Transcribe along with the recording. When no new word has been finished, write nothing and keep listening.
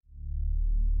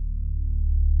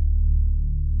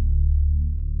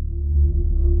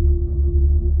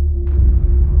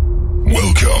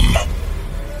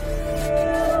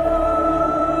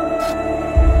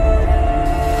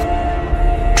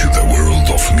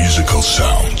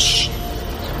Industrial sounds.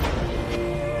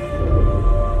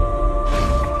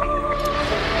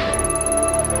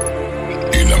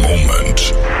 In a moment,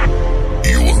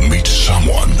 you will meet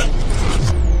someone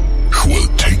who will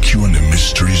take you on a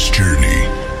mysterious journey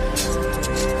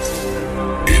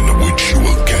in which you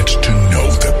will get to know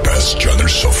the best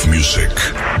genres of music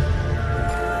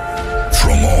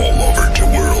from all over the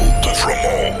world.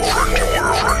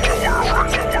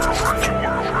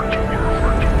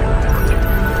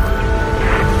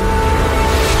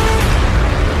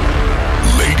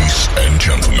 Ladies and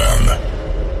gentlemen,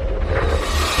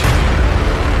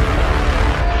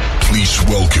 please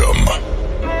welcome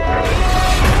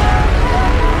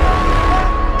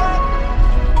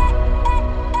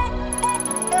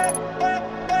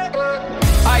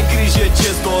ai grijă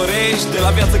ce-ți dorești de la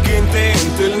viață când te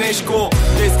întâlnești cu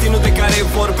destinul de care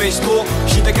vorbești tu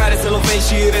și de care se lovești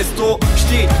și restul.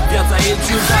 Știi, viața e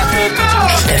ciudată.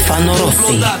 Stefano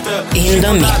Rossi in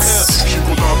the mix. Și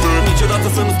niciodată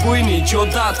să nu spui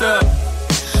niciodată.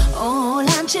 Oh,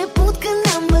 la început când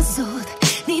ne-am văzut,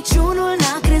 niciunul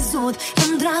n-a crezut în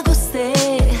dragoste.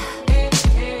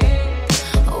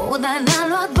 Oh, dar ne-a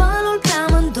luat balul pe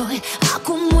amândoi.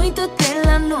 Acum uită-te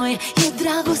la noi, e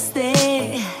dragoste.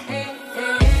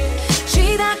 Și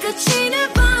dacă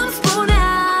cineva îmi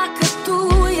spunea că tu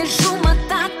ești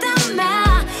jumătatea mea,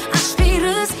 aș fi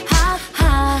râs, ha,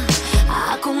 ha.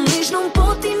 Acum nici nu-mi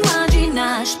pot imagina,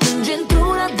 aș plânge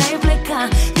într-una de-ai pleca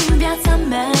din viața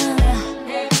mea.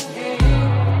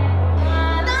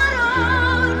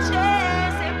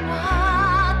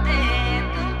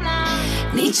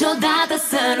 Niciodată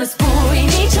să nu spui,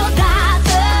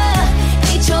 niciodată,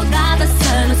 niciodată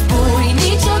să nu spui,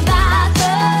 niciodată.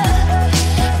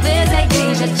 Vezi, ai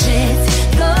grijă ce-ți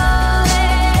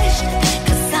dorești,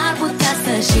 că s-ar putea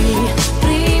să și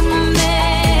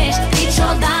primești.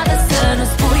 Niciodată să nu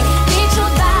spui,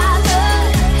 niciodată,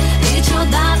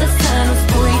 niciodată să nu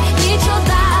spui,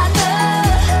 niciodată.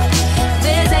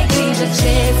 Vezi, ai grijă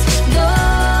ce-ți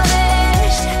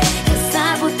dorești, că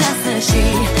s-ar putea să și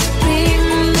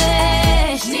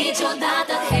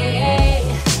niciodată, hei.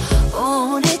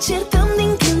 Oh, ne certăm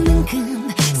din când în când,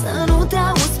 să nu te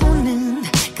auzi spunând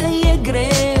că e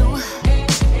greu.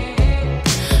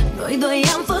 Noi doi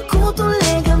am făcut un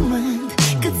legământ,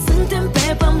 cât suntem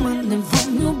pe pământ ne vom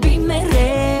iubi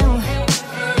mereu.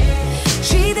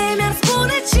 Și de mi-ar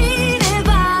spune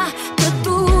cineva că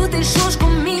tu te joci cu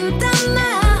mintea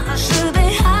mea, aș râde,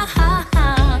 ha, ha,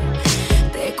 ha.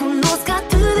 Te cunosc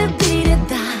atât de bine,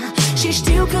 da, și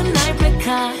știu că n-ai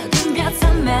plecat din viața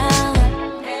mea.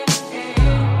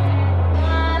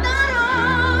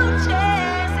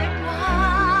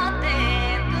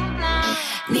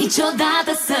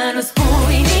 Niciodată să nu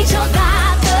spui,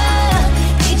 niciodată,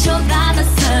 niciodată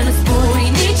să nu spui,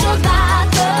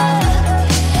 niciodată.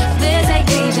 Vezi, ai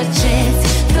grijă ce-ți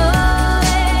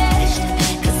dorești,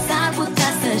 că s-ar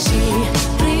putea să și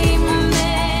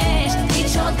primești.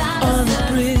 Niciodată. On the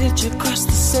bridge across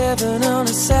the Severn on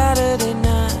a Saturday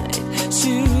night,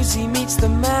 Susie meets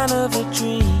the man of her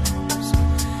dreams.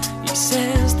 He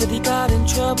says that he got in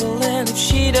trouble and if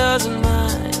she doesn't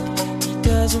mind, he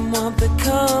doesn't want the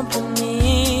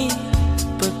company.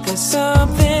 But there's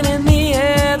something in the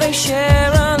air, they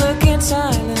share a look in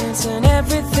silence and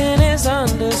everything is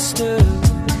understood.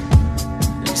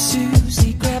 And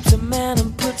Susie grabs a man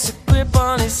and puts a grip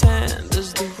on his hand as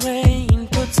the rain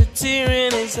puts a tear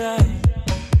in his eye.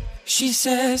 She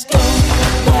says, don't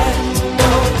let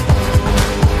go,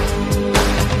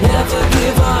 never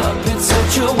give up, it's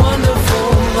such a wonderful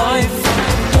life.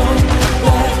 Don't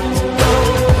let go,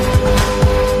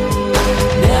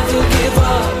 never give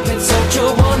up, it's such a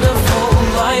wonderful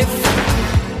life.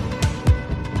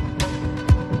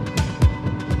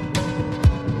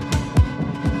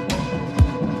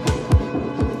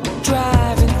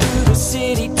 Driving through the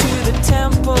city to the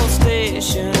Temple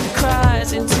Station,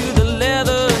 cries into the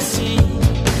leather seat.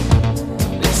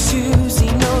 And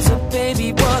Susie knows her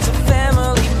baby was a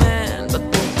family man, but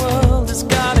the world has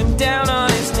got him down on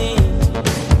his knees.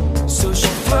 So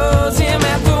she throws him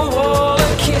at the wall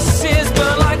and kisses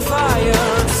burn like fire,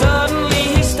 and suddenly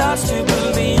he starts to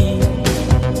believe.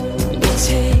 And he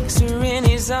takes her in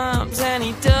his arms and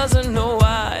he doesn't know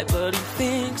why, but he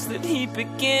thinks that he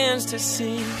begins to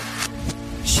see.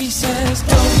 She says,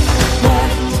 don't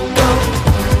let go,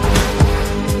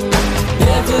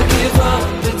 never give up,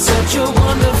 it's such a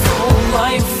wonderful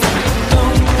life.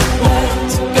 Don't let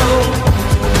go,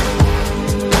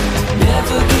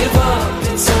 never give up,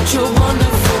 it's such a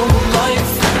wonderful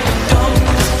life. Don't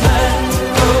let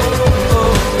go,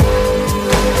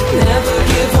 never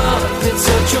give up, it's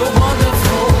such a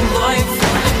wonderful life.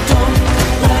 Don't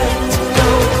let go,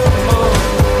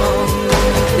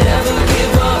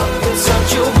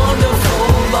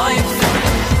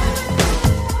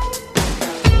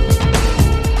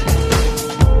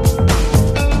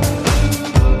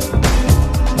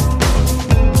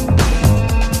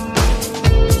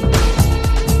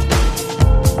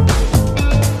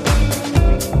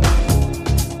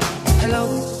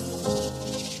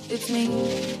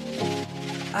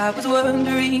 I was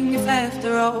wondering if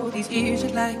after all these years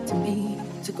you'd like to me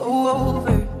to go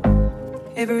over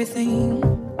everything.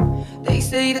 They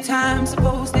say the time's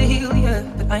supposed to heal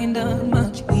you, but I ain't done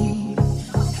much healing.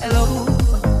 Hello,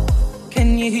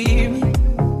 can you hear me?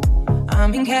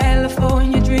 I'm in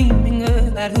California dreaming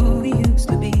about who we used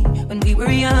to be when we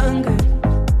were younger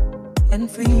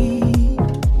and free.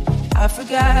 I've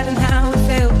forgotten how it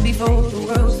felt before the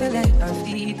world fell at our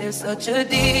feet. There's such a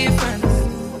difference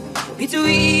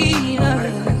between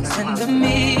us and a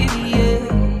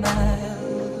million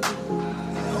miles.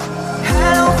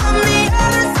 Hello from the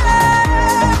other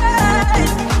side.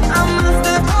 I must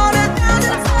have called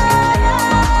 1,000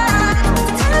 times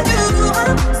to tell you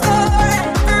I'm sorry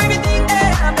for everything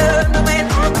that I've done. The way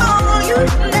I call you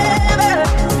never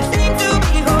seem to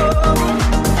be home.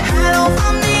 Hello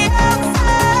from the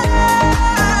outside.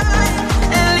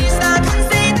 At least I can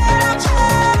say that I'm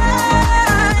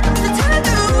trying to tell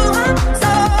you I'm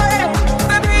sorry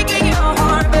for breaking your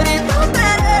heart, but it don't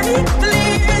matter.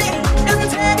 Clearly doesn't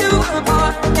tear you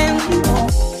apart anymore.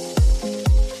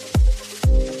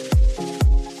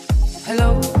 Hello,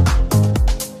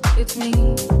 it's me.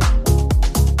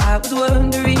 I was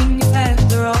wondering if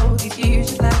after all these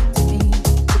years you'd like to me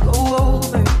to go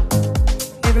over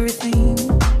everything.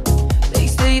 They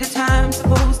say the time's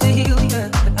supposed to heal you,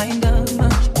 but I ain't done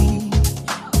much healing.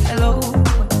 Hello,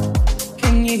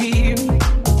 can you hear me?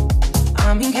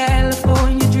 I'm in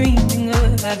California dreaming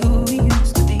about who we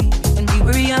used to be when we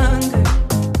were younger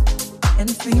and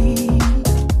free.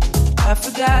 I've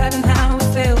forgotten how it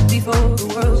felt before the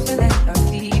world fell at our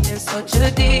feet. There's such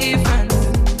a difference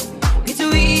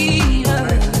between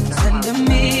us and a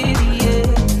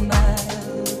million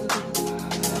miles.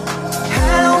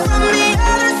 Hello from the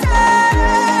other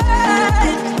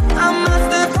side. I must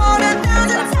have called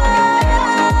 1,000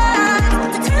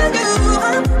 times to tell you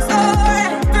I'm sorry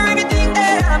for everything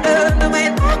that I've done. The way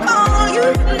I call you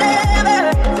never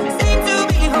seem to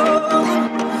be home.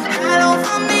 Hello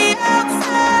from the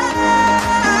outside.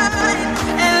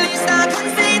 At least I can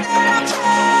say that I'm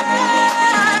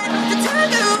trying to tell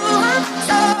you I'm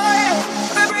sorry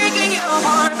for breaking your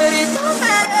heart, but it don't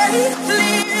matter.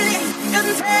 Clearly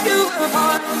doesn't tear you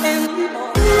apart anymore.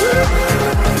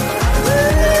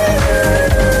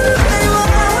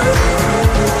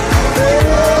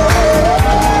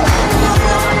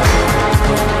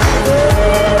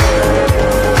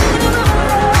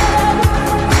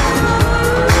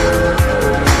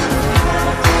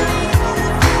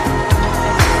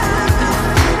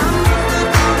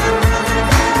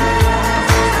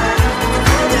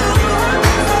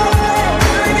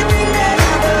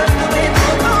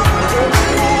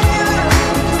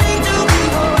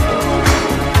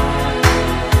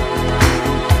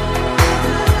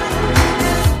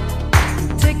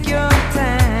 Take your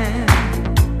time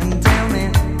and tell me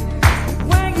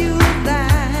where you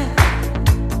lie.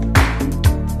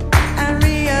 I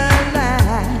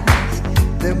realize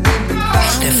that we've been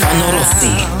Stefano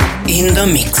Rossi in the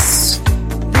mix.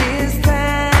 this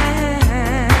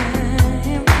time.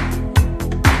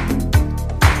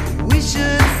 We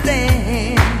should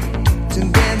stand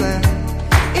together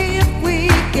if we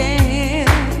can.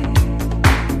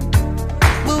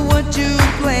 But what you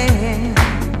plan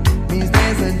means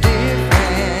there's a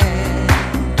difference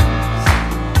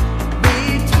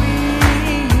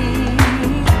between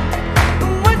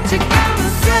what you gonna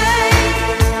say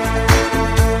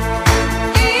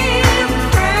in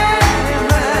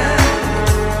private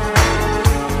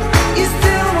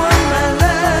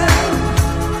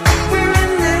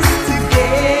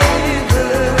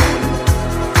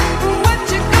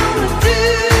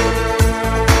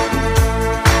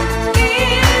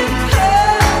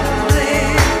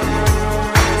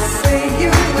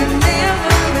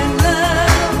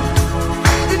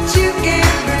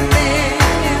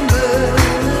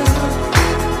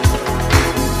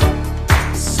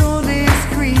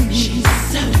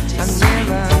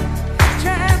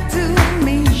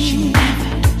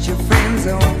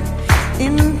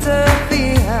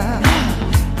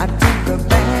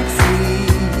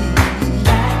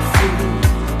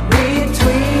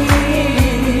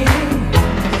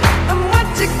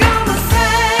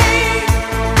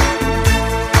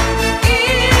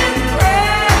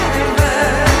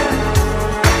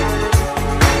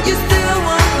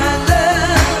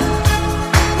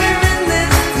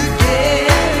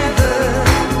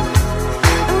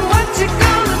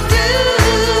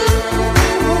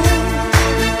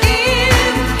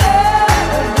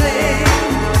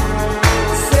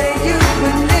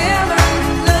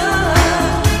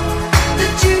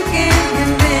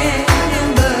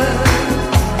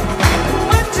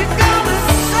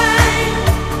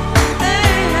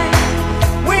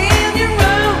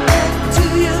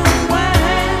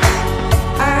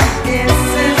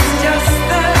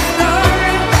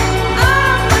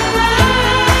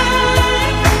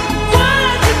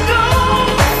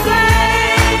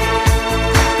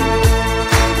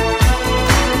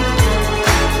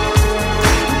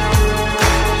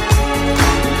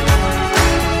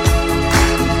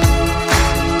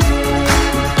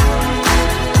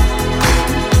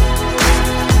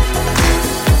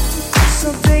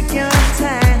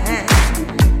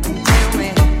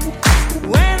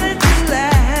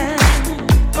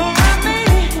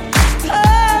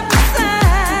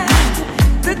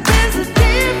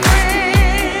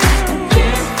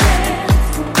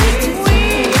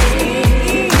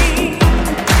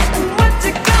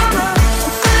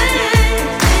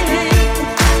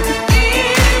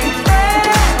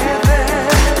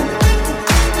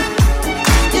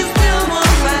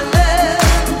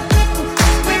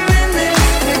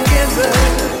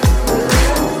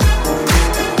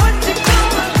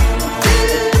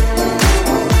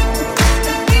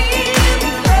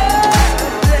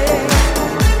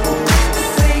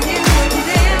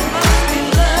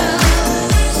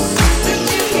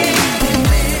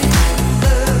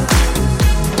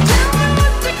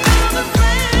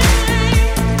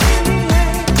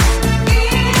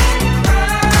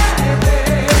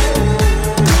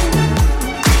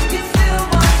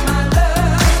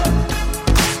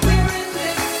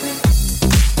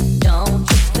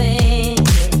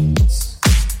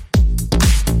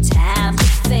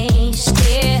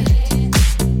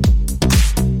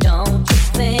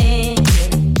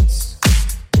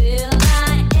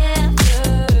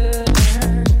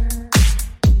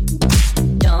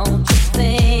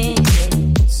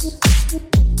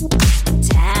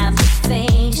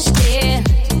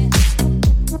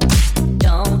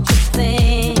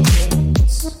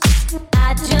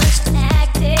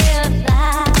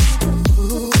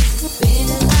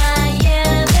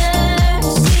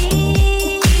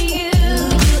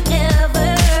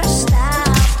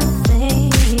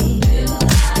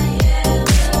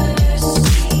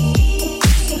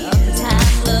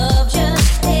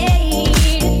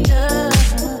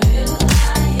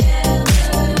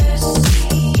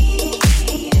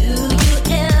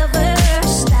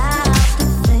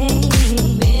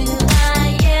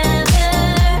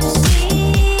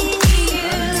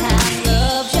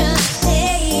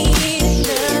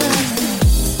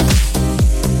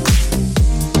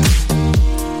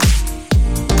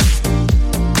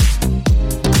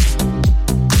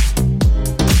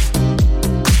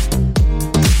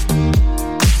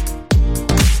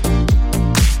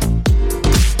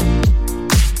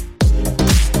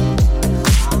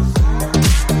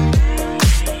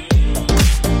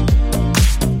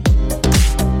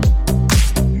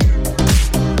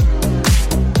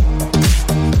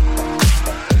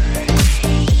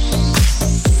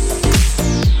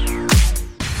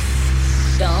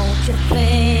you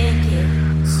think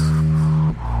it's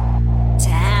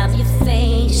time you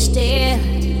faced it?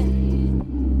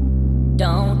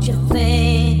 Don't you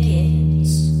think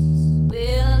it's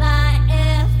will I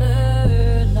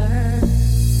ever learn?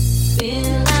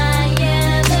 Will I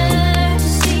ever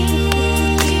see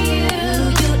you?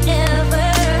 Do you ever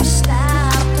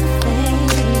stop to think?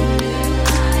 Will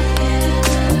I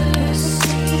ever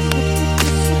see?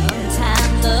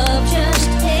 Sometimes love just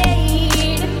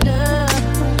ain't enough.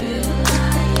 Will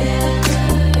I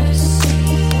ever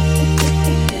see?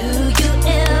 Do you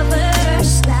ever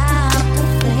stop to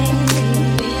think?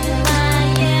 Will I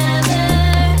ever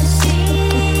see?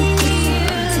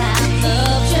 Sometimes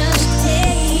love just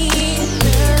ain't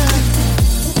enough.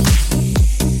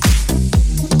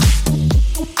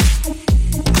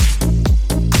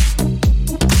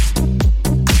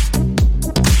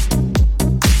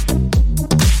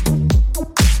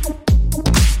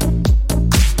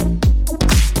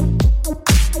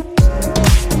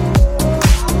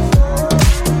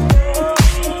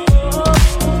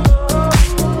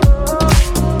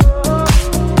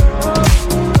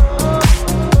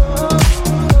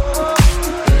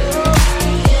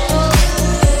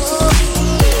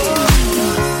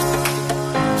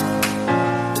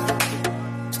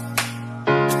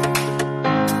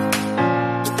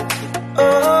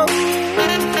 Oh,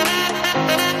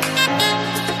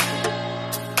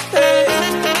 hey.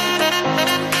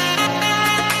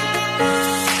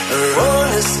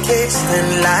 Roller skates, thin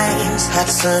lines, hot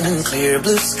sun and clear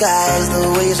blue skies. The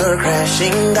waves are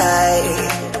crashing by.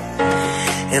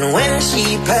 And when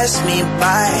she passed me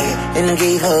by and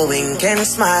gave a wink and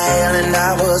smile, and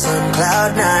I was on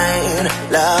cloud nine,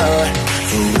 Lord,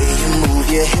 the way you move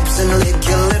your hips and lick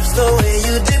your lips, the way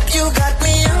you dip, you got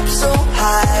me up so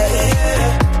high.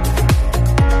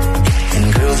 And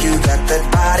girl, you got that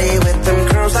body with them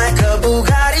curls like a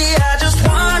Bugatti. I just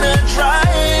wanna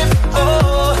drive,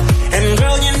 oh. And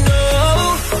girl, you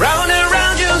know, round and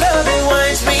round your love, it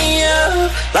winds me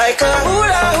up like a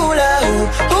hula hula hoop,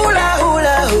 hula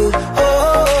hula hoop,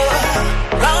 oh.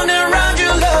 Round and round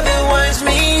your love, it winds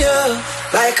me up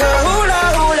like a hula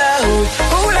hula hoop,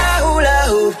 hula hula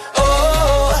hoop, oh.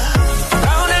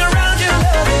 Round and round your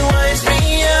love, it winds me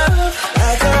up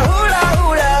like a hula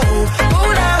hula hoop,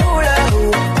 hula hula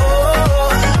hoop, oh.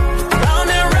 Round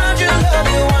and round your love,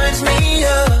 it winds me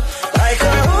up like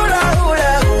a hula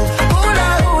hula hoop, hula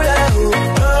hula hoop,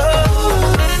 oh.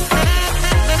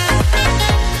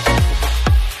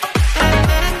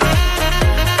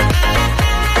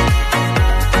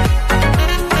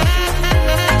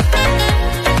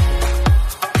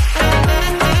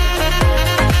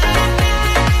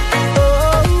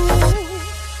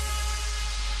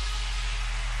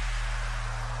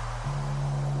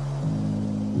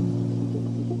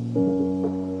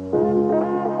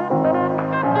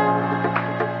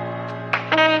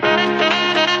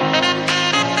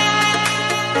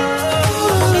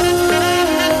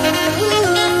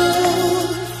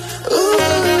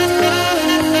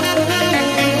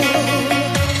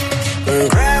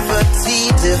 Gravity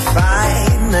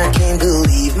define, I can't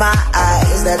believe my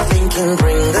eyes. That thing can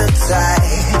bring the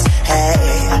tides.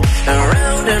 Hey,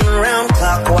 around and round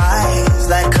clockwise,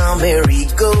 like a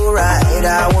merry-go-ride.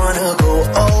 I wanna go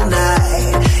all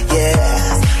night,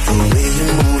 yeah. The way you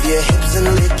move your hips and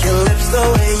lick your lips, the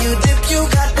way you dip, you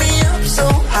got me up so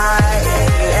high,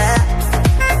 yeah.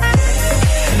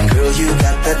 And girl, you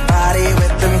got that body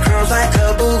with them curls like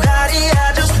a Bugatti.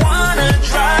 I just wanna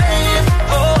drive,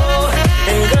 oh.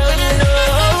 And girl, you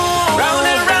know, round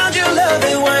and round your love,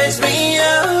 it winds me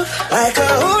up like a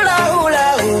hula hula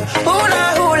hoop, hula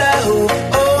hula hoop,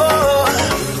 oh.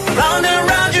 Round and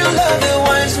round your love, it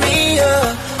winds me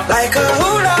up like a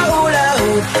hula hula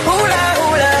hoop, hula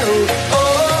hula hoop, oh.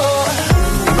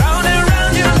 Round and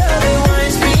round your love, it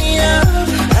winds me up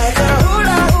like a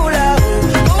hula hula hoop,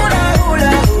 hula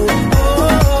hula hoop, oh.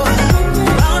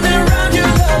 Round and round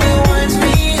your love, it winds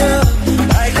me up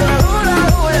like a hula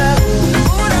hula hoop,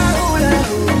 hula hula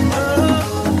hoop,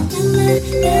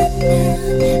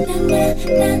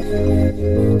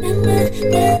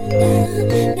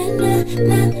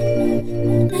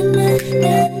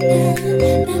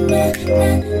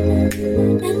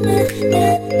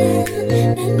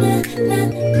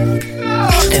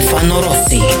 Stefano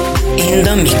Rossi in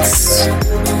the mix.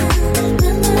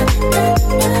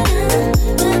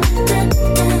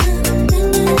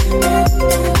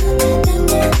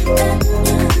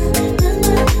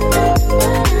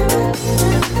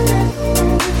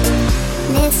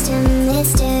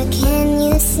 Mister, can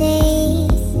you see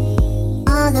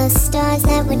all the stars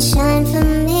that would shine for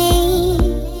me?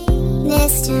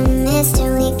 Mister,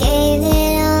 we gave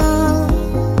it all.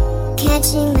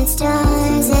 Catching catching my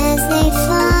stars as they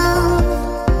fall.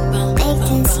 Make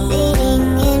this beating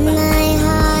in my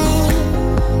heart.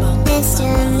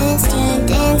 Mister, Mister,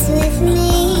 dance with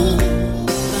me.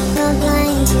 Go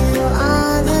blind to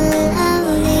all the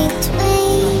lovely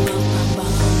twain.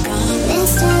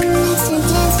 Mister, Mister,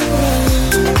 dance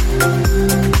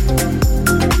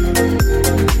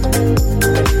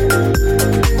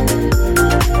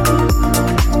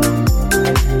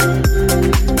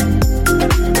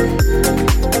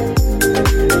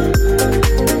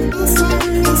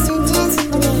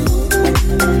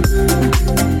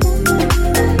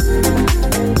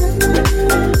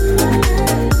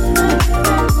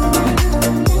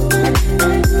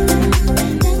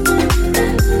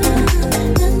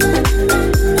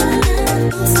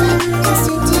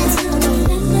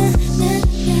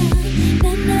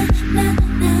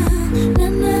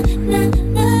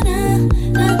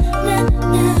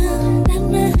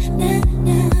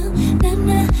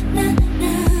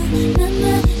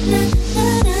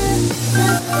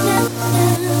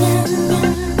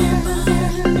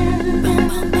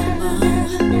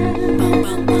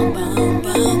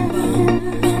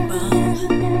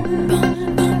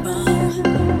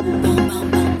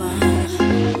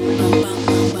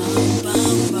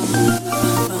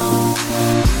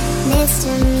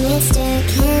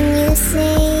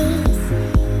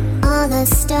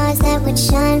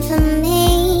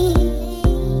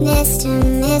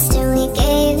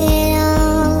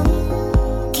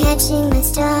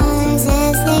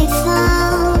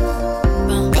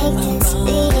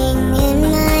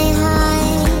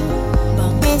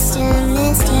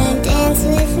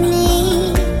with me.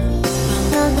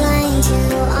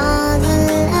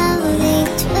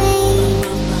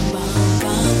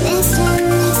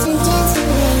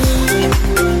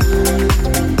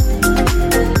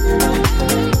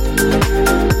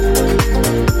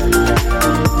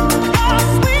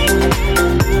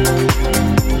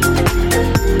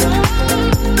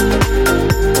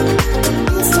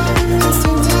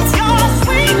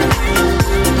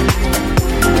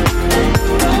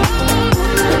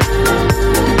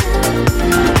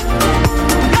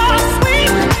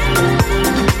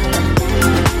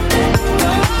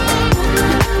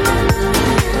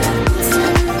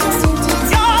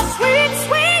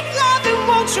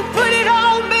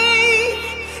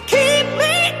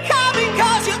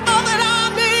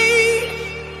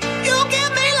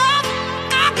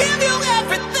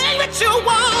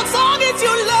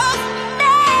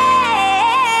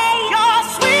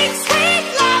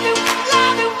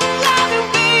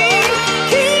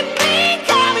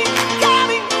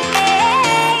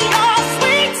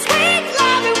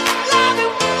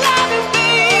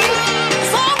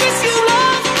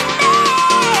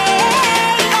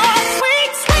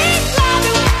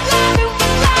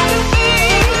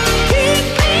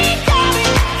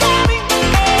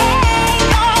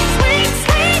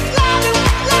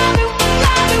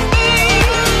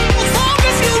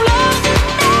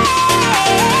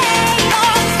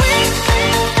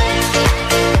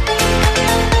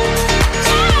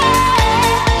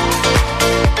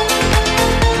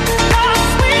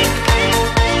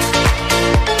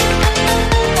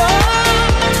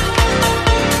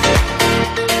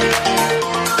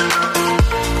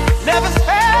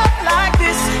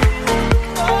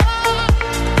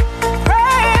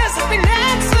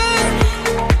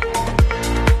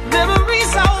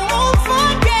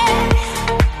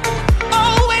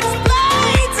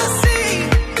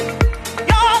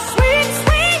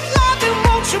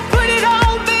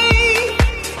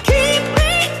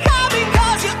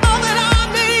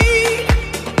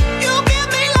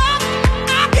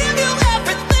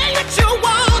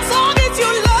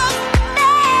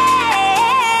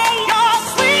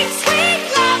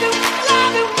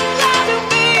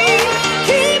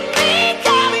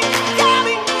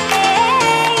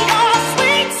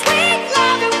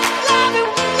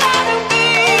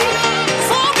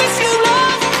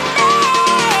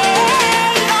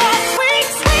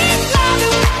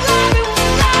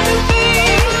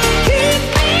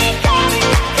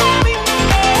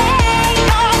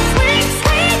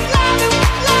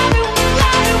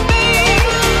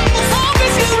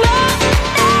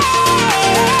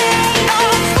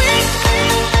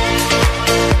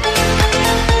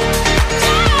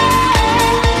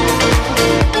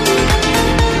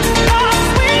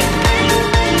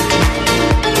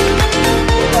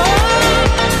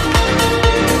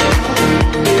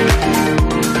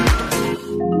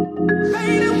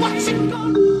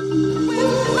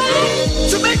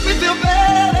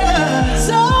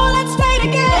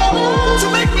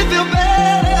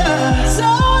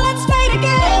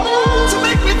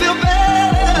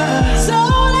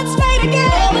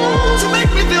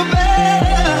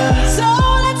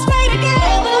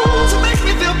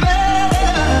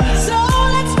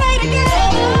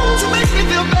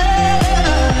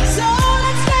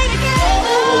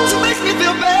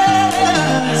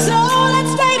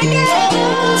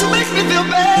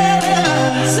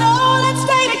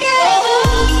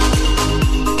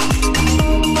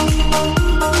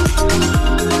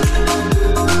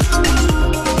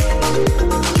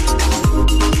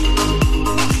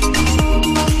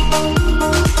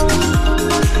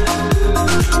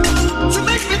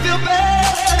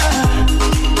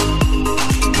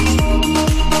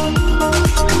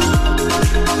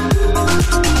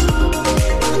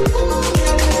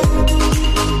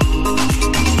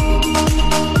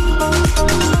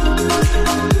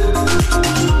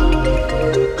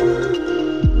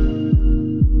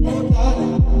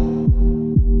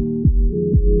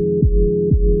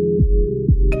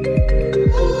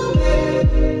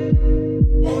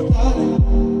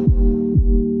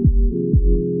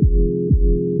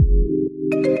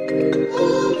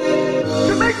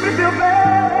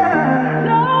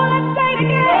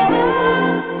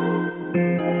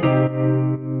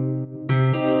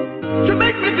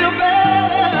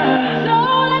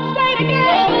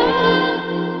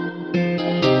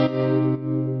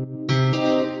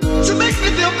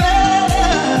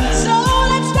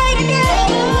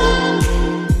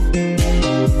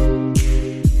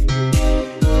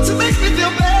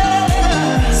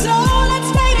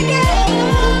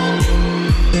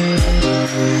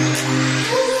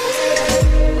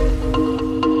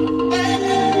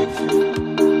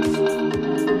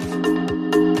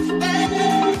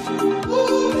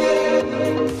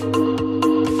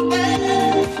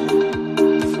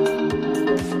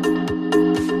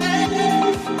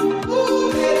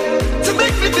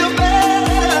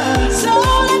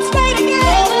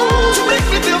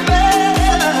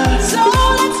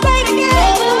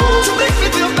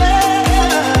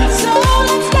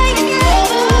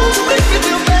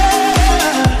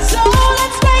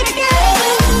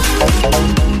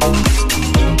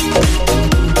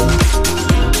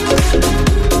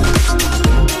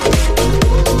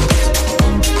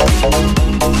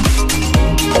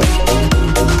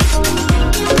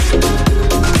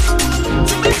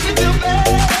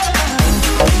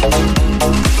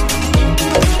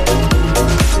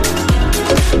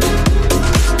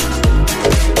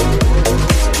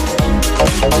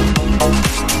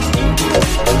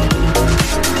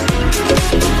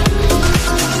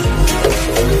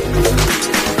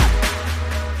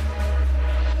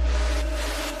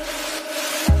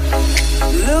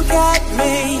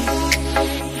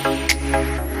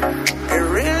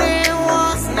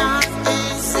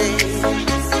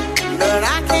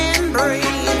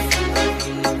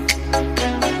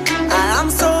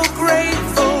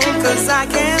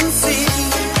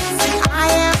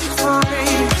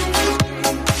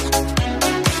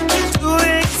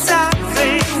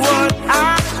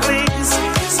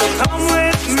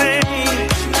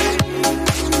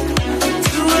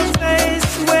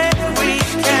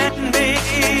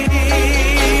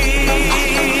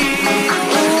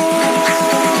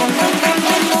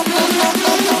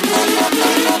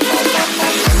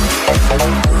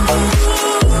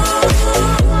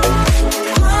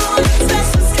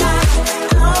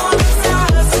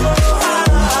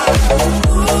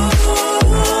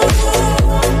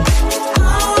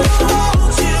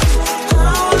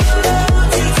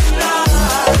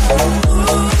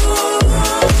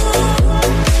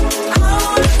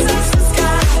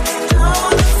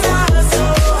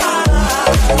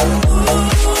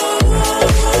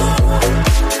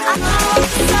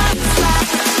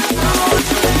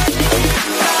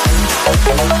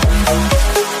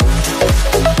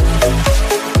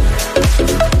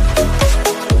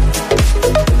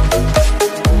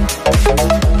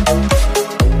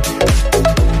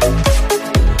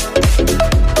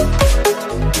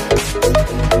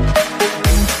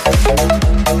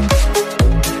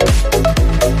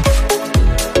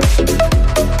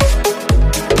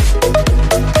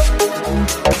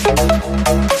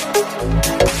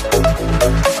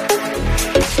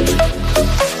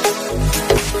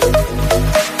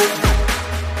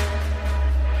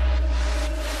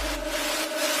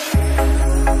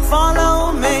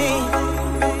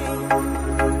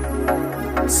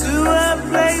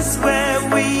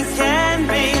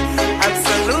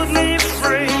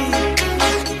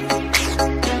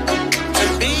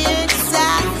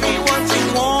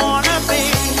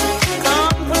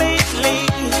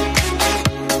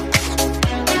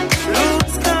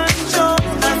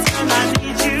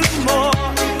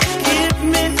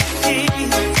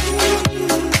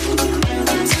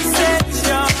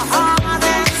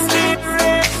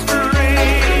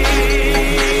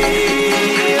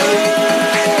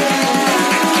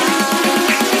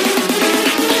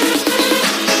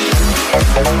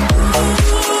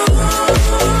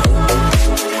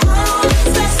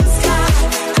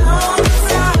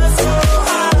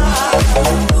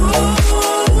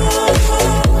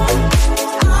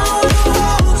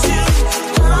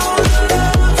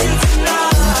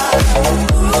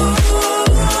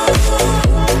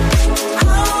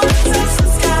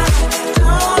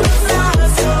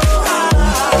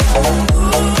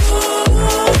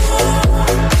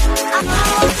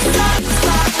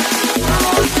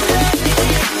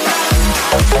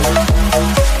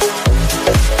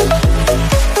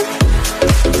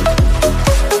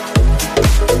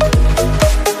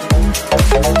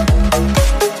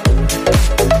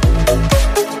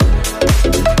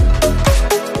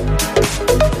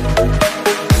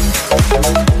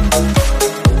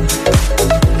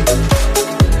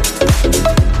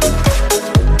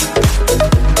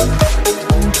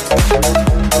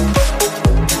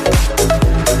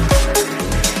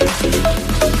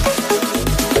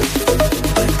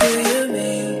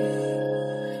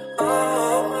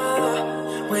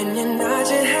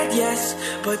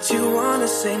 but you wanna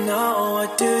say no.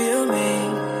 What do you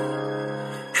mean?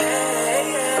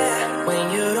 Hey, yeah.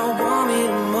 When you don't want me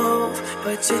to move,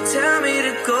 but you tell me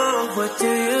to go. What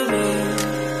do you mean?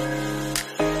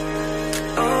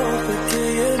 Oh, what do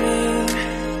you mean?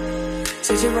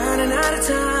 Said you're running out of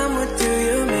time. What do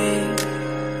you mean?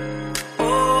 Oh,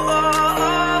 oh,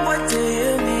 oh, what do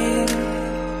you mean?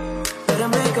 Better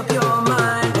make up your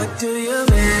mind. What do you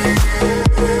mean?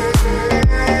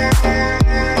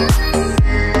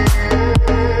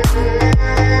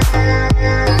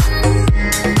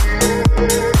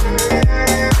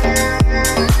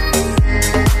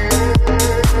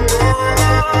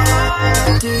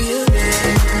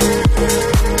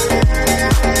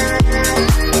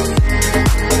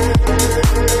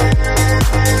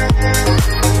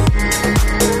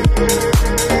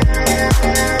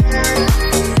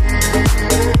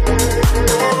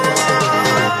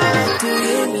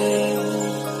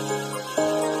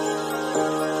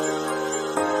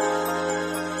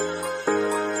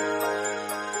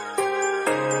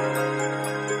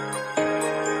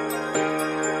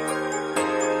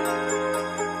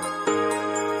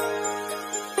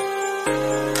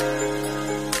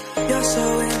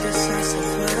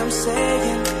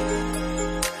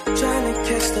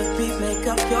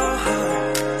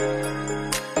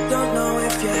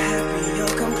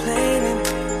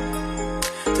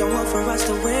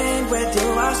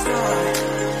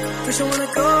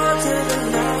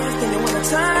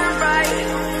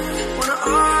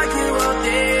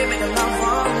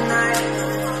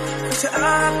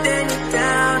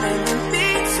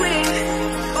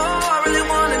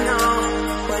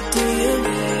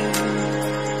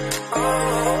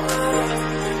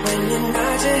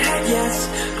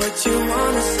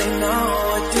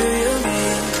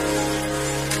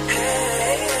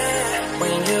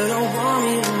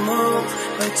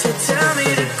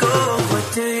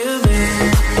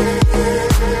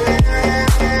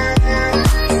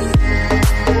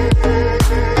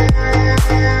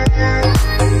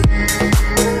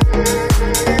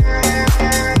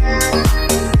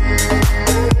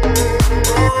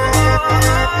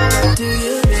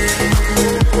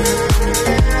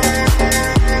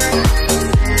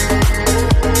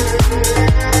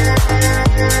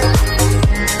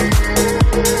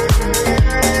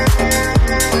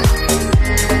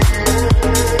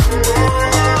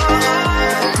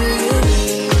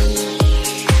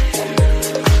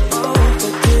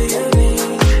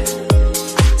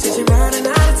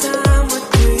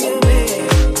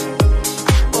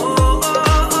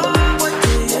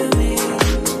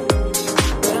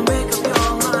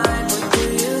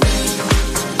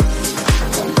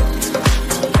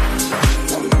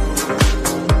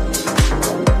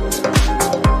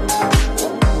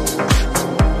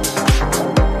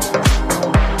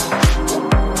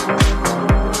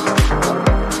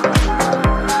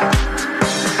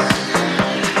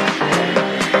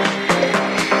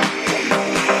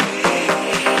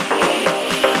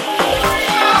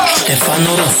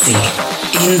 Stefano Rossi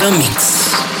in the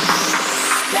mix.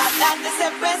 La tarde se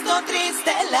ha puesto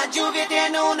triste, la lluvia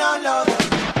tiene un olor.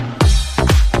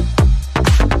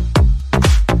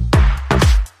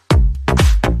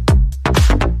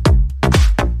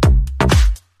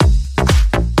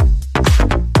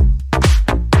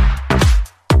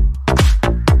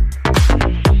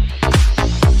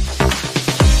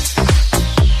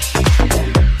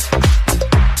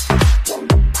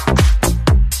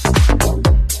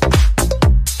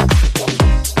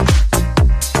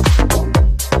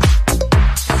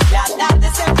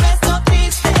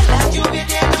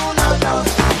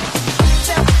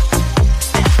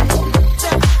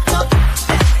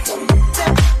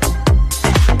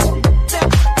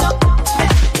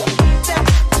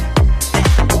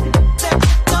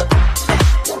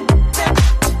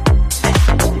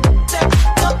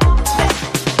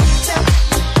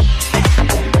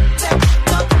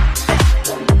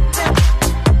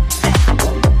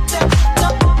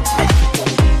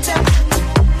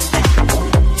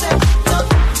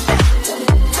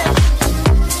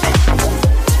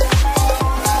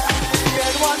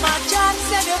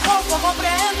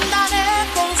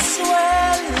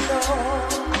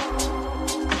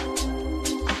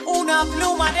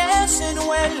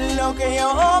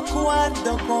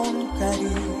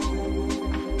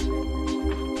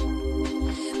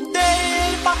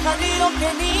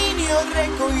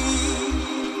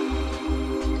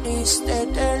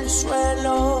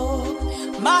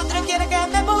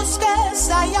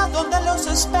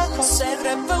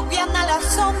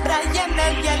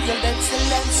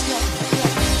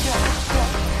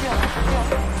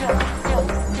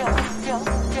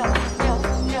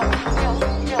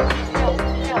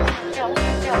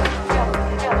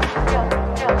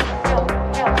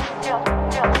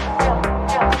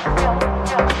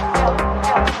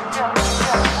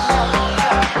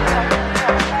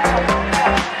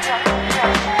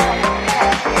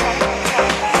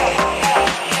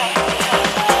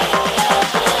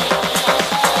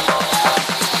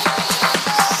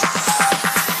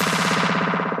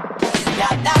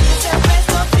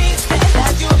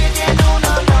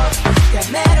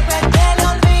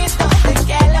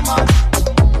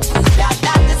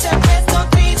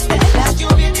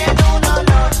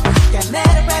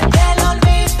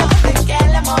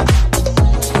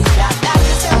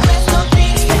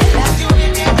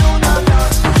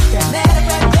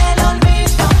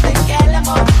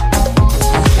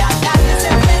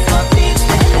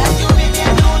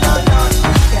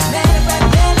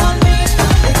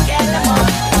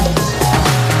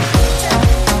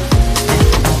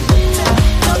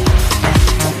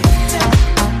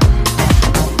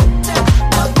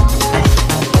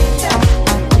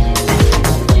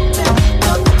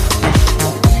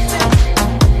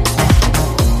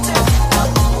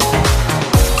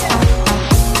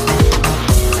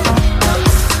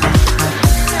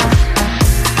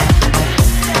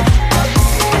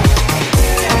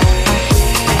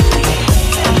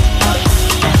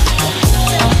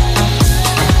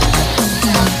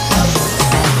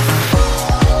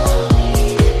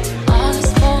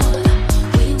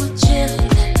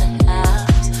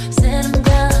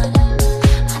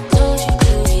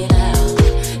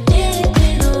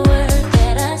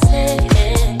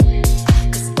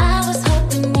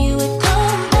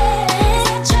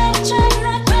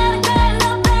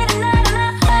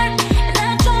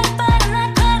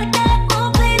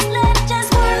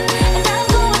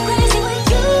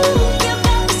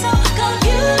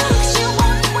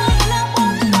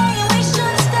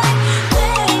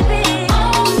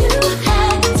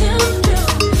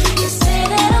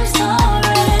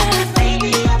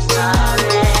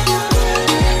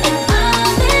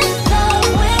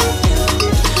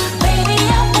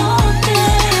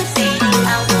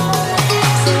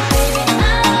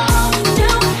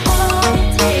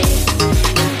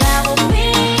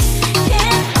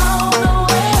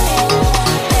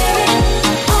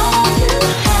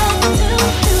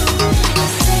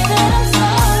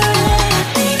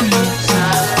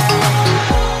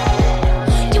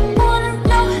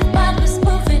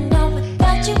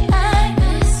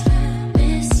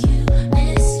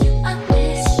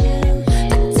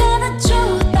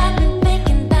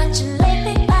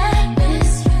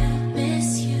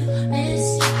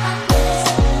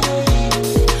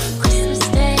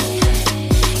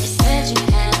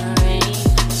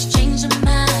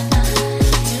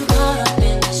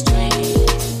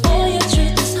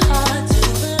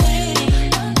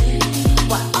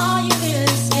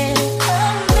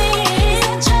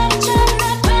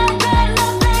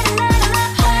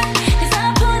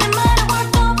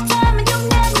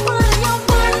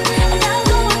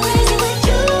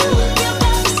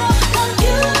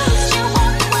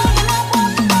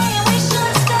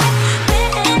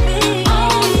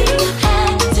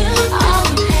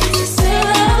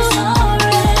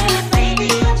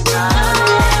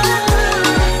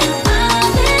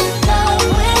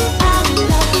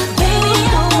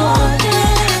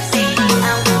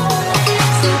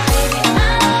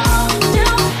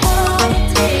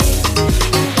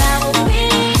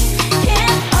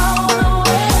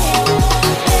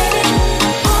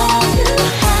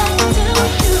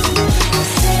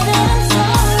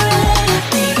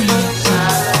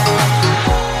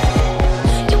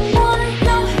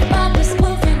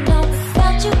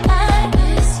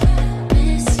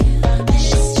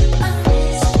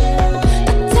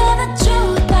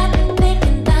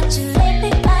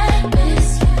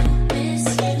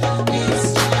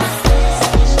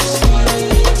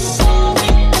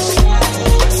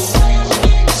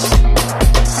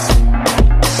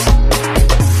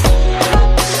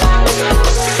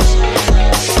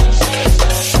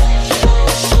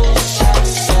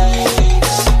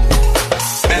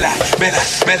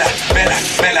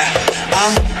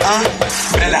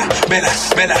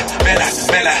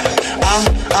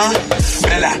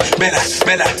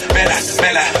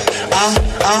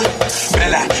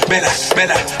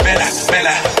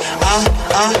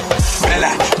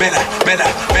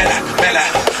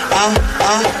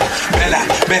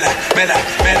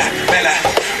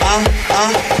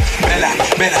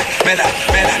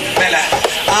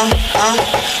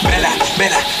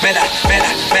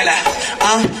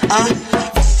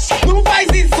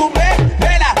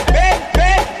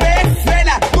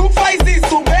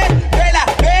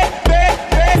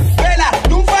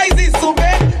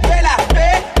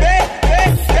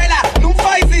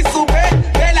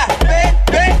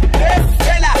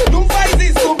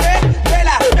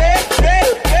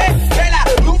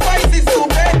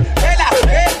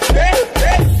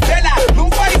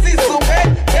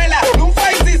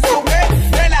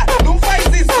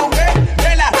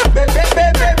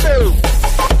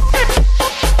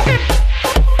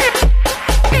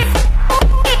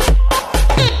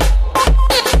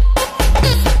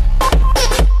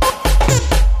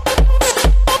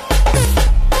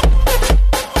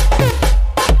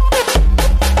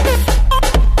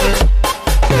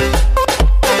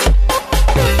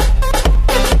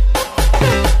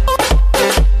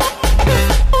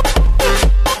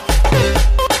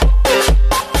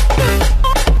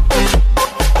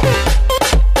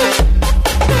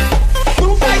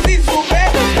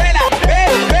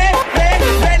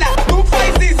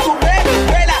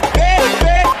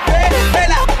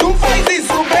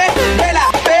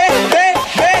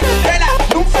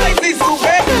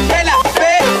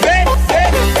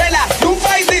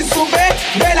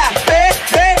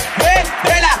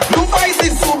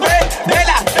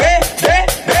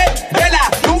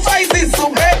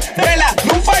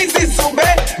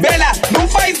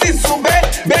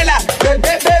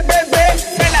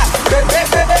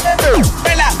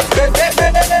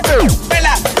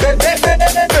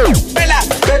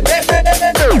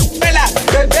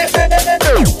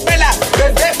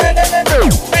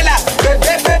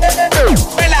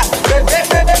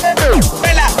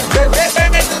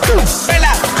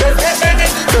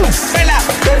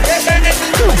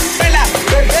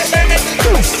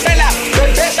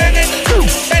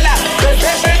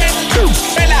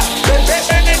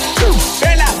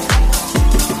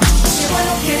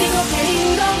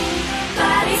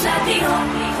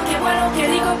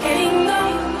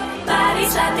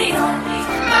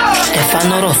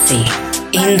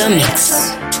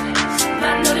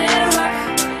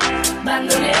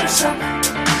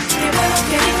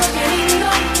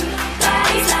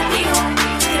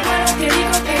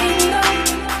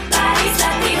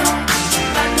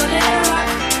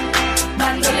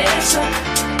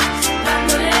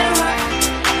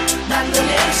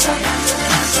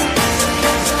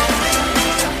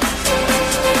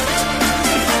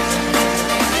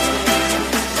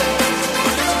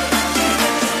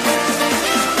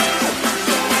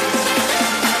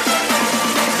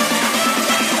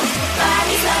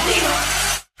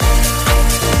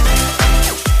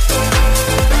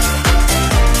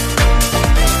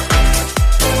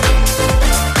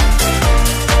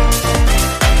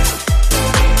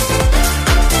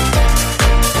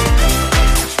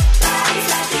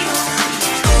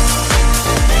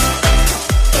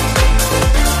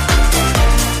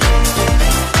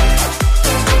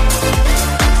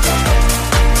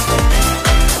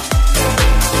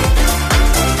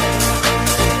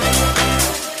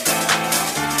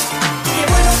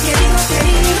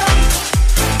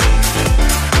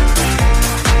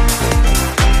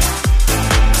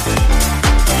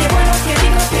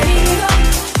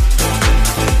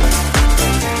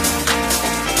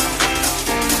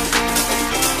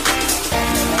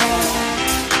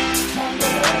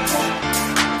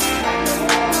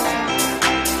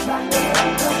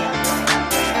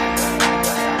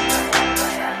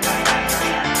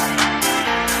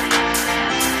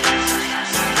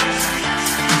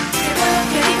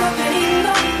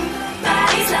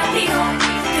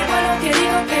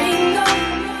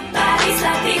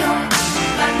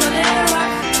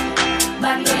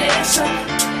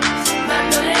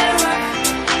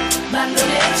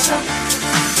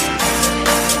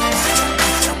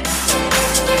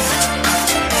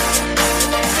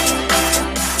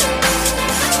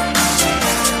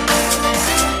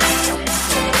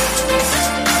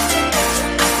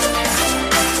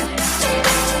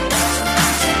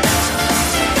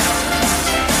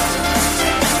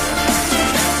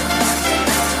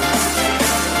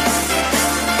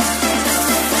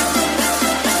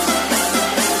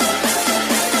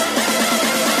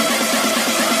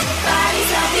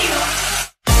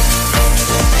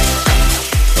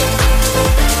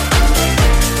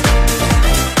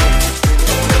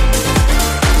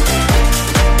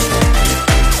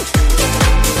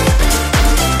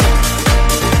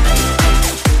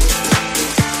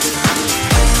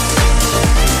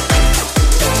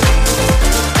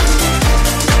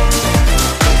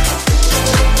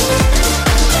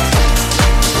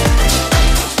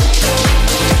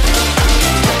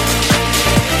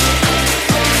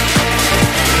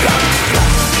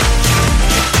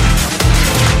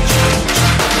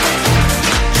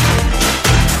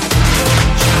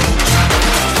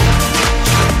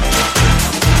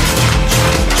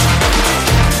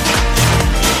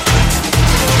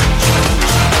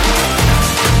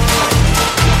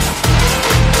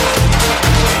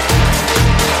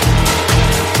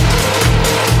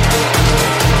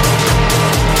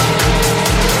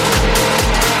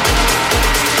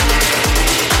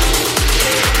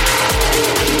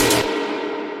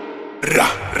 Ra,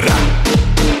 ra.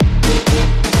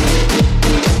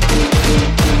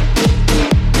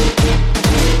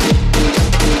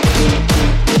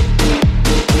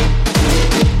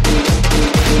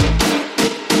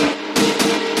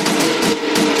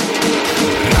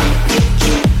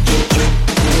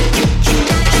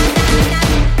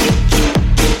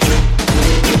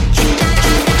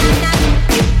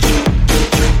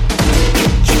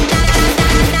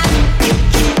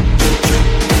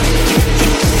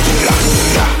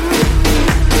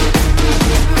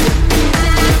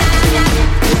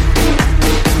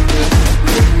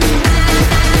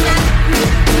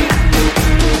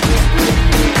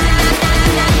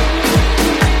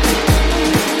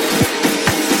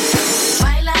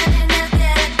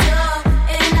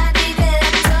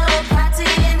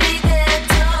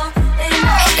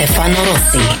 Stefano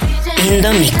Rossi in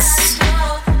the mix.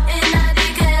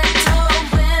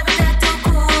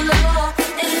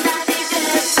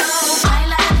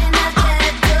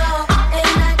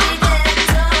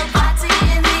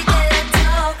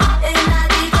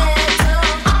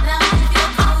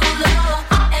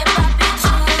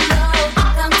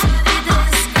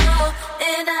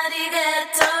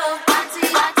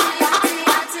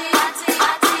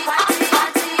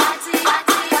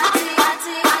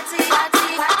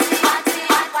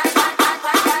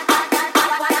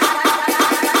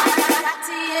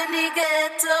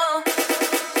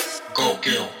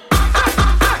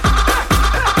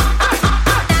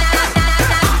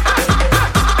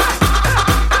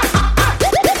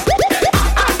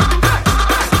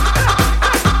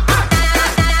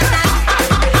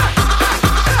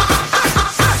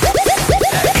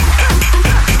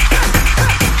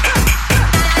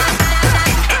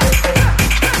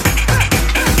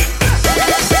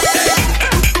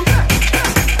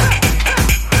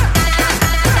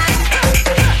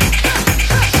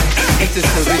 Este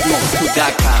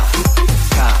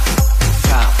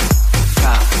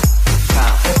es el ritmo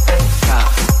Sudaka.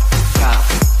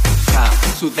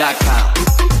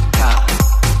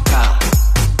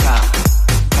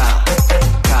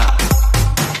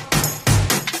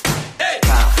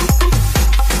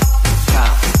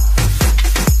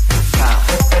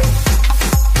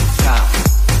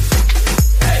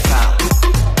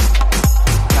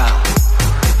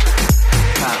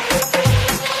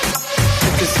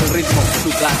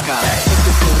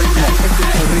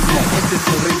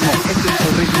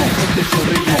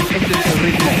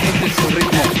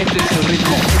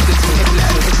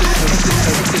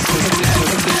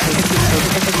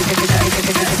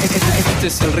 Este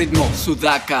es el ritmo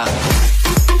Sudaka.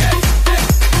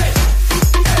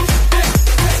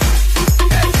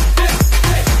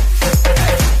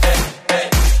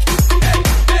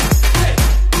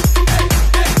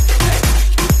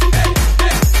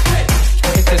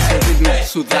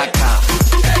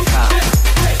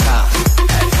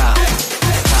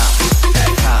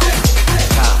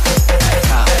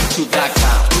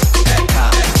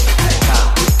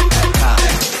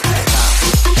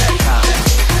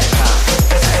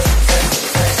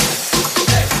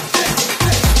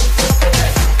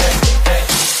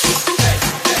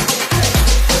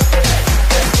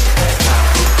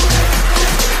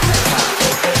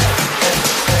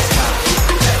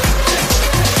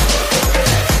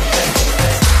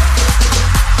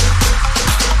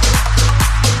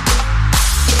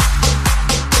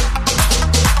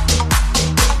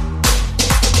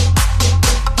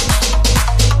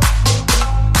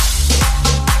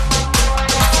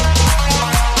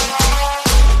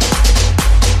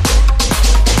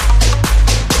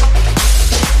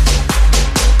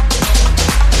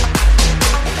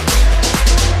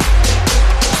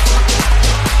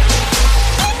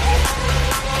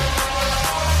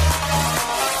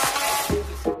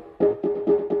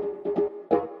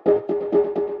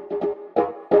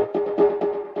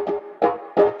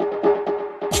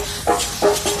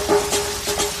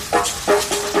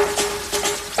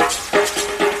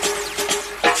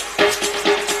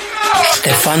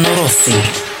 Stefano Rossi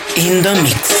in the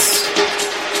mix.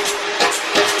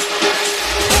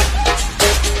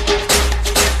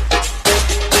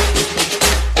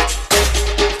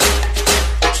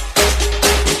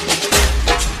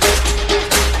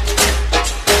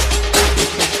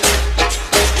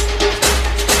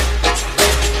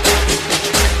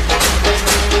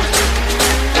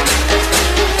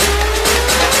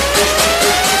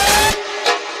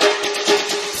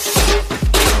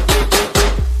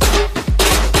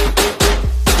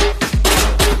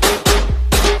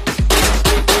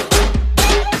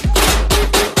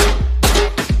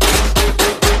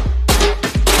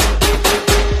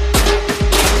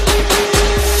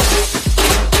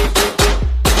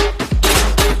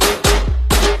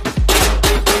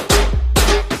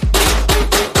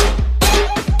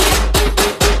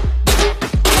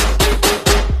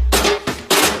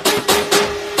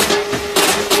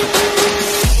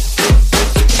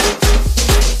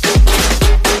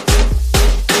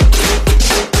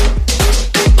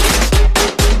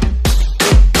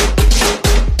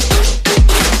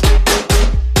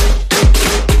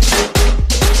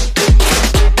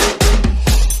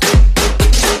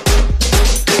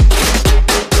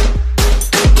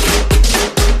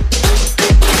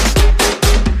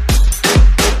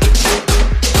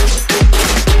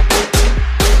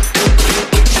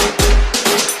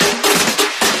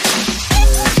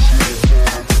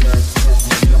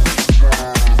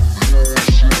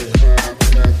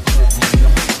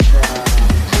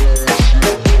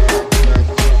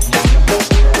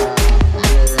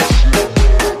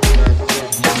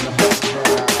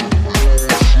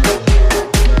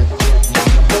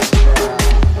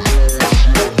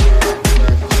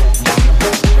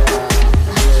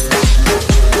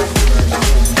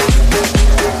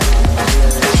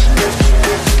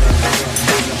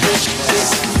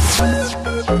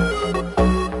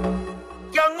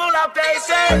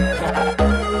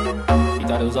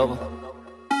 thought it was over?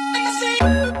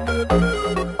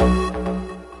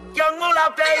 Young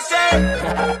Moolah, baby.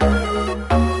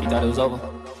 You thought it was over?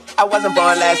 I wasn't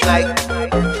born last night.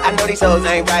 I know these hoes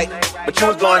ain't right. But you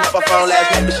was blowing up her phone last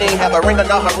night. But she ain't have a ring or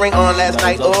not her ring on last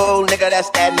night. Oh, nigga,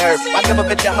 that's that nerve. Why give a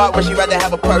bitch a heart when she rather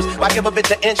have a purse? Why give a bitch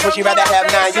an inch when she rather have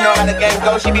 9? You know how the game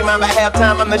goes. She be mine by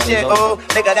halftime. I'm the shit. Oh,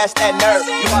 nigga, that's that nerve.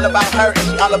 You all about her and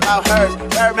she all about hers.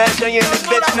 Birdman Jr. in this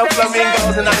bitch. No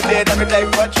flamingos. And I did every day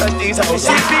for trustees. Hoes.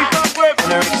 She be fuck with.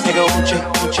 And the rich nigga, oochie,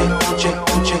 oochie, oochie,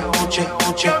 oochie, oochie,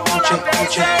 oochie,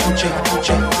 oochie, oochie,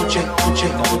 oochie, oochie, oochie,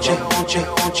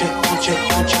 oochie, oochie, oochie, oochie, oochie.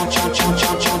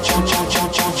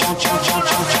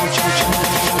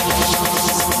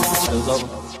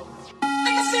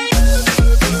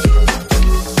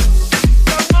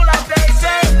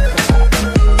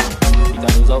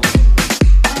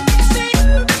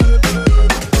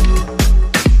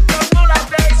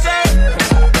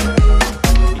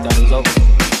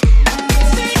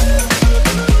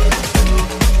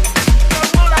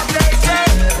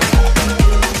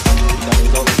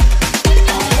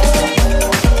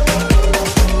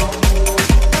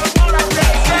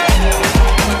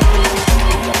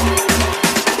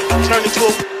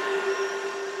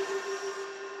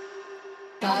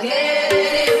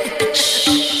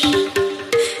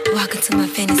 Welcome to my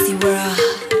fantasy world.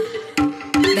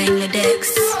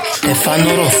 Bangladesh.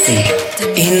 Stefano Rossi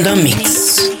in the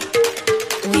mix.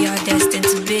 We are destined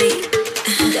to be.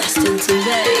 Destined to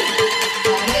be.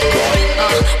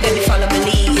 Baby, follow my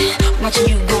lead. Watching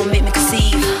you gon' make me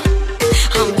conceive.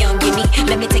 I'm young, unique.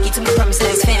 Let me take you to my promised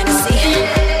land's fantasy.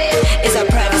 It's our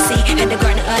privacy. At the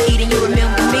Garden of Eden, you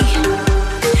remember me.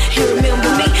 You remember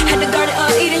me. At the Garden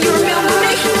of Eden, you remember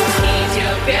me.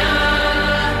 Ethiopia.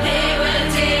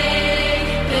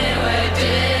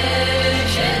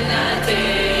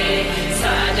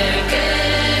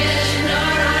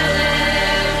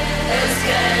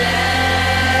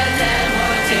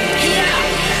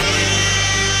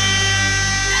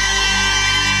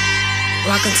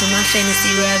 Welcome to my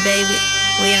fantasy world, baby.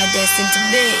 We are destined to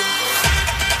be.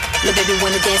 Look, baby,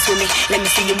 wanna dance with me? Let me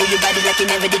see you move your body like you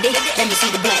never did it. Let me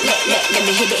see the blunt, let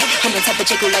me hit it. I'm the type of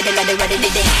chick who like the right of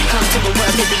it. Come to the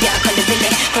world, baby, yeah, I call it Billy.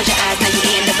 Close your eyes, now you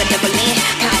ain't never land.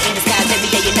 High in the sky,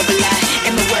 baby, yeah, you never lie.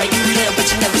 In the world, you live, but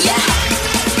you never die.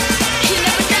 You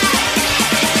never die.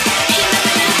 You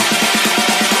never die.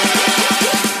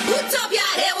 What's up,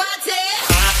 y'all? Here, what's it?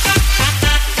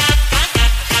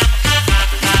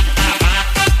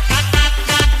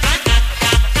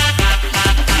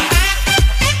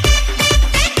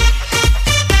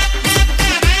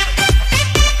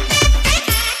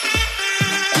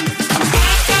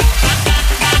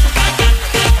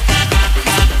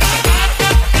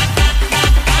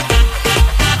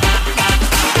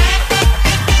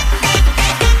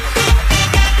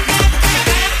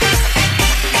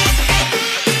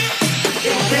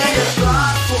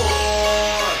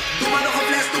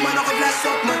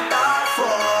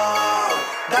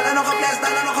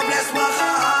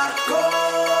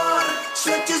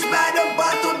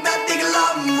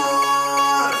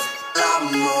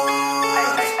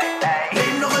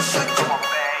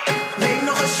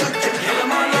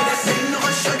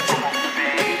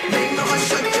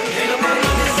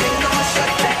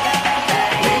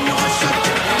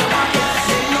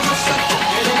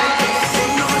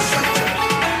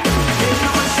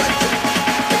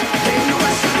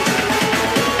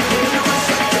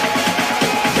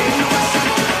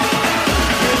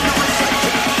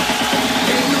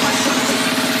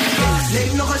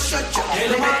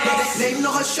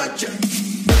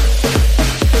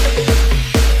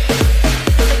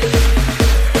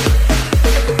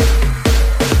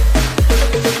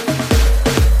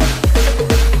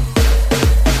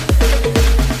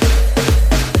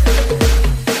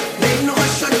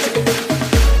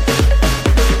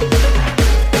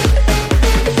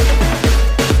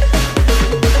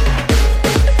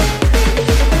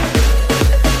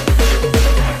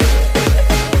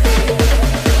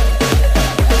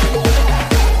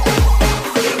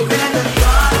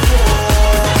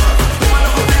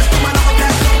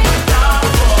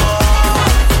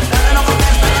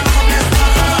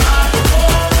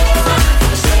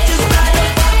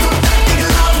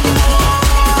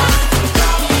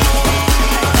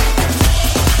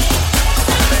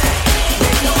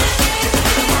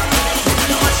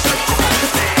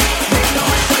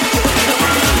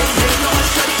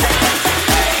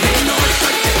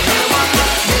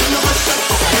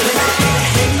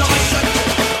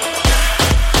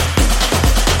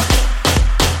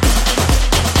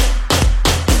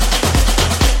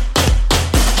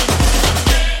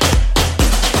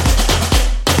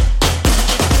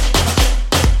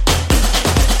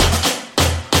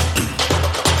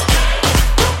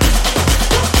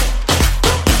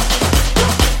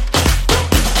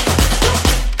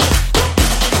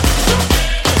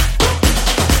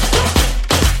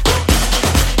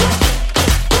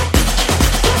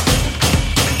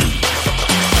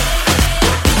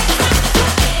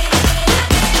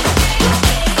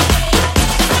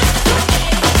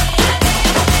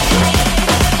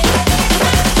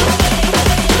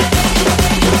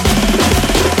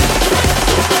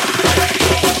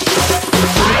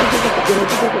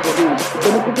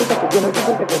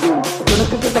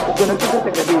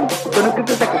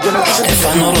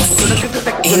 Stefano Rossi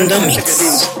in the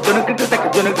mix.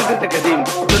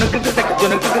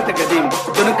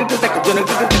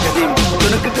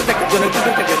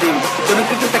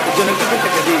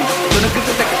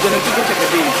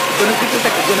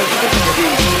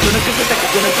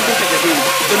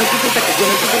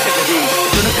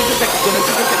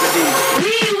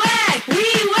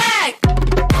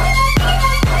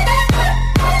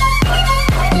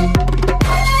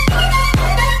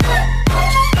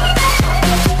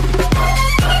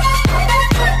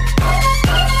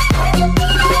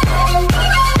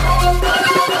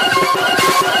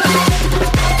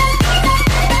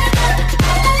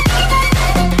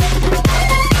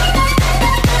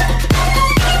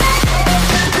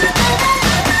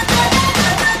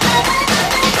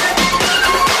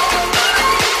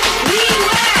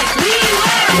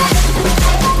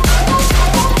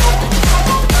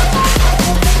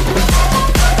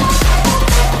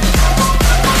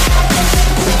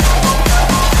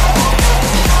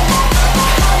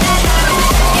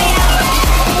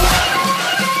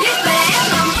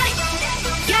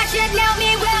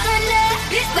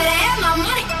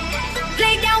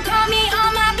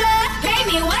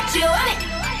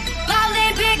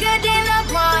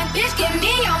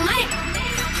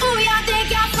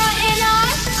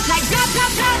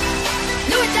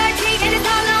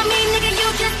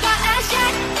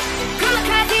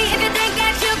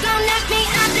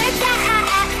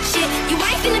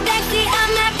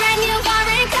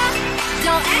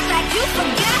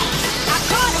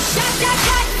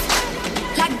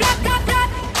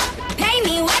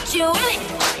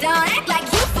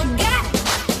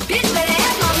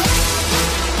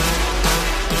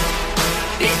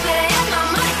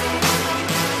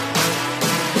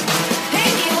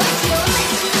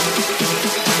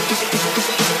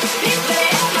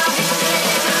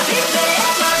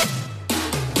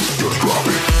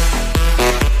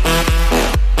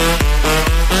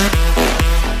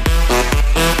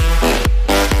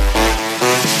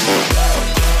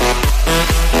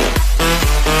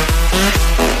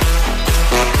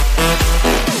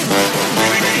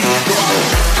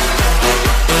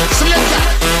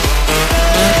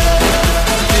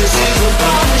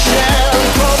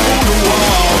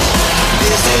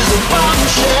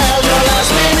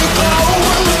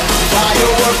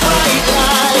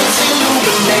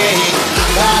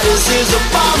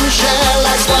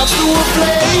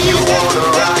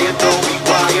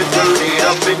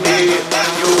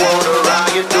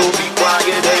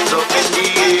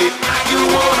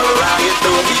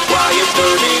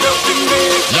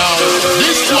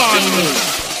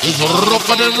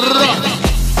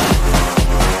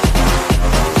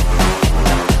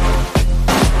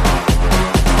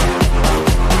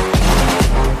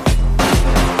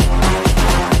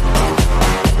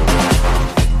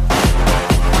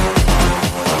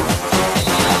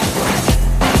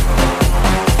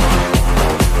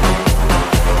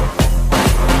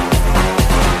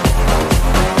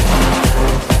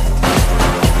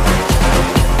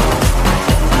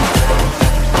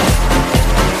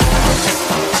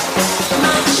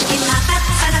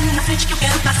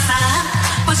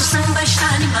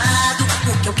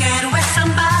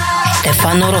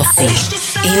 Stefano Rossi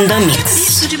in the mix.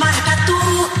 Isso de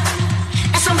maracatu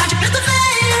é samba de preto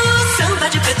velho, samba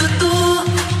de preto tu.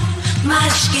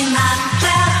 Mas que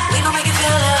nada, we gon' make it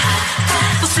feel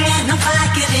hot. Você não vai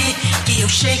querer que eu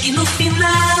chegue no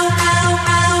final.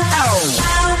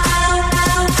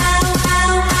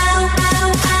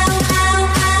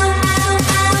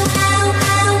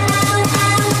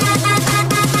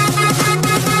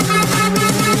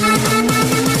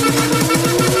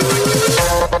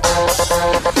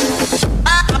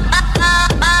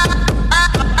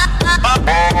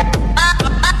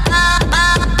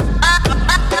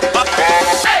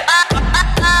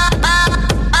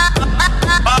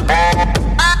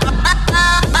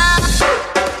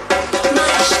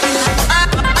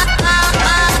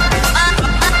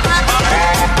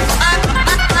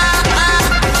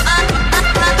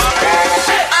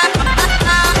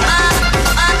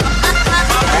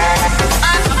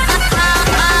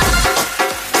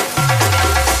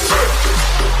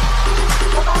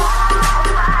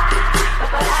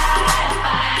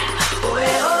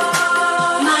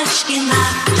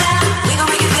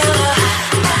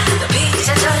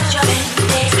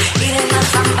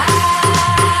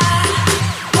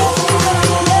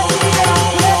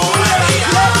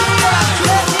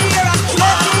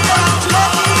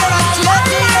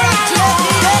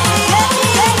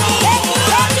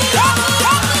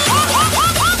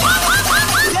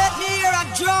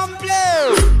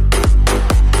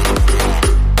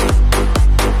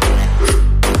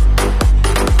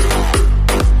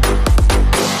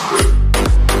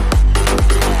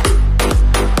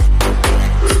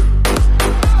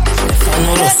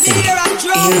 Rossi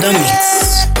in the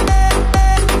mix.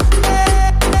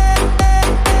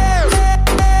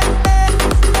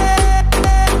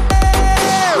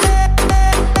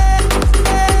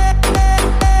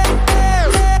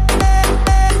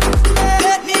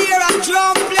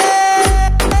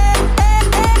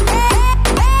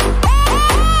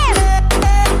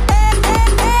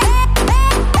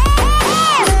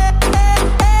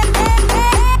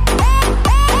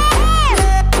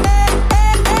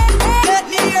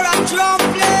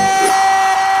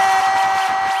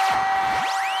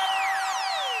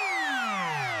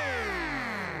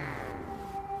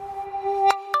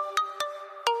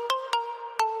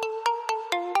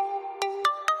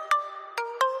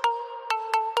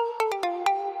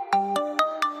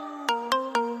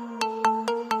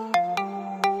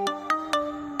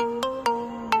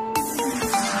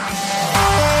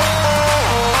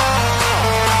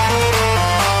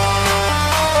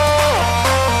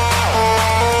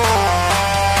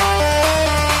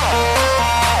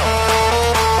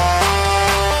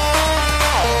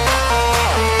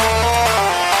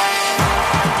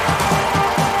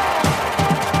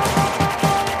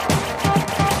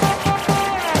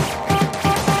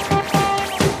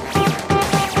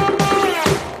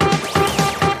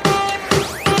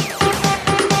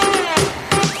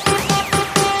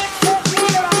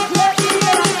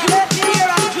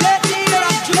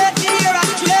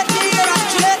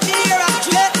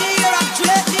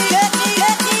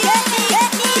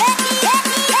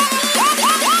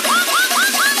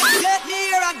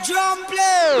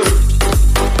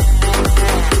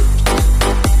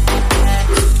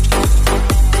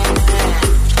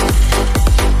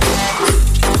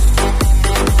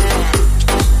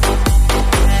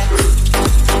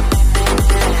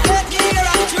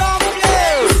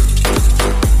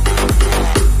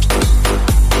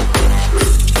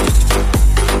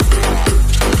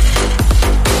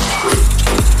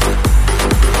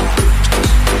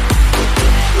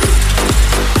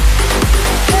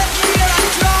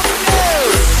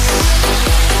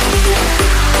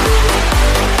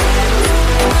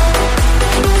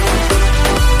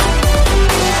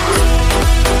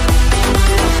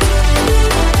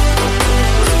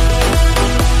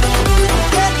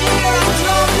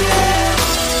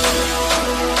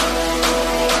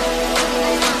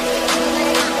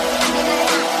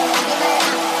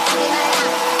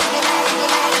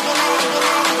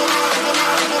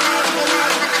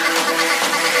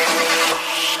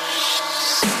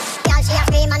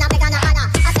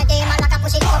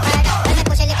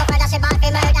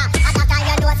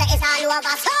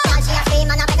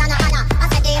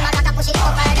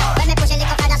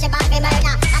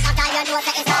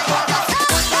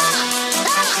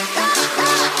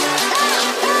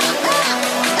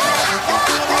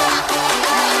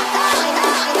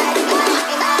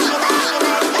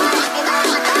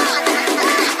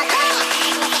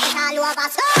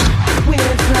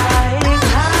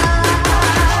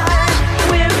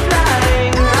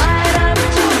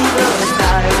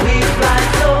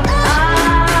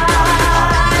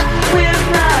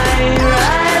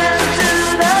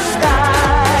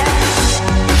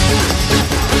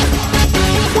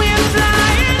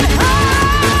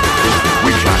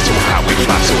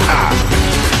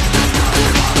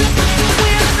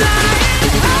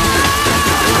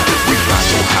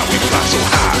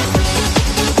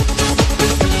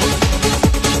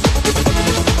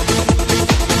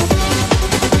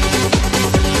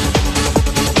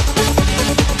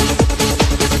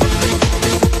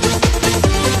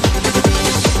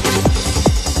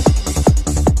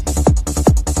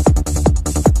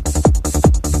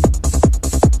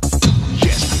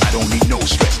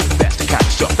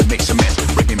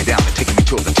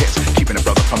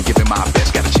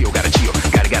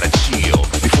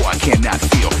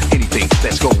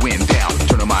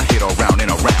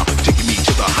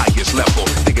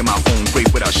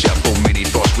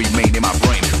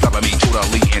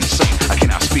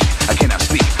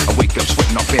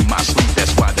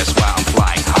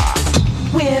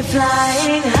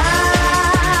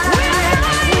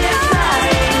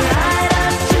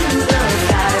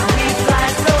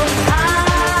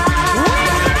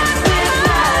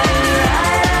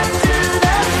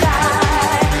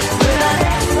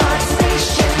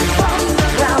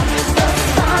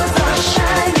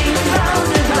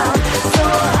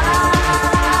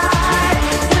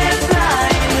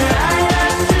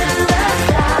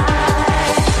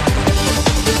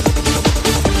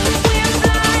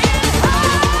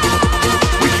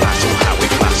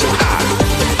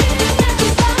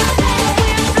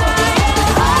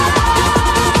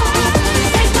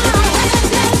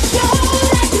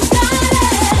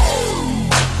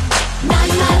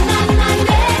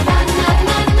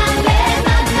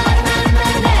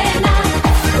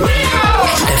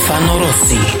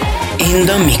 Rossi in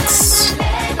the mix.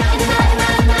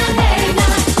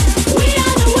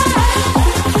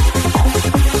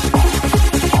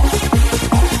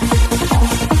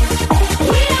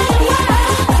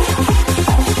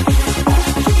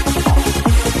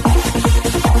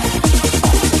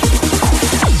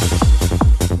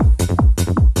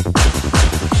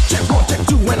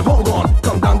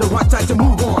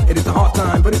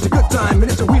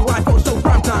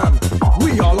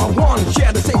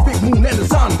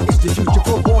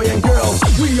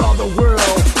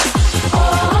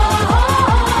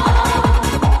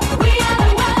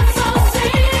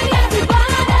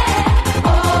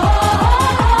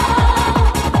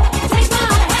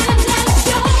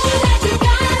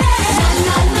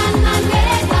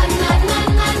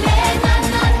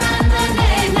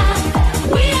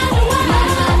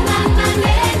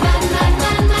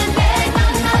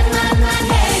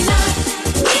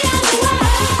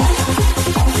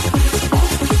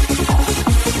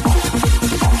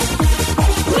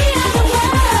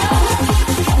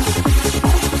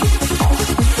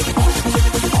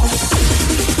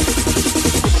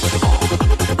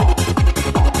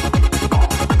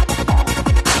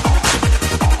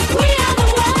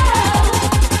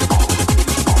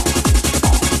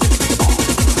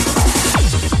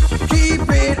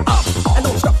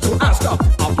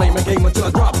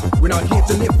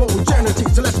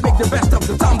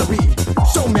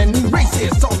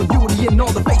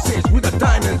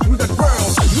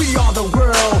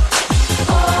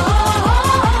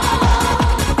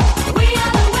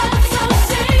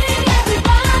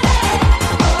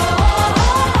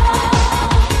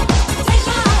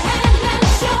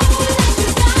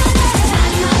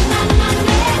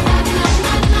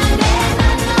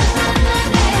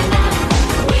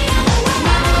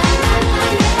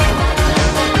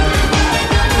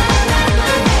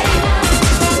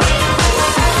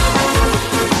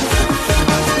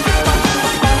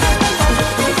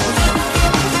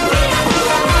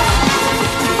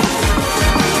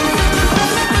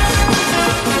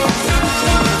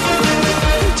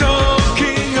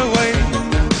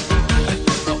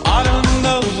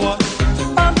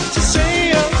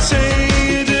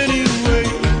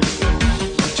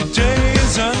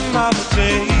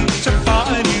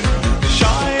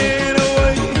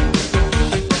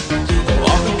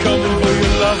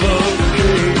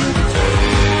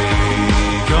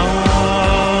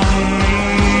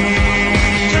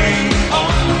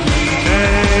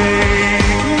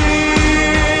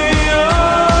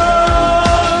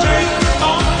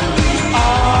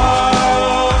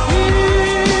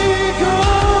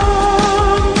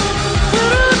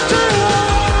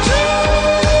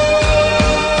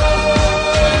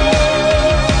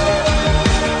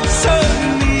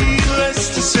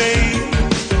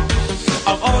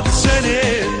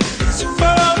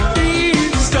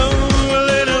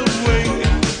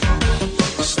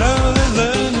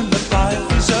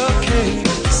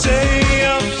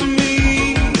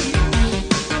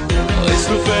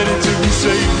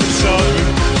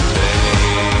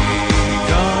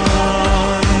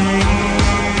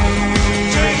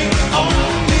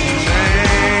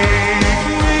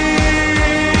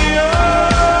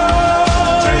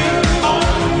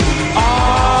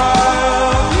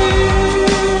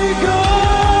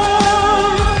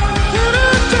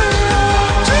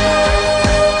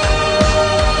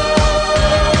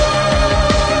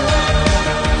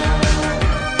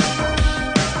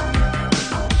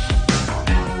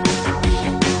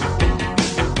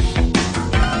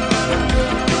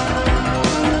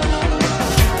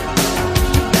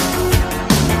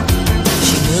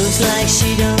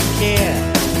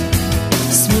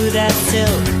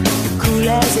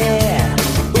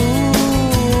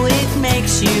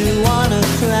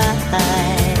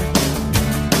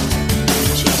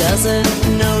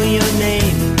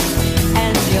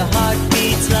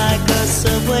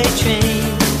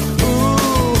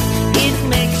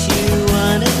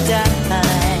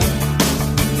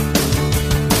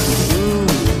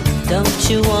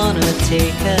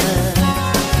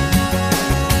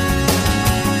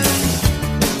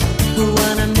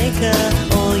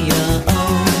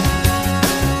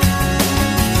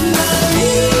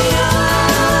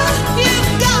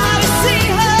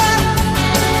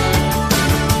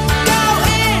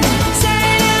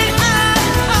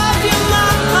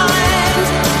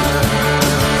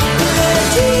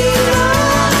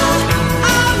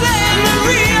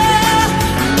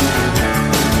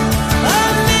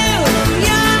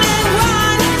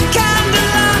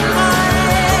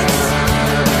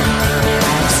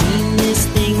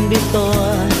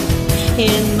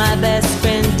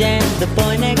 the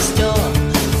boy next door.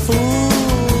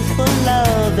 Fool for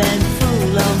love and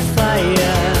fool on fire.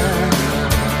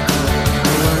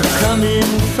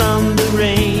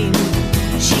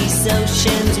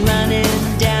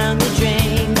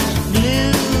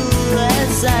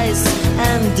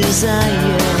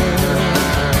 desire.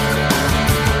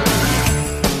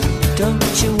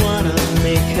 Don't you wanna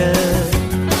make her?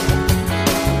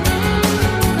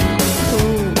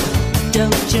 Ooh,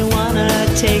 don't you wanna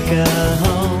take her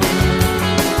home?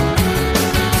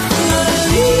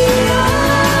 Maria,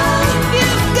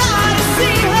 you've gotta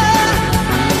see her.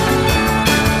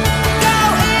 Go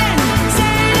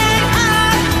insane and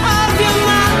out of your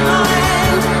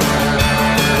mind.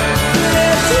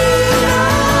 Let's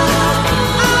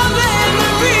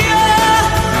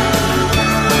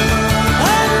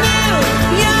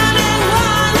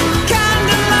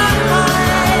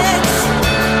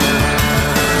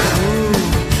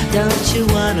don't you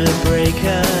wanna break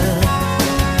her?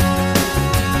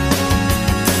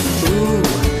 Ooh,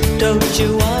 don't you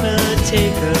wanna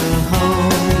take her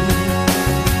home?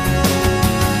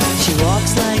 She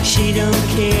walks like she don't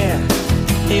care.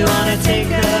 You wanna take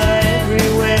her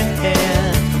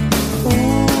everywhere.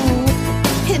 Ooh,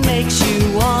 it makes you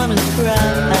wanna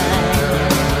cry.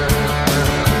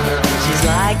 She's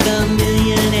like a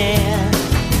millionaire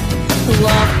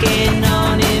walking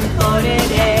on imported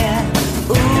air.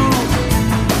 Ooh,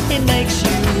 it makes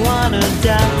you wanna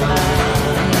die.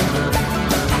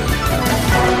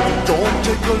 Don't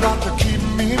take a lot to keep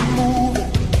me moving.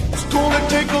 It's gonna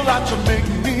take a lot to make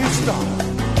me stop.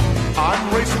 I'm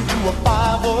racing to a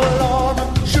 5 alarm.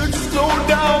 Should slow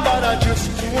down, but I just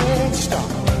can't stop.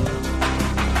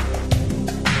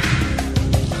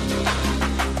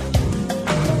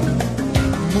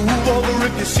 Move over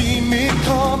if you see me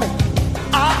coming.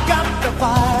 I've got the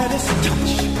Midas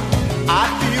touch. I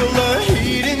feel the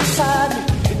heat inside me.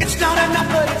 It's not enough,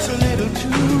 but it's a little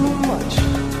too much.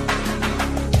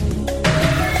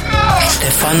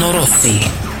 Stefano Rossi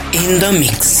in the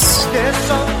mix. There's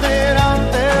something out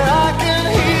there I can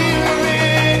hear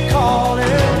it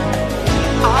calling.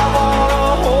 I wanna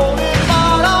hold it,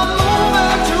 but I'm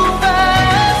moving too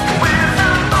fast. Where's the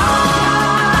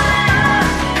fire?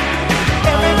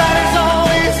 Everybody's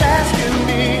always asking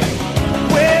me,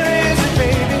 where is it,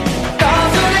 baby?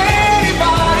 Doesn't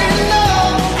anybody know?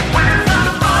 Where's the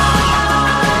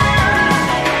fire?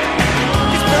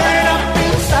 It's burning up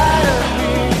inside of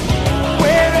me.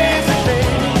 Where is it,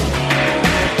 baby?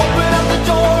 Open up the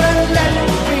door and let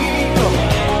me go.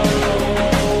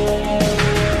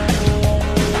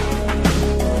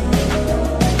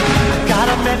 I got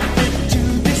a method to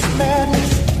this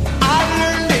madness. I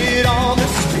learned it on the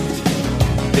street.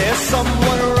 There's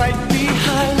someone right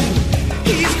behind me.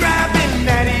 He's grabbing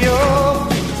at your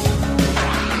feet.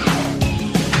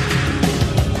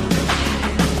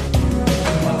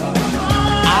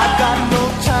 I've got no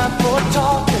time for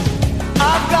talking.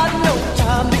 I've got no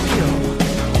time to kill.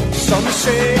 Some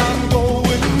say I'm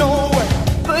going nowhere,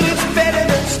 but it's better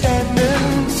than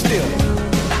standing still.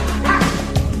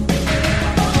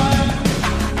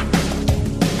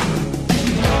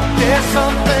 There's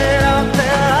something out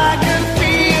there, I can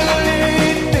feel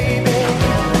it, baby.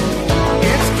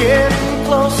 It's getting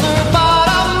closer, but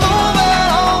I'm moving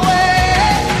away.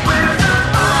 Where's the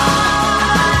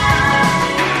fire?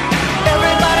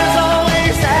 Everybody's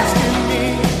always asking me,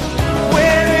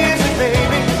 where is it,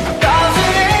 baby?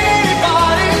 Doesn't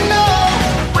anybody know?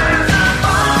 Where's the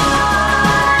fire?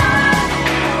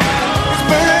 It's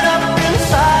burning up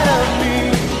inside of me.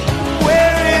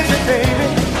 Where is it, baby?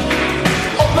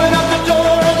 Open up the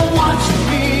door and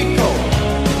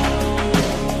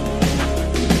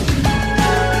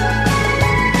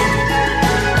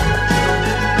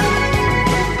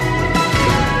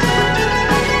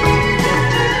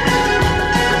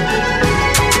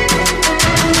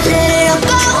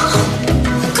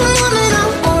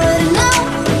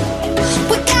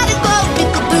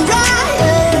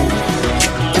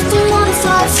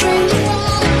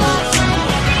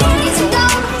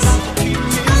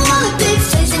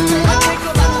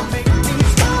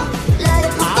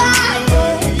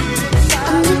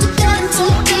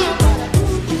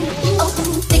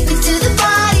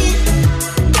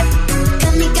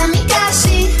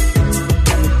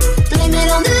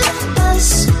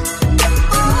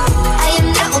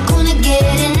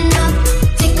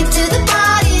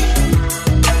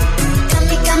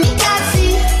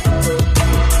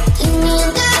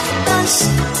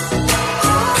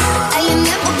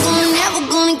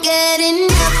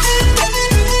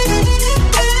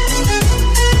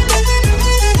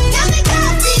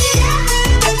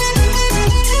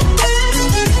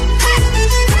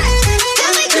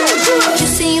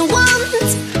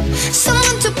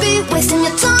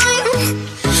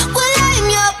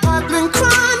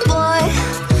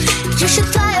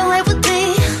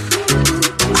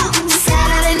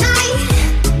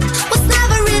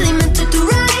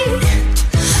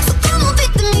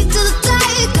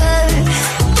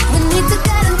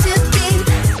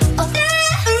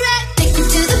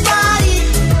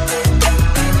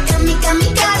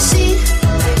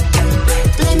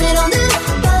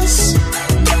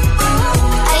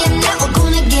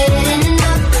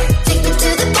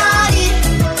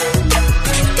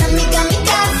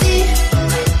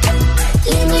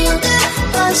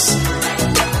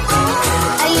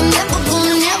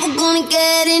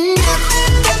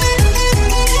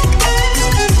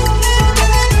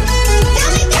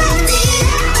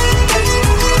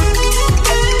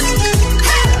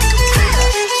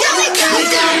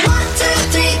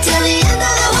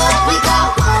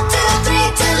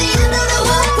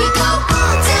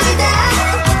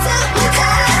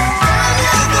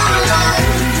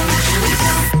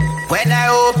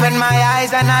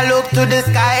and I look to the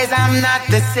skies, I'm not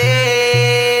the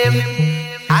same.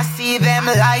 I see them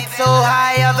lights so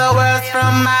high, other worlds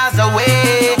from miles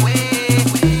away.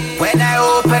 When I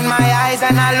open my eyes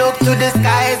and I look to the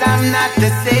skies, I'm not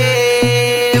the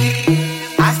same.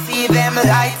 I see them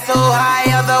lights so high,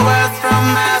 other worlds from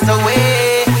miles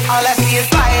away. All I see is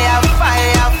fire,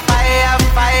 fire, fire,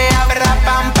 fire,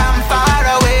 bam, bam, far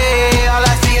away. All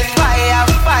I see is fire,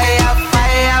 fire,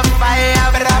 fire, fire,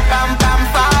 bam, bam,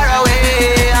 far away.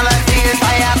 All I see is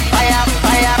fire, fire,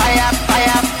 fire, fire,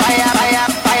 fire, fire, fire, fire,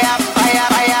 fire,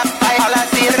 fire, fire. All I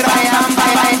see is fire,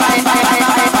 fire, fire, fire, fire,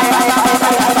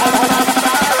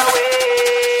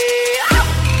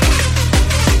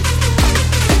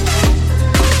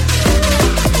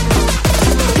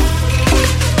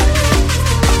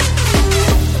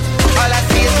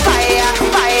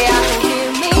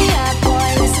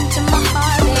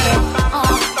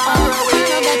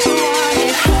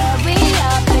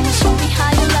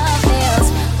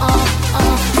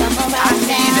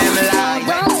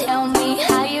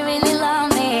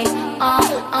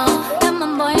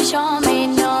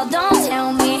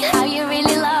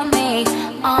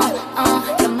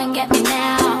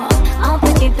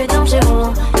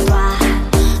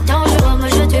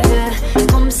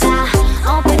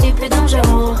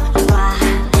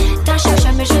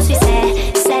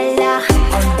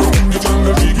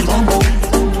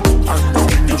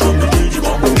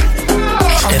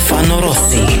 Stefano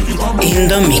Rossi in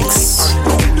the mix.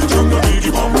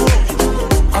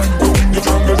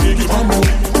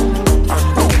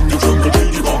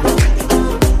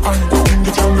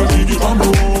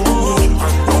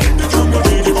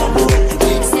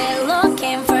 Still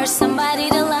looking for somebody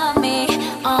to love me.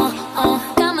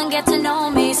 Come and get to know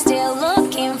me. Still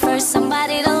looking for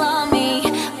somebody to love me.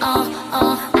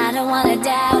 I don't wanna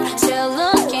doubt. Still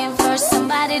looking for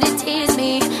somebody to tease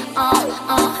me.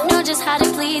 Know just how to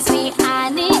please me. I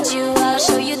need you. I'll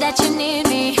show you that you need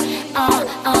me.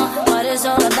 What it's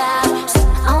all about.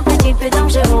 Un petit peu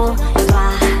dangereux, toi.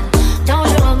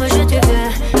 Dangereux, mais je te veux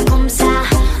comme ça.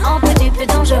 Un petit peu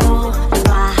dangereux,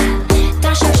 toi.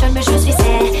 T'en cherches, mais je suis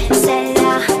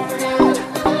celle-là.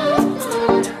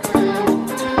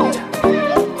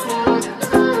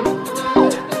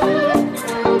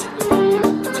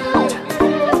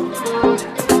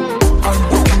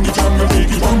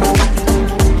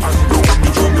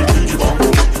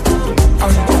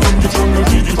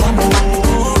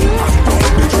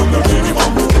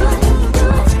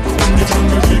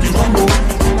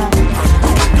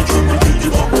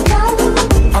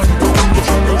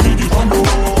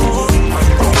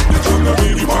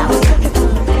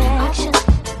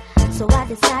 So I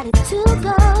decided to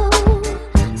go,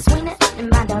 swing it in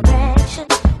my direction.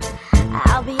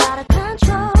 I'll be out of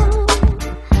control.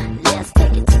 Let's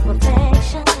take it to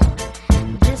perfection.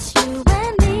 Just you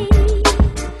and me.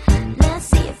 Let's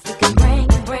see if we can bring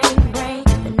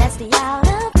the nasty out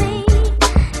of me.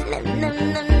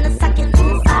 Suck it,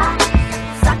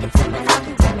 suck it to me, I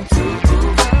can tell me to.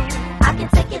 I can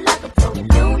take it like a pro, you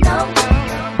know.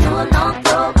 Do a long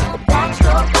throw,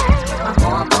 backstroke. My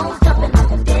hormones jumping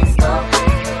up and disco.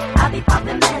 I'll be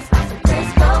popping mess like some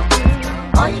Crisco.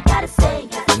 All you gotta say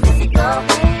is physical.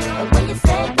 And when you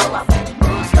say go, I want to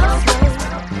move slow.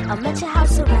 I'm at your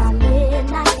house around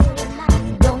midnight.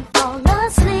 Don't fall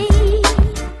asleep.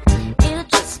 It'll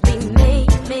just be me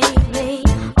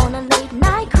on a late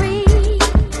night creep.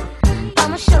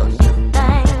 I'ma show you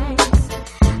things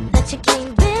that you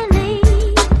can't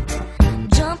believe.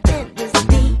 Jump in this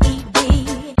BEB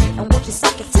and won't you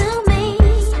suck it to me?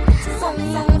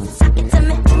 Suck it to me,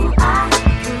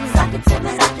 suck it to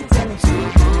me, suck it to me,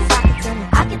 suck it to me.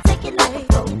 I can take it like a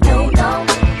pro, no.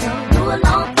 Do a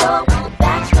long throw,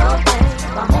 backstroke.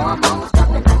 My hormones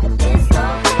jumping like a disco.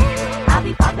 I'll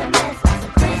be popping mess like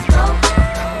some Crisco.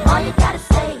 All you gotta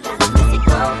say is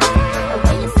physical. And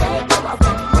when you say go, I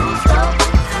want to move slow.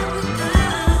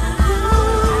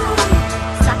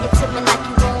 Suck it to me like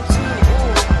you want to.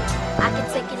 I can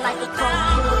take it like a pro.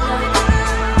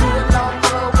 Do a long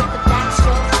throw with the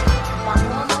backstroke. My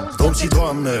hormones Domn și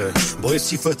doamne, băieți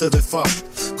și fete de fapt,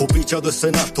 copii ce-au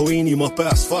desenat o inimă pe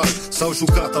asfalt, s-au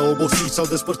jucat, au obosit, s-au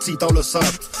despărțit, au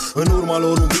lăsat în urma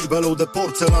lor un bibelou de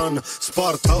porțelan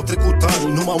spart. Au trecut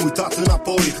ani, nu m-am uitat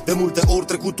înapoi. De multe ori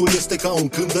trecutul este ca un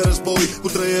câmp de război, cu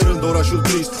treierând orașul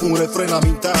trist, un refren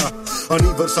amintea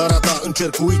aniversarea ta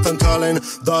încercuită în calen.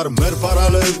 Dar merg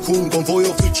paralel cu un convoi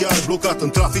oficial blocat în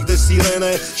trafic de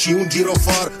sirene și un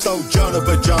girofar. Stau geană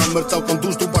pe geam, merg, au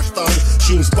condus un baștan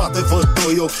și în spate văd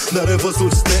doi ochi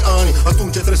nerevăzuți de ani. Atunci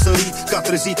atunci trebuie sări ca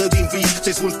trezită din vis.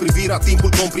 Ți-ai smuls privirea,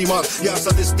 timpul comprimat, iar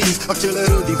s-a destins,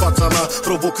 accelerând din fața mea,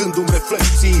 provocându-mi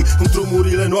reflexii, cum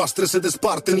drumurile noastre se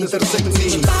despart în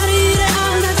intersecții. Pare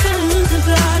ireal, dar s-a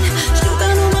întâmplat. Știu că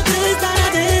nu mă crezi, dar e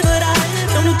adevărat.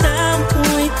 Eu nu te-am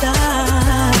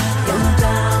uitat. Eu nu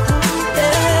te-am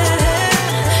uitat.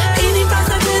 Inima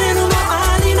asta care nu m-a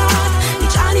alinat.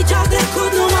 Nici anii ce-au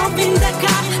trecut nu m-au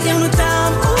vindecat. Eu nu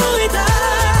te-am uitat.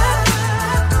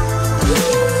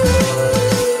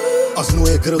 Azi nu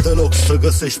e greu deloc să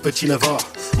găsești pe cineva.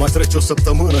 Mai trece o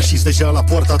săptămână și-s deja la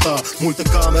poarta ta. Multe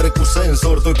camere cu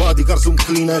senzor, 2 bodyguards, un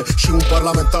câine și un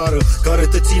parlamentar care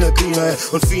te ține bine.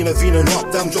 În fine vine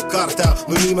noaptea, am joc cartea.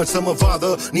 Nu-i nimeni să mă vadă,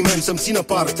 nimeni să-mi țină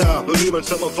partea. Nu-i nimeni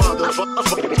să mă vadă,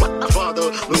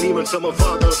 nu-i nimeni să mă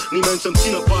vadă, nimeni să-mi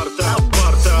țină partea.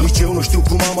 Nici eu nu știu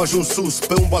cum am ajuns sus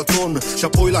pe un balcon și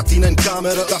apoi la tine în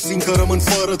cameră, dar simt că rămân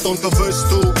fără ton. Că vezi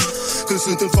tu, când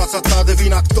sunt în fața ta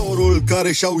devin actorul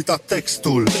care și-a uitat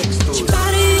textul. Și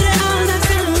pare ireal, dar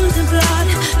s-a întâmplat.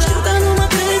 Știu că nu mă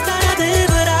crezi, dar e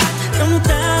adevărat. Eu nu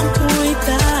te-am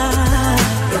uitat.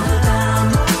 Eu nu te-am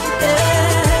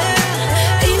uitat.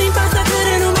 Inima asta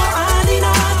care nu m-a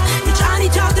alinat. Nici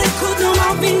anii ce-au trecut nu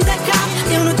m-au vindecat.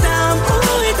 Eu nu te-am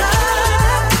uitat.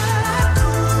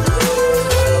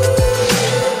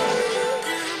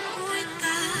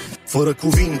 Fără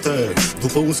cuvinte,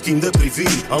 după un schimb de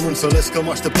priviri, am înțeles că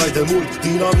mă așteptai de mult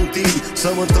din amintiri să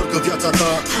mă întorc în viața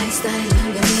ta. Hai, stai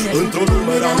lângă mine. Într-o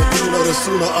lume rea nebună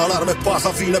răsună alarme,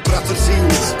 paza vine prea târziu.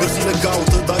 Gărzile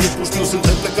caută, dar e pustiu,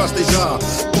 suntem plecați deja.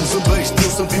 Tu zâmbești,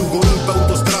 eu sunt viu golind pe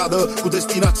autostradă, cu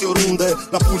destinație oriunde,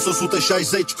 la puls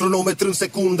 160, cronometr în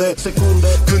secunde.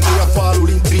 Când ia falul,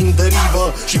 intri în derivă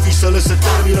și visele se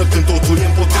termină când totul e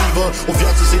împotrivă. O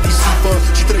viață se disipă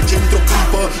și trece într-o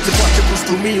clipă, se face brusc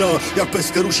lumină, iar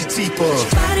pescărușii țipă. Și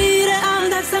pare ireal,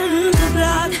 dar s-a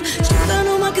întâmplat. Știu că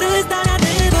nu mă crezi, dar e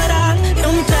adevărat.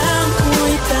 Eu nu te-am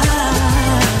uitat.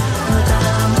 Nu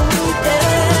te-am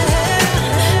uitat.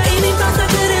 Inima asta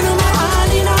care nu m-a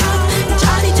alinat. Nici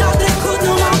anii ce-au trecut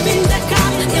nu m-au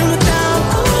vindecat. Eu nu te-am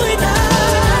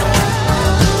uitat.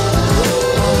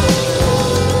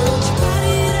 Și pare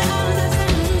ireal, dar s-a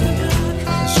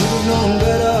întâmplat. Should've known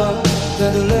better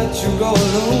than to let you go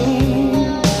alone.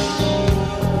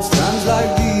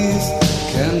 Like these,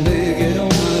 can't make it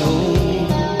on my own.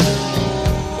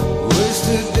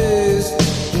 Wasted days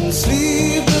and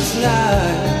sleepless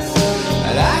nights,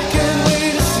 and I can't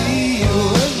wait to see you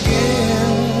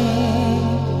again.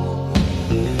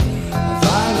 I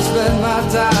finally spent my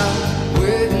time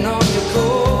waiting on your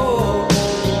call.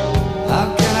 How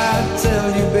can I tell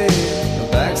you, babe, my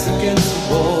back's against the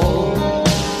wall.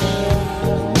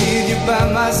 I need you by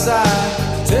my side,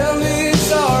 tell me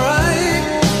it's alright.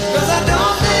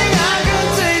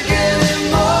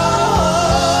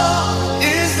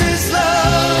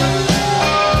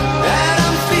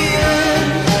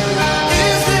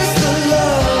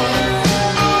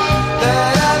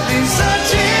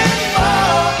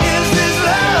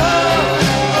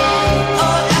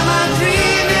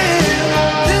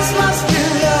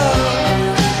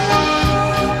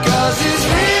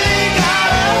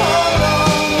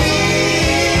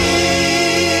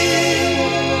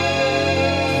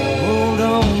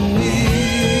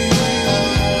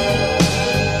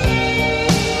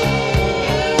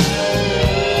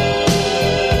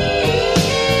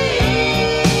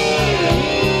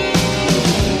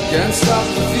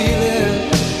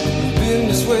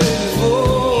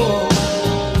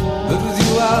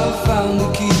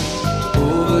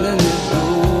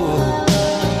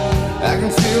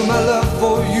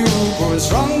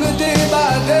 Stronger day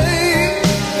by day,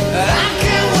 and I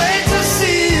can't wait to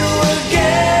see you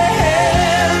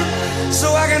again, so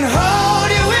I can hold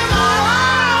you in my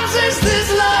arms. Is this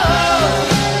love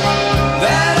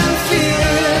that I'm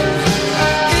feeling?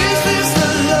 Is this the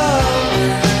love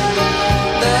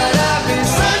that I've been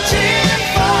searching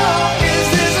for? Is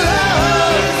this love?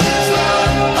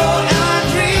 Or am I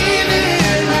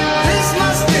dreaming? This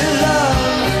must be love,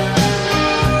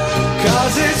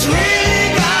 'cause it's real.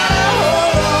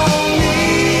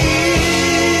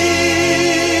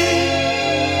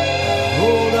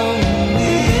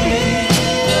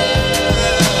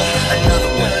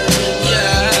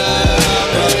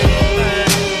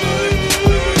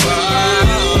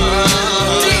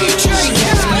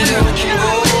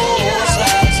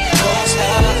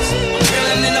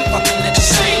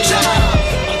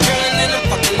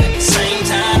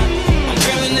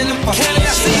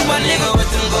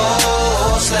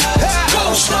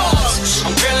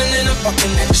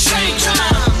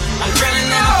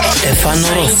 Stefano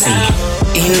Rossi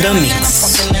in the mix.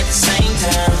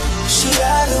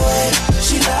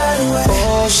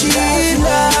 Oh, She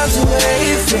loves the way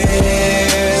it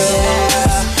feels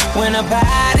when her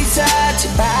body touch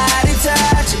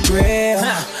it real.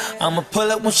 I'ma pull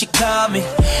up when she call me.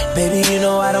 Baby, you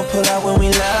know I don't pull out when we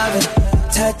loving.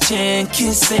 Touching,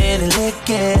 kissing, and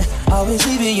licking. Always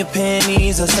leaving your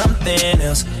panties or something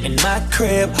else in my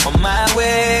crib, on my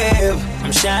web.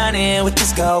 I'm shining with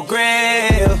this gold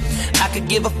grill. I could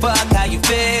give a fuck how you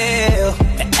feel.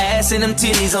 The ass and them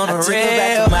titties on the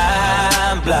rail.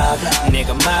 My block,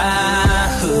 nigga, my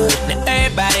hood. Now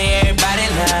everybody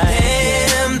line.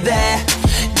 Damn, that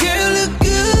girl look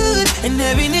good, and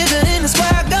every nigga in the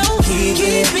squad gon'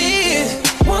 keep it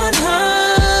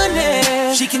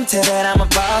 100. She can tell that I'm a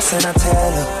boss, and I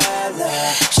tell her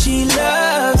she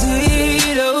loves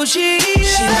it. Oh, she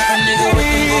like a nigga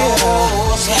with the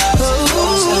balls. Oh,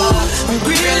 I'm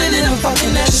grilling and I'm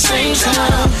fucking at the same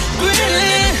time.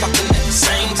 Grilling, fucking at the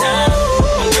same time.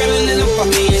 I'm grilling and I'm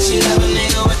fucking, yeah, she love a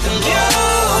nigga with them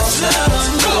balls.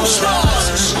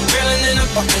 I'm grilling and I'm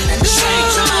fucking at the same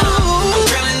time. I'm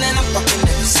grilling and I'm fucking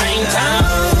at the same time.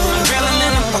 I'm grilling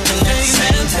and I'm fucking at the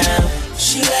same time.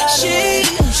 She loves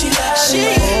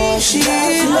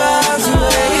the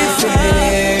way it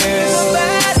feels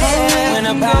when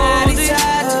her body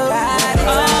touches her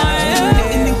body.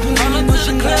 Rolling to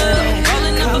the club,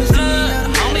 rolling up a blunt.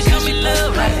 Homie, show me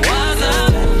love like what's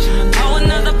up? Oh,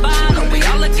 another bottle, we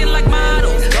all looking like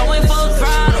models, going full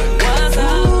throttle. What's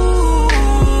up?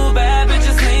 Ooh, bad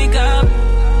bitches link up.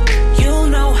 You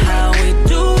know how we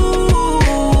do.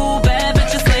 Bad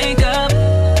bitches link up.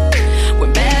 When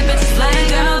bad bitches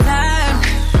link up.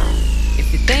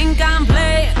 Think I'm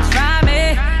playing, try me.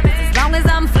 As long as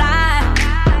I'm fly,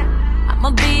 I'ma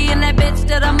be in that bitch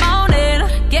till the morning.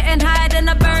 Getting higher than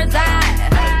a bird's eye,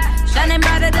 shining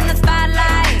brighter than the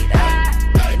spotlight.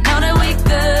 You know that we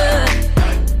good,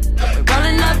 we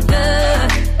rolling up good.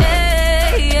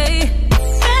 Hey, hey.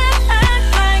 Act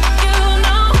like you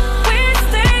know we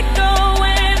stay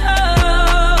going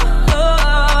oh,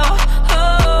 oh,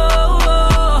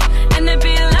 oh. And it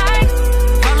be like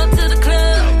roll up to the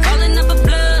club, rolling up a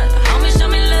blunt. Homie, show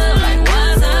me love like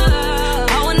what's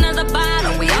up? Oh, another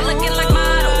bottle, we all looking like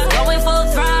models, going full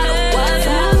throttle. What's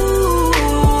up?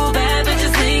 Ooh, bad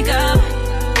bitches link up.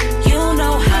 You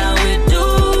know how we do.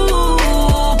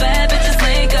 Bad bitches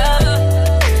link up.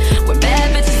 When bad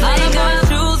bitches link up,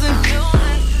 choosing,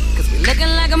 'cause we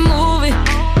looking like a movie,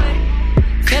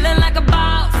 feeling like a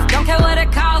boss. Don't care what it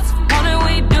costs, want it,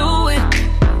 we do it.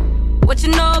 What you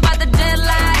know about the jet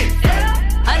light?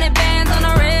 100 bands on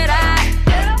a red eye.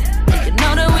 You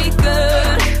know that we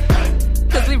good,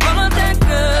 'cause we roll up that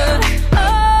good.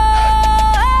 Oh,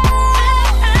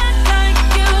 act like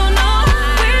you know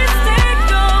we stay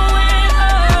going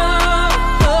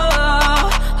oh,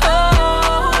 oh,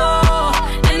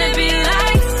 oh. And it be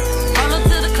like roll up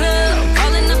to the club,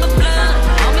 rolling up a blunt.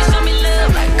 Homie, show me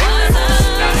love like what's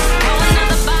up? Oh,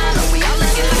 another bottle, we all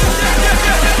looking like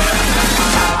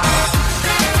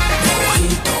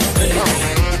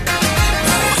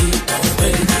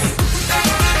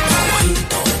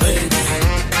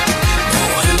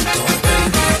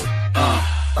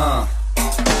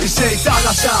Είσαι η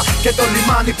θάλασσα και το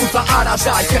λιμάνι που θα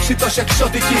άραζα. Γεύση τόσο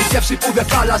εξωτική, γεύση που δεν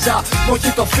θα άλλαζα.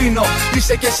 Μοχί το φίνο,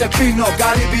 είσαι και σε πίνο.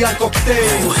 Caribbean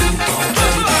cocktail.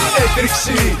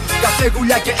 Έκρηξη, κάθε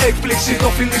γουλιά και έκπληξη. Το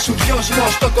φιλί σου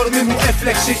δυόσμος, το κορμί μου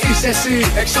έφλεξη. Είσαι εσύ,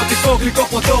 εξωτικό γλυκό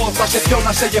ποτό. Θα σε πιω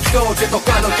να σε γευτώ και το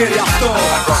καλοκαίρι αυτό.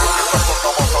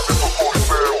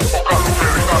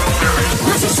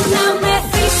 Μαζί σου να με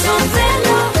πίσω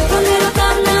θέλω, τον έρωτα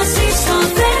να ζήσω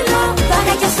θέλω.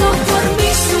 Παράκια στο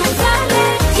κορμί σου βάλε,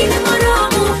 είναι μωρό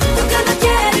μου το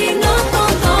καλοκαιρινό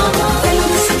ποτό. Θέλω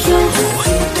να σε πιω,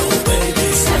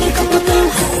 σαν γλυκό ποτό.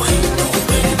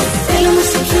 Θέλω να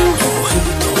σε πιω,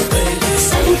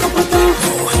 σαν γλυκό ποτό.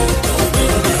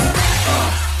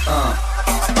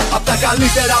 Απ' τα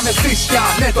καλύτερα με θύσια,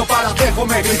 ναι το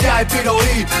παραδέχομαι. Γλυκιά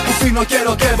επιρροή που πίνω και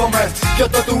ερωτεύομαι.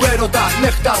 Πιωτό του έρωτα,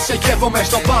 νέχτα σε γεύομαι.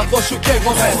 Στον πάγο σου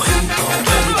καίγομαι.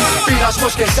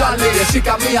 Πειρασμός και ζάλι, εσύ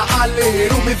καμία άλλη.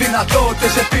 Ρούμι δυνατό και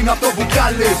σε πίνω από το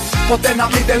μπουκάλι. Ποτέ να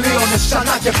μην τελείωνες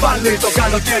ξανά και πάλι. Το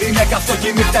καλοκαίρι είναι καυτό και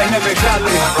η νύχτα είναι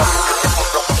μεγάλη.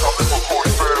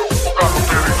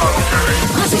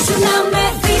 Μαζί σου να με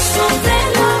πίσω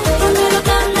θέλω, τον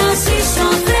έρωτα να ζήσω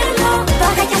θέλω.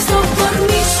 Παράκια στο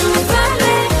κορμί σου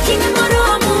βάλε, είναι μωρό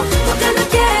μου το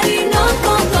καλοκαιρινό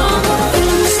ποτό.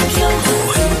 Θέλω να σε πιω,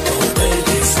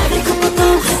 σαν γλυκό ποτό.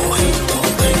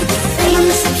 Θέλω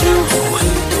να σε πιω,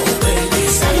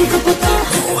 σαν γλυκό ποτό.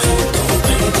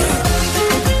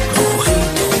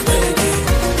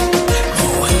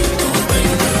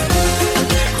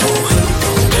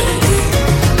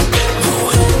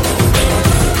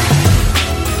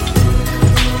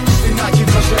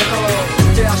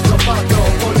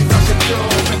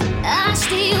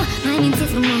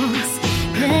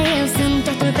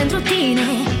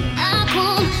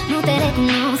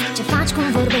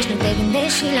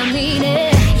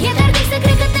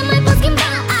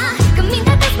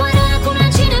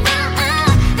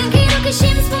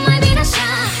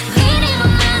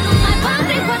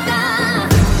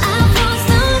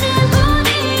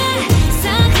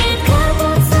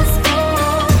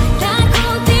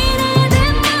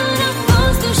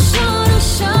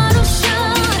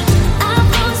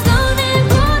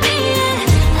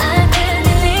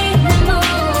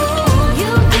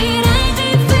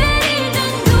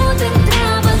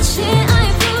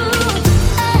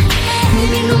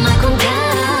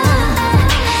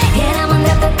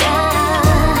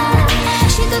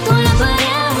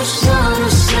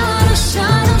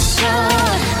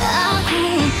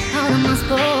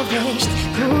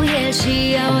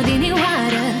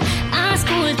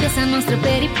 viața noastră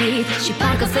peripit și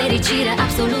parcă fericirea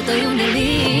absolută e un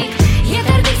delict. E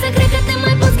târziu să cred că te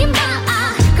mai poți schimba,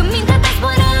 că mintea ta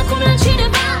zboară acum la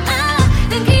cineva.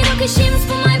 Închid ochii și îmi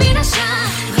spun mai bine așa,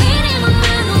 inima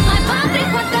mea nu mai bate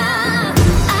cu a ta.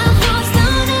 A fost o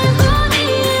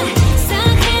nebunie să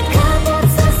cred că pot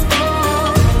să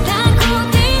spun, dar cu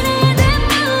tine de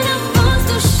mână a fost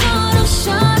ușor,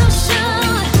 ușor,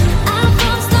 ușor. A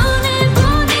fost o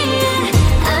nebunie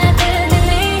atât de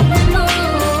mic de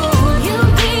mult.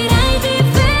 Iubirea e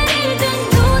diferită,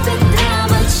 nu te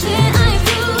treabă ce ai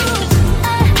vrut.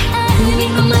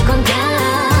 Nimic nu mai conta,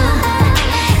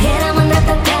 eram în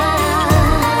dreapta ta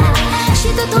și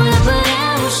totul le părea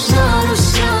ușor,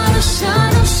 ușor,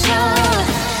 ușor, ușor.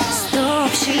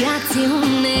 Stop și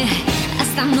acțiune,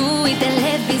 asta nu-i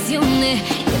televiziune.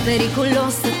 E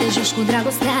periculos să te joci cu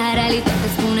dragostea. Realitatea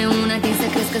spune una, din să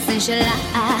crezi că se înșela.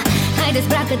 Hai,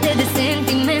 dezbracă-te de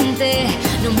sentimente,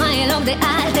 nu mai e loc de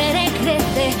alte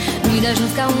regrete. Nu-i de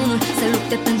ajuns ca unul să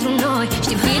lupte pentru noi.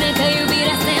 Știi bine că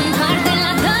iubirea se împarte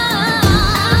la doi.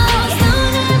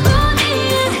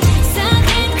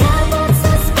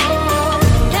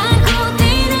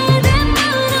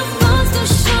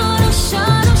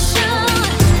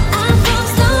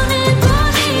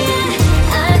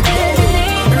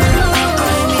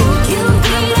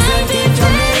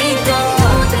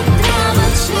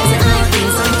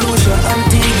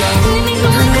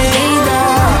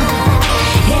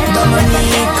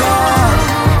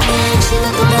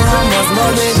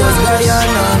 Barbados,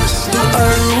 Guyana, to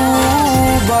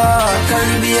Aruba,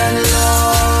 Caribbean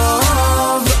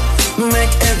love,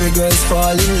 make every girl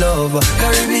fall in love.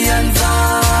 Caribbean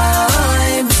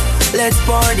vibes, let's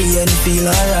party and feel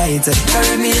alright.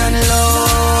 Caribbean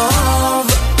love,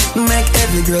 make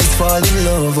every girl fall in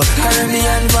love.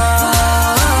 Caribbean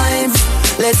vibes,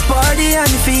 let's party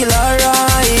and feel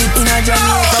alright. In a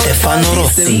Jamaica, Stefano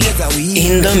Rossi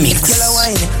in the mix.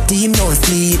 Team no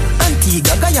sleep,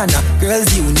 Antigua, Guyana,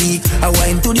 girls unique. I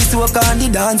wine to the soca and the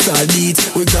dancehall beat.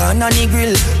 We gone on the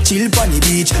grill, chill on the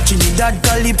beach. Trinidad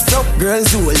calypso,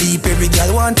 girls who leap. Every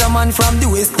girl want a man from the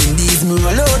West Indies. Me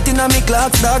roll out in a me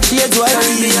clocks, dark shades, white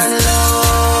Caribbean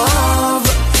love,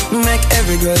 make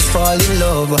every girl fall in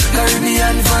love.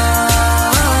 Caribbean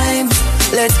vibes,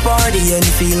 let's party and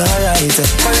feel alright.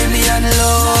 Caribbean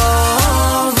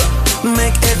love,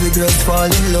 make every girl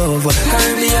fall in love.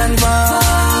 Caribbean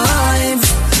vibes,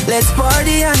 let's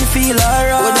party and feel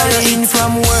alright. Whether you're in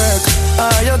from work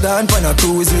or you're gone on a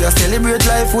cruise, we are celebrate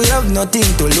life, we have nothing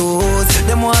to lose.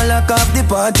 Them all lock off the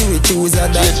party we choose.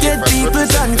 That get people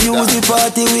confused. We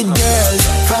party with girls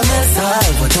from El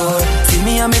Salvador. See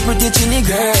me and me pretty chinny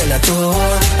girl at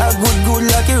all. A good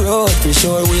lucky road for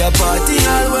sure. We are party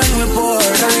all when we pour.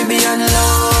 Caribbean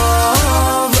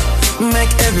love,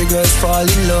 make every girl fall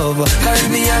in love.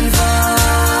 Caribbean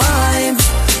vibes,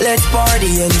 let's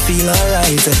party and feel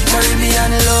alright.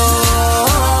 Caribbean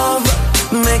love,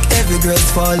 make every girl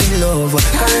fall in love.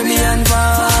 Caribbean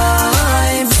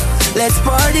vibes, let's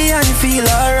party and feel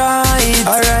alright.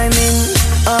 Alright,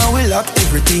 we lock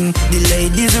everything. The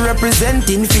ladies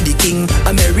representing for the king.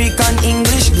 American,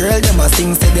 English girl, them a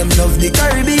sing. Say them love the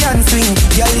Caribbean swing.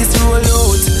 Girl is roll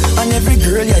out and every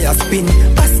girl ya spin.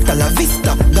 Hasta la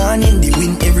vista, gone in the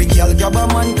wind. Every girl grab a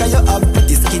man 'cause you have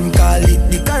pretty skin. Call it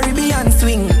the Caribbean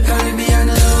swing. Caribbean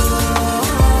love.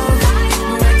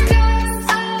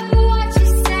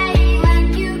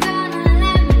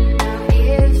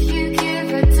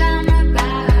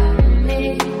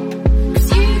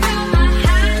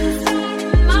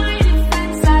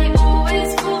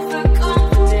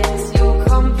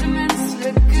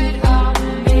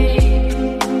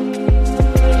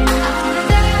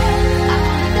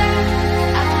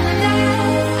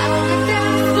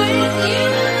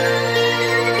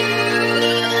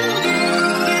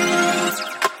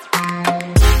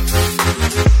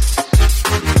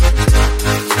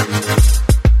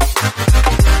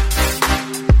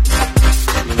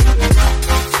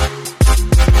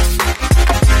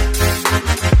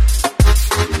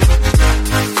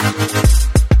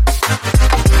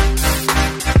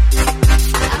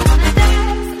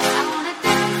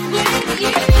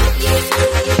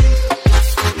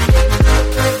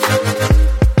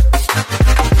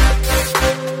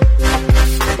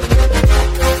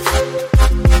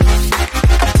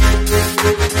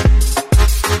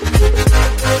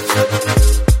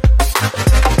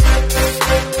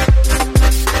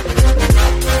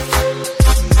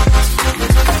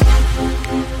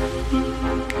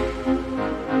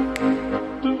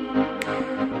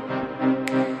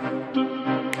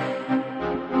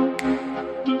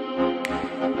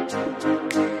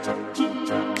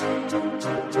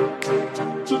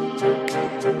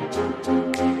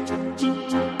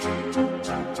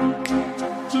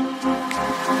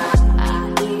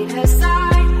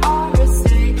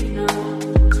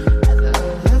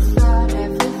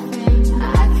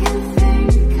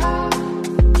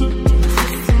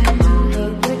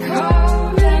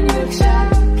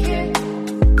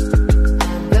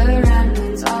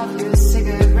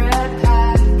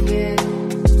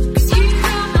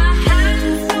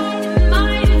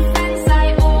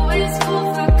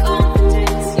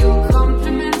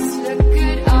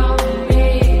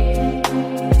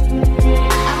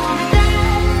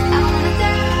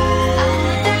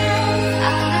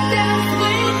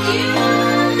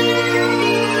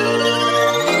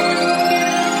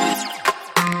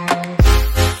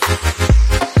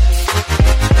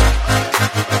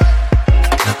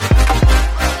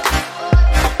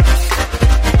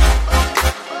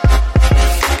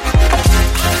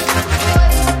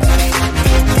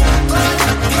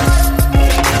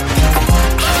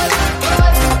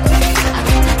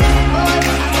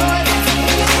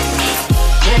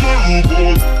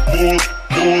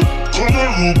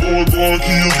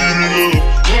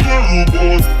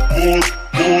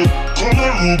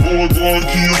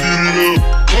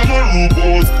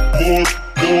 boy, boy,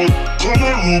 boy. Come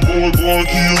on, rude boy, boy,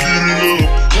 can you get it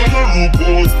up? Come on, rude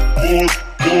boy, boy,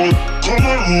 boy. Come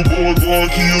on, rude boy, boy,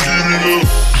 can you get it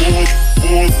up? Boy,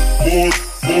 boy, boy,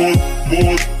 boy,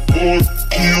 boy, boy,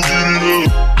 can you get it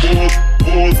up? Boy,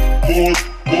 boy, boy,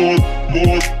 boy,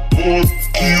 boy, boy,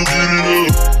 can you get it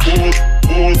up? Boy,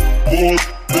 boy,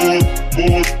 boy,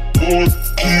 boy, boy, boy,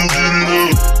 can you get it up?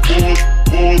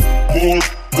 Boy, boy, boy,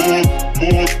 boy,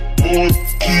 boy, boy,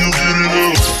 can you get it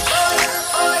up?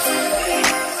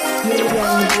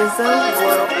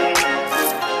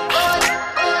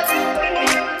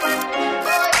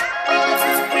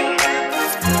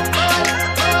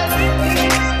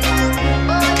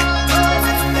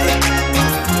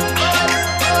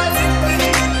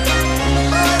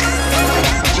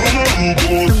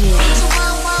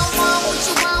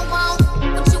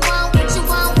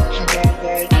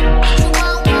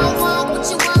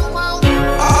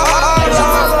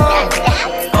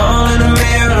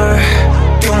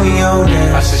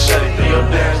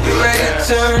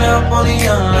 Turn up on the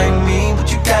young like me,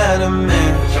 but you got a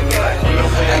man.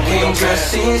 I can't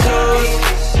trust these hoes.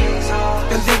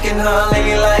 Been thinking hard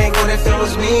lately like what if it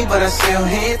was me, but I still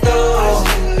hit those.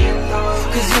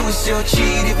 Cause you would still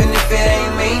cheat even if it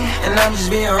ain't me. And I'm just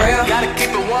being real. Gotta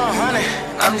keep it 100.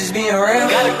 I'm just being real.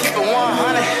 Gotta keep it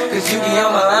 100. Cause you be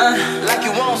on my line like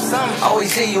you want something.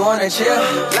 Always say you wanna chill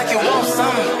like you want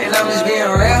something. And I'm just being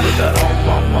real.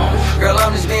 Girl,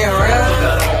 I'm just being real.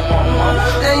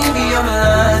 Now you be on my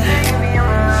line,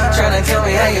 tryna tell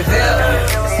me how you feel.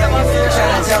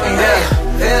 Tryna tell me how you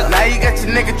feel. Now you got your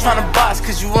nigga tryna box,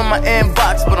 cause you in my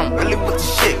inbox, but I'm really with the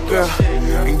shit, girl.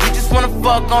 And you just wanna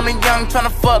fuck on a young,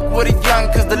 tryna fuck with a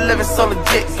young, cause the living's so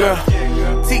legit, girl.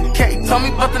 TK told me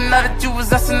about the night that you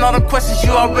was asking all the questions, you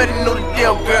already know the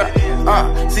deal, girl.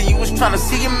 So you was tryna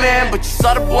see your man, but you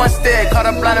saw the boy instead, caught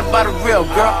up blinded by the real,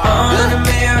 girl. In the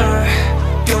mirror,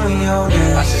 doing your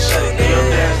dance. I said, shut it, do your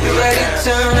dance. You ready to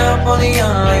turn up on the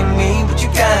young like me, but you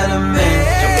got a man.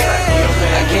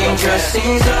 I can't trust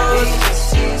these hoes.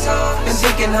 Been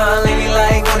thinking hard lately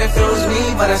like what if it was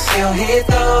me, but I still hit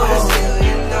those.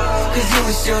 Cause you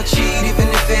would still cheat even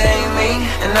if it ain't me.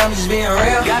 And I'm just being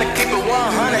real. Gotta keep it 100.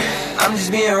 I'm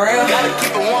just being real. Gotta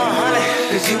keep it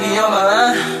 100. Cause you be on my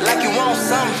line like you want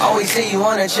something. Always say you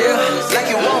wanna chill like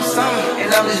you want something.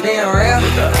 And I'm just being real.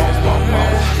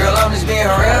 Girl, I'm just being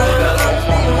real.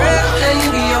 Now you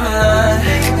be on my line,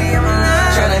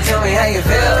 tryna tell me how you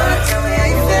feel.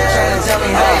 Tryna tell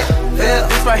me how you feel.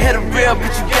 This right here the real, but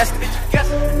you guessed it.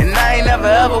 And I ain't never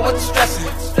ever with the stressing.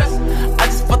 I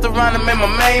just fucked around and made my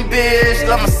main bitch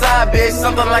love my side bitch,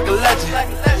 something like a legend.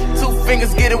 2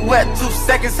 fingers get it wet, 2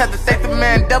 seconds had to thank the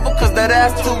man double, cause that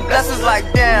ass 2 blessings like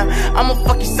damn. I'ma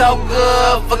fuck you so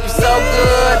good,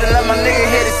 and let my nigga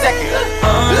hit it second.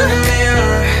 In the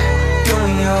mirror,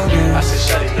 doing your dance. I said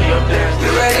shut it, do your dance. You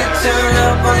ready to turn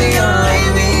up on the young like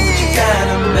me, but you got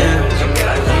a man.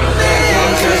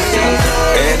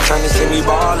 Trying to see me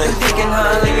ballin'. Thinking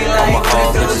hard lately like what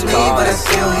if it was me, but I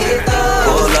still hit those.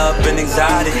 Pull up in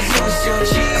exotic.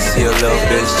 See a little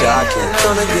bitch jockin'.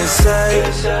 Tryna get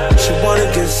saved. She wanna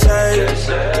get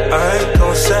saved. I ain't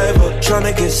gon' save her.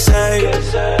 Tryna get saved.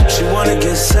 She wanna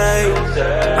get saved.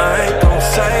 I ain't gon'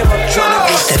 save her. Tryna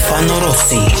get saved. Stefano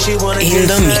Rossi in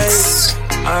the mix.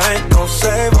 I ain't gon'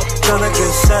 save her. Tryna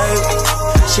get saved.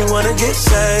 She wanna get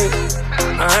saved.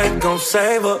 I ain't gon'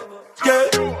 save her.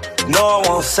 Yeah. No, I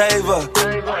won't save her.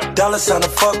 Dollar sign to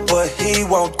fuck, but he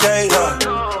won't date her.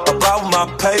 About my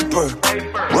paper.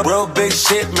 Real big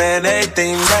shit, man,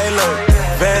 everything tailored.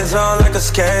 Bands on like a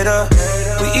skater.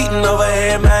 We eatin' over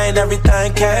here, man,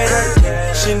 everything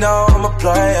catered. She know I'm a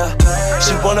player.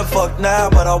 She wanna fuck now,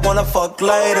 but I wanna fuck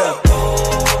later.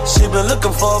 She been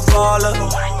looking for a baller.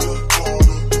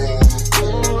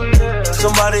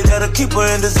 Somebody that'll keep her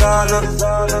in designer.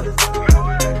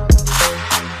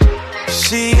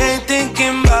 She ain't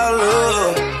thinking about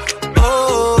love.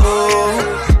 Oh,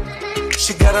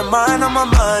 she got her mind on my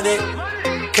money.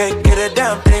 Can't get a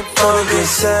damn thing for her. Get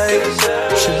saved.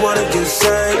 She wanna get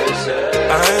saved.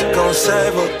 I ain't gon'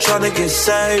 save her. Tryna get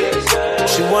saved.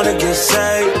 She wanna get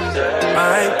saved.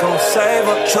 I ain't gon' save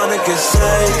her. Tryna get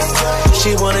saved.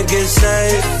 She wanna get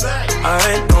saved. I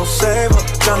ain't gon' save her.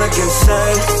 Tryna get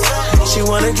saved. She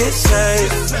wanna get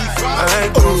saved. I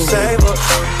ain't gon' save her.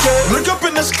 Yeah. Look up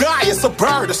in the sky, it's a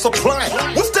bird, it's a plane.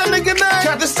 What's that nigga name?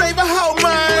 Got to save a hoe,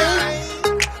 man.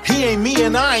 He ain't me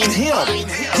and I ain't him.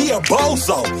 He a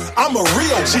bozo, I'm a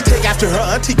real. She take after her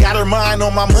auntie, got her mind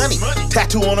on my money.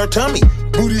 Tattoo on her tummy,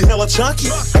 Booty hella chunky.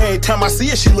 Every time I see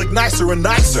her, she look nicer and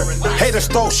nicer. Haters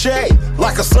throw shade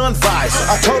like a sun visor.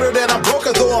 I told her that I'm broke,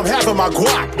 though I'm having my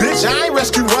guap. Bitch, I ain't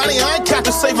rescue Ronnie, I ain't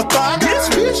Captain Save a Thought.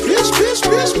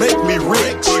 Bitch, make me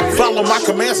rich. Follow my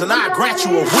commands and I grant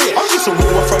you a wish. I'm just a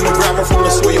rumor from the gravel, from the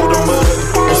soil, the mud.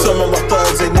 And some of my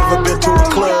thugs ain't never been to a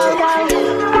club.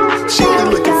 She ain't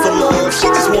looking for love, she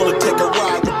just wanna take a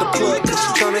ride with the plug, cause she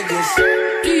tryna get.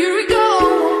 Do you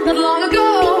recall, not long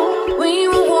ago, when you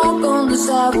would walk on the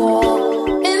sidewalk?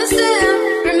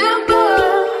 Innocent, remember,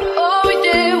 all we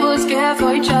did was care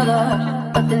for each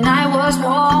other. But the night was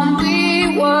warm,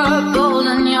 we were bold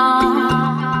and young.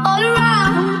 All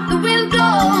around, the wind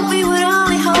blows, we would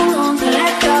only hold on to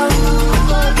let go.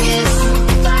 Focus,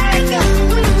 fire go,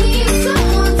 we need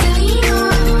someone to lean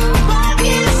on.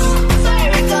 Focus,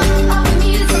 fire go, all we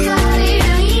need is somebody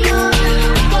to lean on.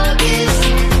 Focus,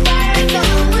 fire go,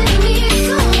 we need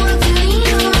someone to lean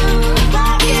on.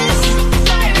 Focus,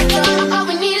 fire go, all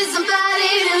we need is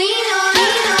somebody to lean on.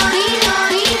 Lean on,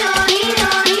 lean on, lean on, lean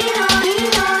on, lean on, lean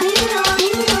on, lean on, lean on,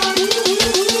 lean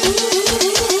on.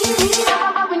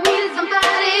 All we need is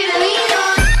somebody to lean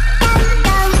on.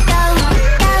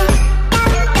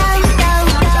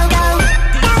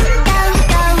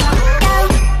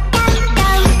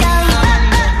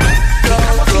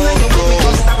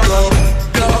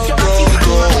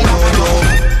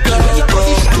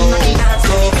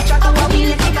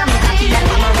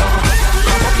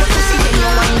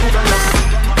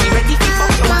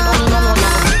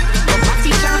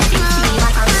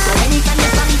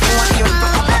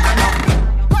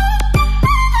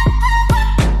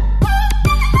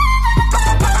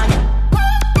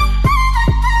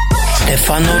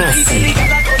 Stefano Rossi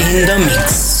in the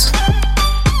mix.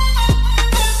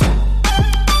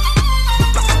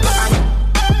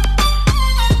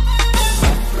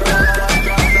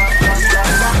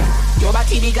 Your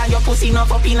body big and your pussy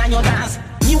not up in and your dance.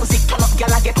 Music turn up,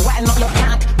 girl, I get wild up your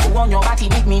pant. Go on your body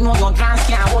big, me know your dance.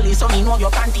 Can't hold it, so me know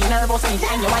your panty nervous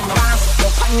anytime you wind your ass. You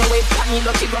find your way, pan your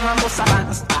dirty ground and bust a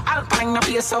dance. Alpine a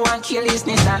place so and kill his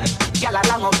dance. Girl, a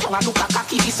long up tongue, a look a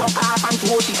cocky, this up half and to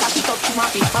it, cocky top to my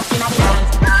feet, fuck in a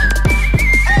dance.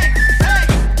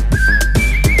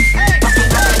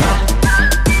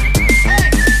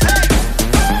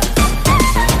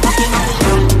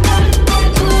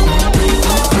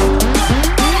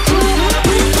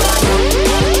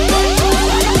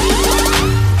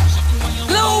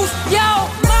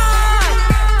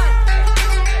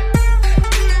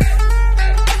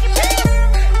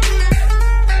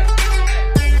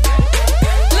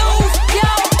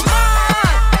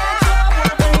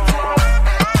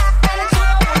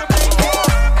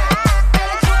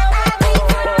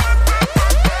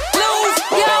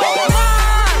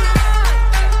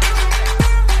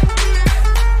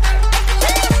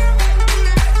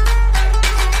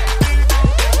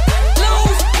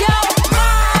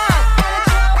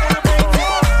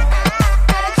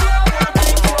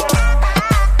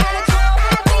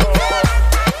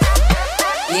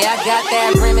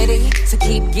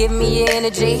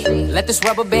 Let this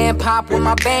rubber band pop when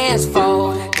my bands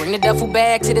fold. Bring the duffel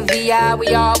bag to the VI,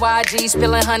 we all YG,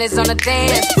 spilling hundreds on the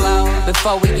dance floor.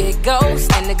 Before we get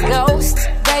ghost and the ghost,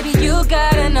 baby, you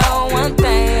gotta know one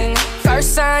thing.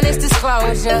 First sign is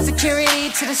disclosure. Security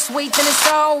to the suite, then it's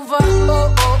over.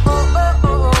 Oh, oh, oh, oh,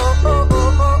 oh, oh,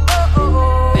 oh, oh,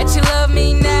 oh, oh. Bet you love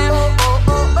me now. Oh, oh,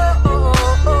 oh, oh,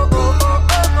 oh, oh,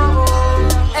 oh,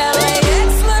 oh.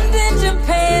 LAX, London,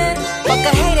 Japan. Fuck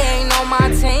a hater, ain't on my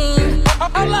team.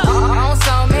 On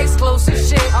some exclusive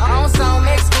shit. On some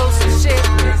exclusive shit.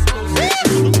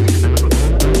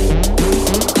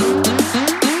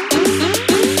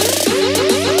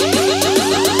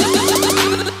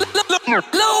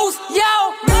 Lose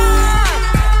your mind.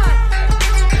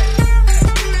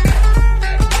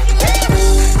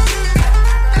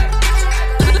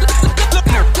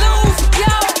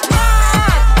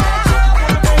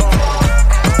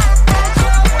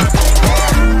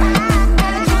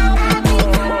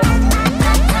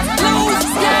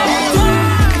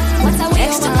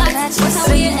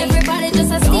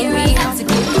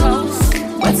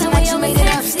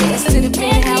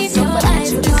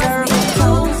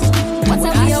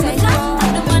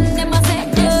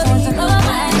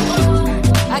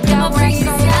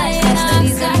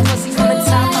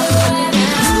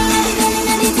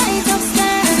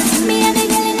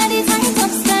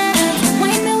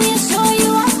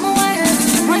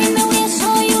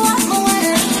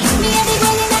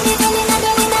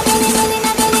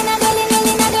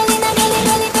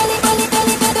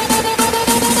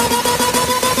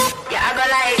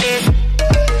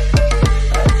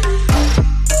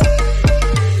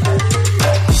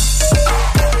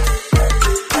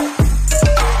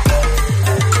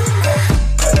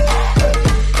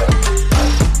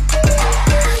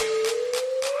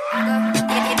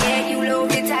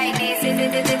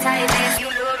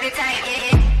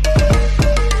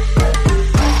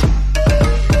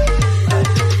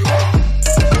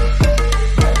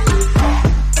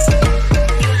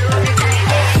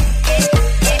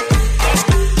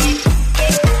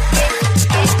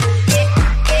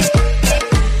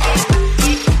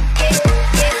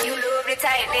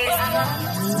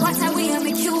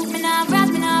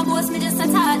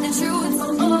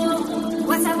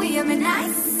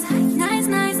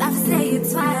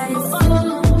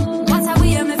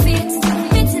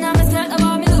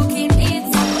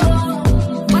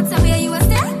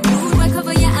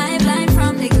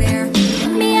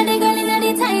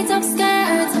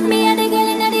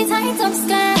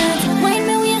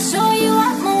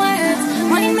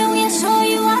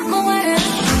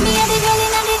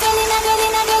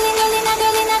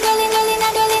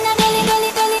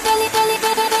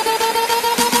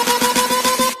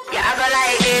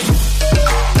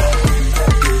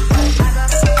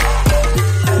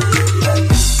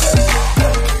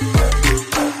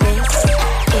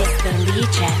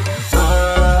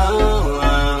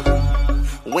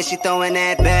 throwing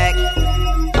that back.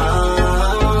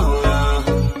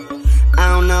 I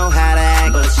don't know how to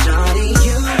act, but shawty,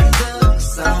 you look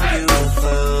so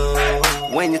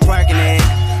beautiful when you're twerking it.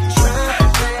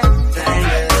 Drop that thing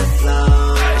to the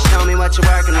floor. Show me what you're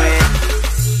working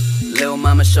with. Lil'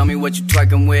 mama, show me what you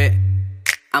twerking with.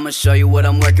 I'ma show you what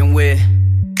I'm working with.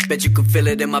 Bet you can feel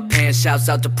it in my pants. Shouts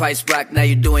out to Price Rock, now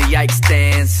you're doing yikes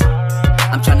stands.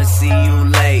 I'm tryna see you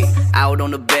lay out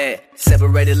on the bed,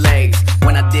 separated legs.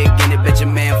 When I dig in it, bet your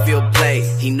man feel play.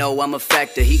 He know I'm a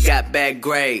factor, he got bad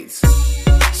grades.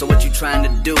 So what you trying to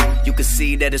do? You can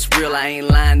see that it's real, I ain't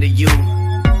lying to you.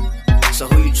 So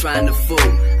who you trying to fool?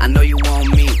 I know you want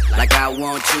me, like I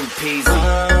want you, Peasy.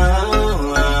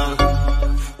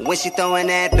 When she throwing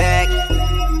that back,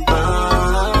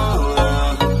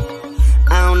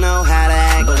 I don't know how to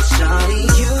act, but shawty,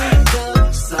 you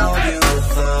look so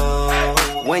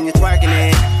beautiful when you're twerking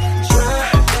it.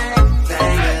 Drop that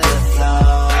thing to the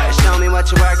floor. Show me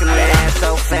what you're working with. That ass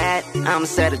so fat, I'ma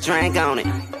set a drink on it.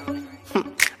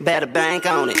 Better bank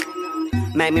on it.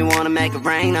 Make me wanna make it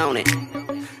rain on it.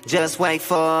 Just wait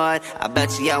for it. I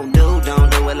bet you yo dude don't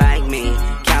do it like me.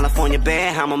 California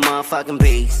bear, I'm a motherfucking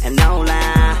beast. And no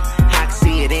lie, I can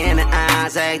see it in her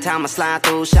eyes. Every time I slide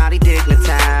through, shawty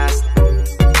dignitized.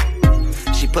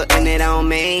 She putting it on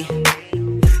me.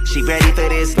 She ready for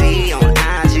this D on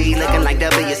IG, looking like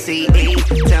WCE.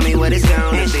 Tell me what it's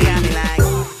gonna be. She got me like,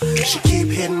 she keep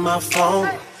hitting my phone,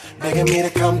 begging me to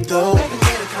come through.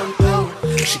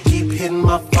 She keep hitting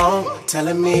my phone,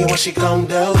 telling me what she gon'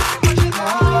 do.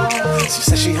 She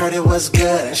said she heard it was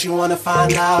good and she wanna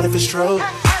find out if it's true.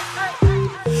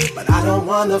 But I don't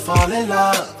wanna fall in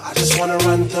love, I just wanna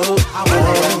run through. I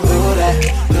wanna run through that,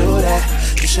 do that.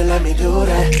 You should let me do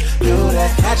that, do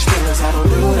that. Catch feelings, I don't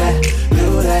do that,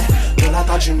 do that. Girl, I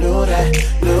thought you knew that,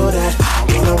 knew that. I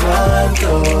wanna run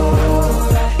through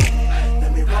that.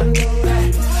 Let me run through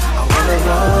that. I wanna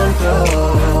run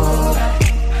through that.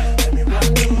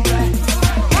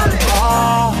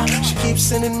 She keeps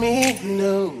sending me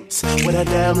nudes with her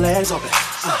damn legs open.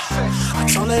 I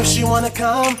told her if she wanna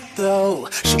come through,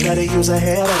 she better use her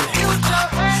head on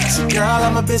it. See, girl,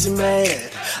 I'm a busy man,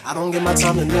 I don't give my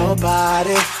time to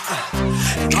nobody.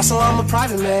 And also I'm a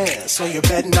private man, so you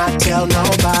better not tell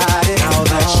nobody. Now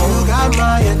that you got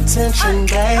my attention,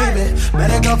 baby,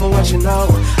 better go for what you know.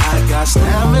 I got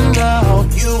stamina,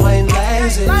 you ain't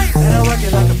lazy. Better work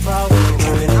it like a pro.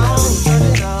 Turn it on, turn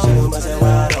it on. She gon' bust it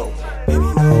wide open. Baby,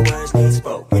 no words need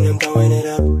spoke. When I'm throwing it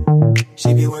up,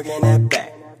 she be working that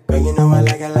back. Girl, you know I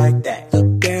like it like that.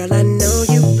 Look, girl, I know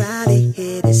you probably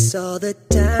hear this all the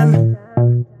time,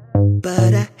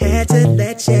 but I had to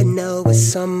let you know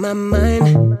what's on my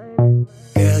mind.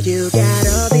 Girl, you got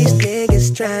all these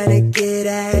niggas trying to get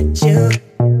at you,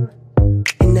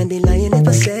 and I'd be lying if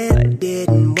I said I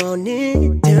didn't want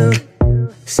it to.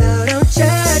 So don't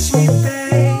judge me,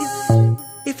 babe,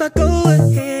 if I go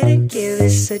ahead and give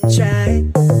this a try.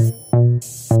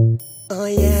 Oh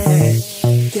yeah,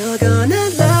 you're gonna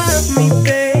love me,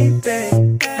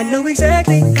 baby. I know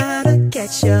exactly how to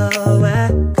catch your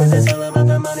eye, 'cause it's all about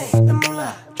the money, the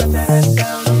moolah. Drop that ass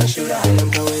down, I'ma shoot out.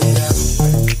 I'm throwing it up,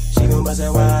 she gon' bust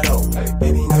it wide open.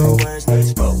 Baby, no words need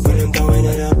spoke. When I'm throwing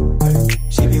it up,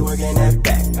 she be working that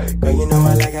back. Girl, you know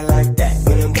I like it like that.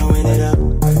 When I'm throwing it up,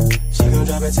 she gon'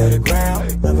 drop it to the ground.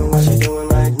 Loving what she doing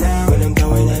right now. When I'm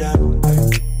throwing it up,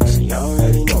 she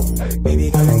already know. Baby,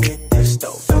 gonna get this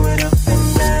dope. Throw it up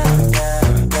and down,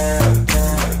 down, down,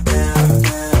 down, down,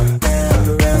 down, down,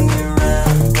 around and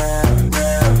round, round,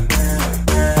 round, round,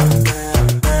 round,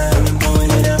 round, round. I'm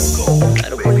throwing it up. I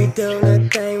don't wanna do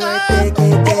nothing right there,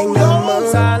 can't take no more.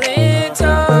 Silent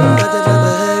talk. About to drop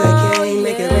a hurricane,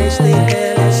 make it rain, sleep,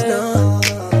 hail, and snow.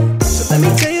 So let me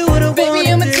tell you what I Baby,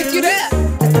 wanna I'ma do. take you there.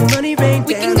 Let the money rain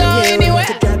We down can go on you. anywhere.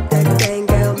 To drop that thing,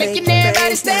 girl, Making make it everybody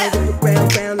rain. step. Now whip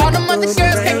around, round, All like them a other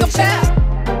boomerang. girls take a bow.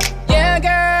 Yeah,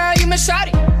 girl, you my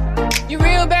shawty. You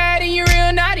real bad and you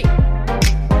real naughty.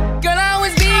 Girl, I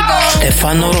always be gone.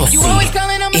 Stefano Rossi You always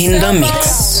calling on my in the cell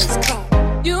mix. phone.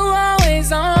 You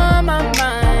always on my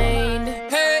mind.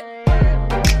 Hey,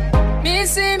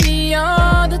 missing me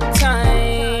all the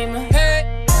time. Hey,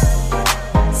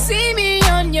 see me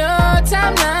on your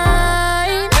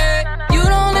timeline. Hey, you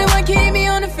the only one keep me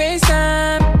on the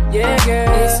FaceTime. Yeah,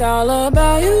 girl, it's all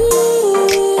about you.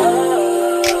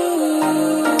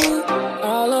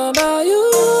 All about you.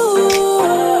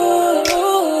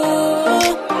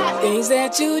 Things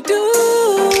that you do.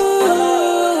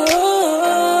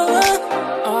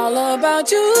 All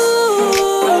about you.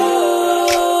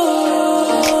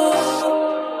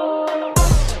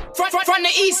 From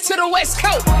the east to the west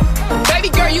coast. Baby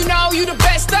girl, you know you the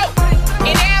best though.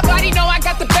 And everybody know I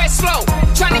got the best flow.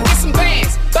 Tryna get some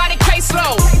bands, body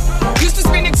caseload. Used to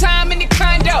spending time in the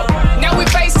condo. Now we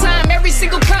FaceTime every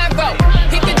single convo.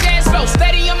 Hit the dance floor,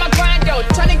 steady on my grind though.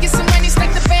 Tryna get some money,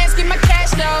 stack the bands, get my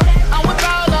cash though. I'm with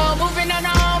Bolo, moving on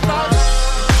our own road.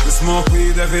 We smoke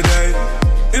weed every day.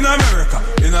 In America,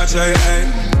 in a JA.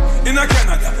 In a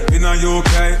Canada, in a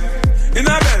UK. In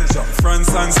a Belgium,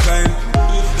 France and Spain.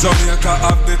 Jamaica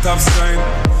have the top strain.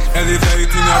 Elevating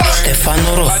a brain.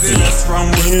 Stefano Rossi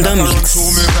in the mix.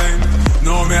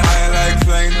 Know me high like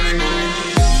flame.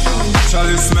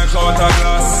 Chalice make out a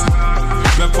glass.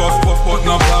 Me puff but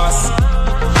no pass.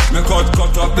 Me cut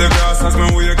up the grass. As me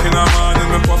wake in the morning,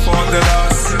 me puff out the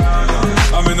last.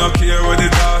 And me no care where the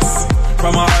toss.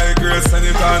 From a high grade, send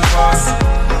it and pass.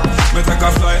 Me take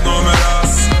a flight, now me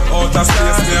last. Out of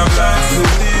space, me a blast.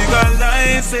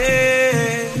 Legalize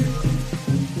it.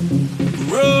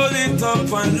 Roll it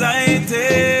up and light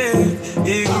it.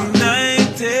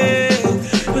 Ignite it.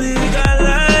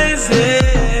 Legalize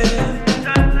it.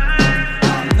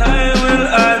 And I will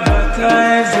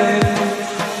advertise it.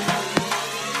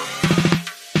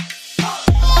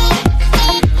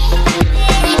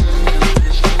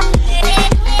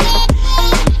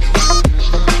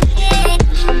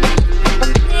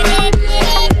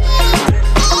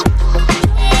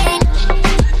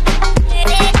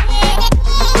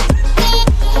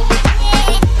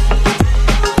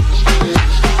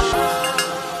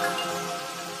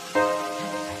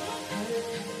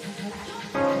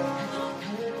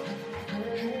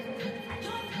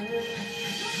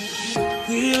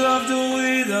 We love the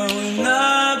weed and we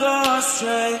not go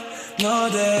astray. No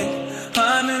day,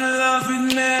 I'm in love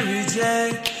with Mary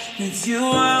J. With you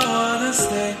I wanna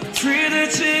stay. Free the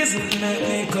cheese and make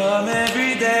me come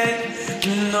every day.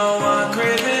 You know I'm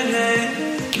craving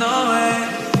it, no way,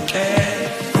 hey.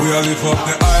 We all live up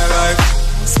the high life.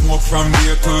 Smoke from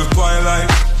day till twilight.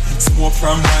 Smoke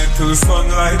from night till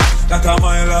sunlight. That a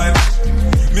my life.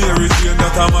 Mary Jane,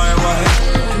 that a my wife.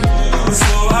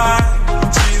 So high,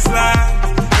 she's like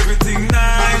everything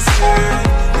nice, yeah.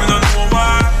 We don't know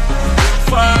why we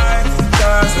fight.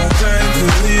 Cause I'm trying to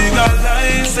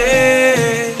legalize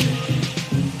it.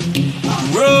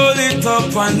 Roll it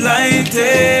up and light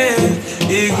it.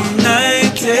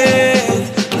 Ignite it.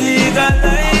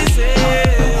 Legalize it.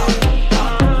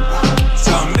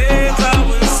 Jamaica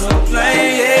will supply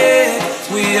it.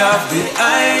 We have the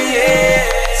iron.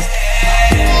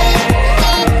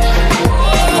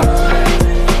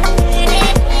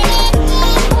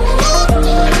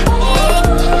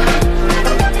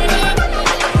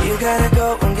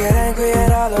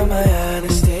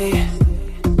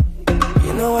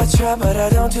 But I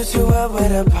don't do too well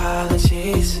with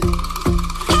apologies.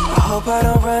 I hope I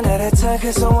don't run out of time,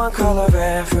 cause someone call a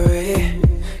referee.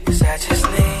 Cause I just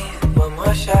need one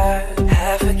more shot,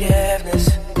 have forgiveness.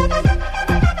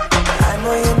 I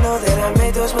know you know that I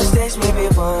made those mistakes maybe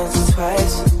once or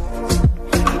twice.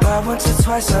 And by once or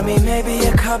twice I mean maybe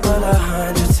a couple of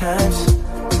 100 times.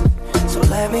 So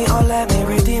let me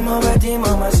redeem on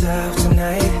myself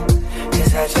tonight.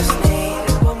 Cause I just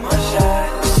need one more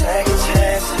shot, second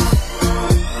chances.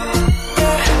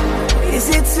 Is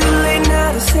it too late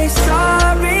now to say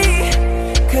sorry?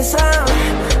 Cause I'm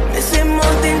missing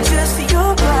more than just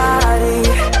your body.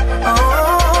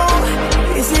 Oh,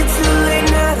 is it too late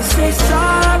now to say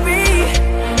sorry?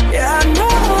 Yeah, I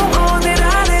know that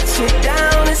I let you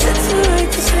down. Is it too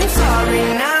late to say sorry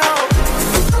now?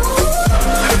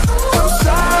 I'm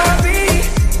sorry.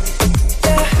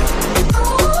 Yeah.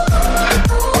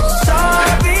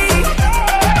 Sorry.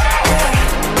 Yeah.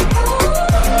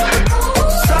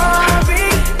 Sorry.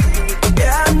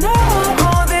 Yeah, I know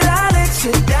that I let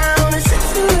you down. Is it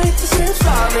too late to say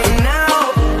sorry now?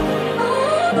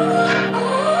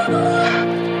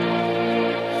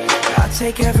 I'll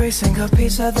take every single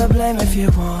piece of the blame if you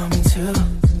want me to.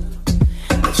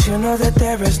 But you know that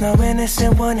there is no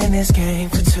innocent one in this game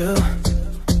for two.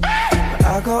 But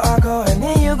I go, and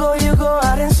then you go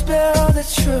out and spill the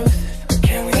truth.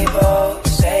 Can we both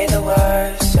say the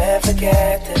words and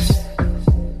forget this?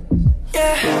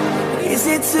 Yeah. Is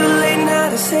it too late now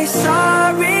to say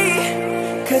sorry?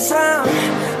 Cause I'm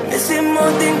missing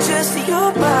more than just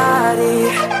your body.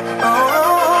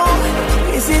 Oh,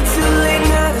 is it too late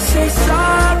now to say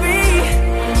sorry?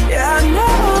 Yeah, I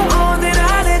know that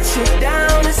I let you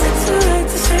down. Is it too late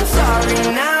to say sorry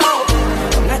now?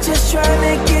 I'm not just trying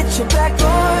to get you back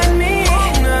on me.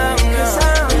 Cause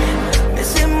I'm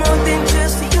missing more than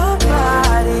just your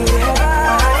body.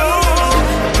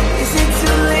 Is it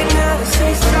too late now to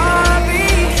say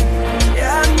sorry?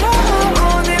 Yeah, I know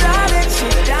that I let you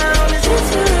down. Is it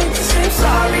too late to say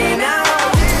sorry now?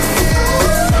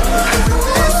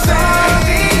 I'm sorry.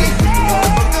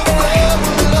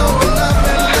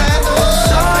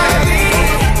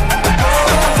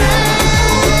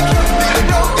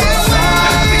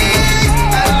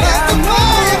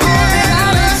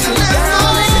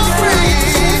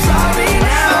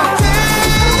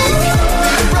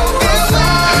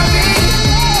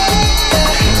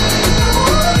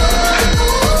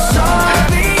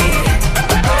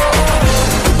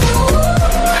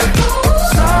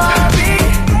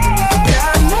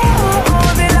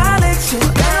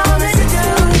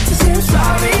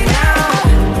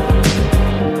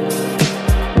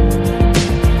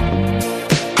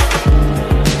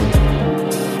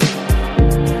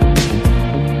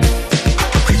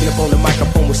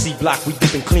 block, we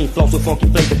dipping clean flows with funky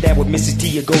flavor. That with Mrs.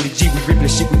 T or Goldie G. We ripping the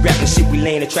shit, we rapping shit, we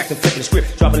laying the track and flipping the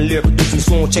script. Dropping the lyric, producing the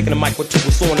song, checking the mic for 2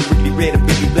 was on. And Ricky Red and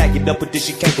Ricky Black, get up with this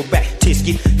shit, can't go back.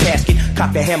 Tisket, casket,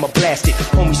 cock the hammer, blast it.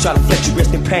 Homies try to flex you,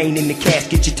 rest in pain in the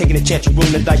casket. You taking a chance, you roll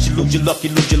the dice, you lose your luck, you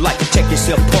lose your life. Check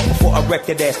yourself, punk, before I wreck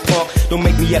that ass punk. Don't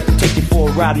make me have to take you for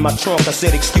a ride in my trunk. I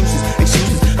said excuses,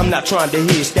 I'm not trying to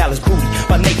hear style is booty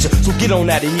by nature. So get on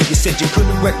out of here. You said you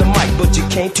couldn't wreck the mic, but you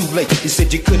came too late. You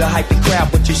said you could've hyped the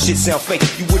crowd, but your shit sound fake.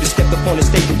 You would've stepped up on the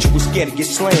stage, but you was scared to get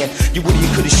slammed. You would've, you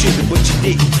could've, should've, but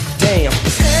you didn't. Damn.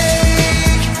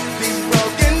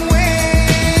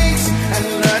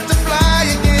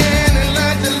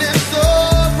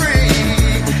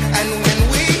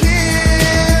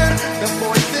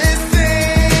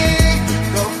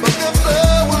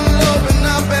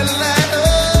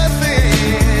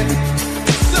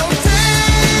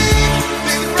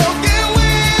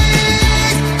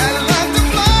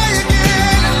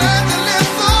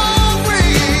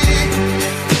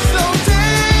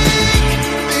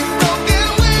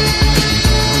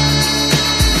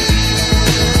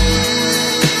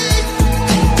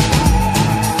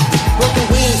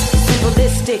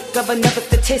 Of another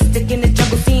statistic in the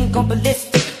jungle scene gone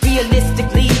ballistic.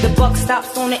 Realistically, the buck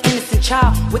stops on an innocent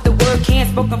child with the word can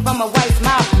spoken from a wife's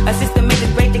mouth. A systematic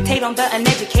great dictate on the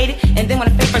uneducated, and then when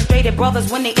I fake frustrated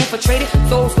brothers when they infiltrated,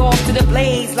 souls go off to the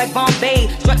blaze like Bombay,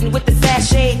 strutting with the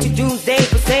sachet to doomsday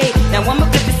per se. Now I'ma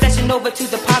flip the session over to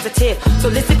the positive, so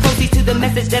listen closely to the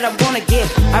message that I'm gonna give.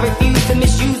 I refuse to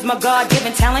misuse my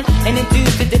God-given talent and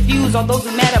induce to diffuse all those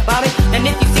who mad about it. And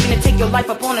if you're seeking to take your life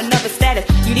upon another status,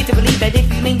 you need to believe that if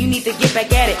you lean, you need to get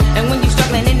back at it. And when you're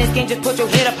struggling in this game, just put your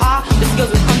head up high. The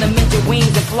skills will come to mend your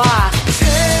wings and fly.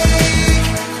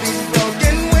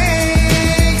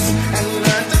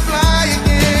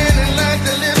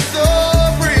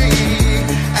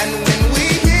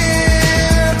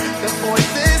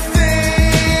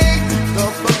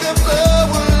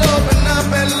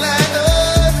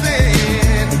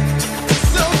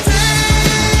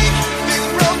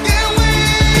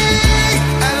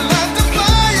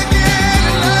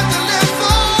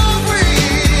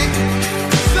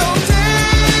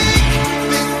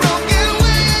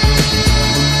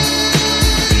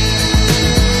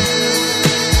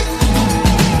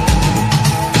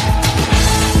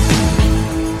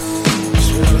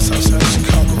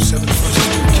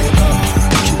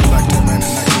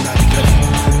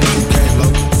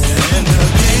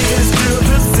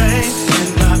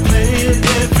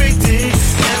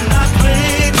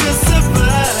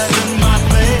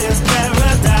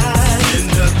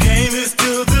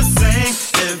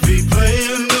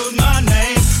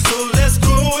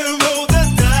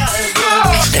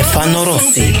 Stefano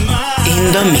Rossi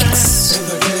in the mix.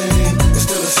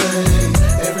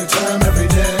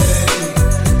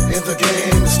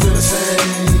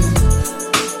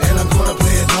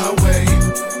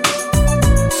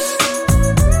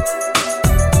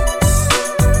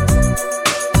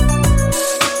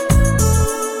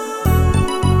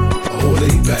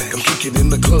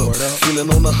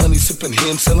 On the honey, sipping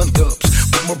hen, selling dubs.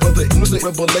 With my brother, it was the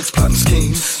rebel X plotting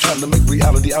schemes, trying to make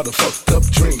reality out of fucked up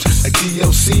dreams. Like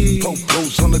TLC,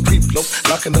 pose on the creep low,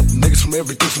 locking up niggas from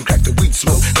everything from crack to weed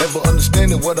smoke. Never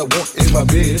understanding what I want in my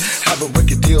bed. Have a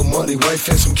record deal, money, wife,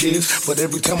 and some kids. But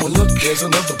every time I look, there's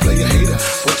another player hater.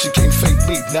 But you can't fake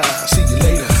me, nah, see you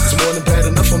later. It's more than bad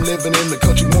enough I'm living in the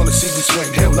country, wanna see me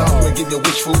swing. Hell no, I ain't getting your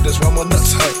wish food, that's why my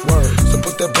nuts hang. Word, so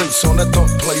put that brakes on that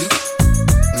thought, player.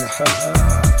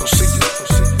 I'll see you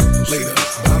later.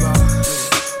 Bye-bye.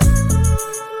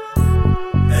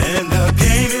 And the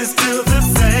game is still the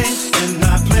same, and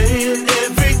I play it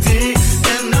every day,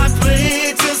 and I play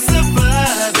it to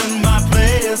survive in my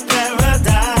player's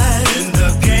paradise. And the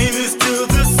game is still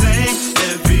the same,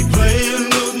 every player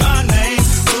knows my name,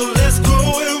 so let's go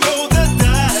and roll the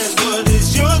dice. What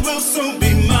is yours will soon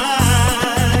be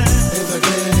mine. And the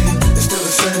game is still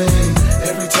the same,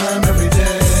 every time, every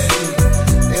day.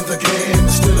 And the game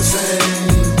is still the same.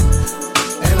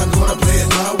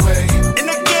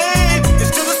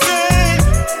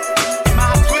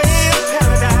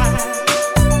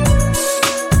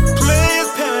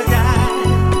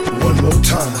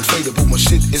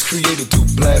 It's created to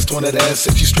blast on that ass,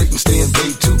 set you straight and stay in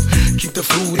paid too. Keep the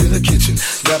food in the kitchen,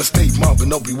 gotta stay mobbing,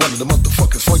 don't be one of the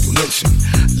motherfuckers for you lynching.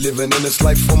 Living in this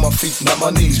life on my feet, not my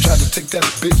knees. Try to take that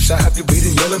bitch, I have you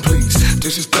beating, yelling please.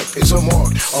 Disrespect is a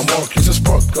mark is a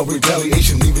spark of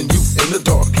retaliation, leaving you in the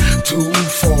dark. Too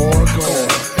far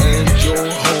gone, and your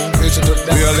home is a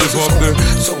dark. We all live up there,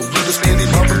 so you just stand in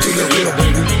my to your little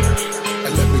baby,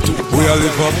 and let me do it. We all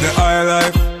live up the high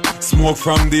life, smoke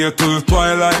from day till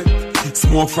twilight.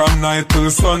 Smoke from night till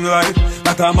sunlight,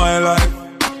 that a my life.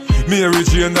 Mary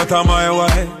Jane, that a my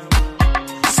wife.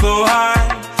 So high,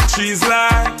 she's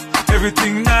like,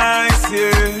 everything nice,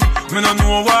 yeah. Me no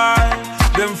know why,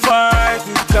 them fight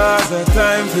it cause the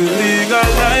time to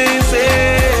legalize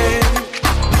it.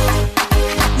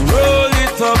 Roll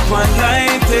it up and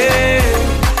light it,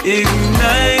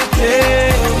 ignite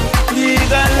it,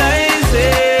 legalize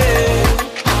it.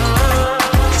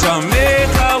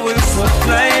 Jamaica will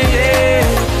supply it,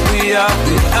 we have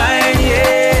the iron,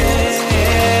 yeah.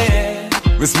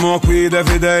 We smoke weed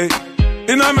every day,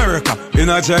 in America, in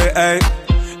a JA,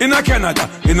 in a Canada,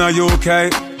 in a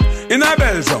UK, in a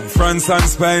Belgium, France and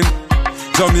Spain.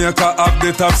 Jamaica have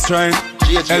the top strain,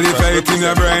 elevating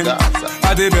your brain.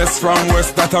 Are the best from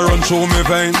west that I run through me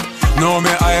vein. Know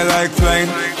me I like plain.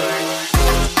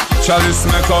 Chalice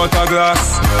make out a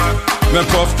glass, me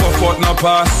puff out no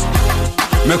pass.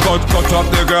 Me cut up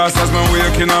the grass as me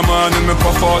wake in the morning. Me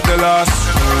puff out the last.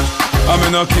 I me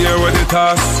no care what it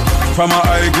has. From a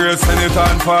high grade send it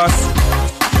on fast.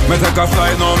 Me take a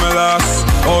flight now me last.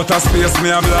 Outer space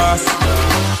me a blast.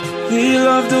 We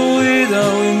love the weed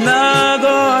and we not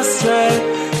go astray.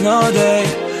 No day,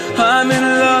 I'm in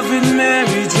love with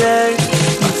Mary J.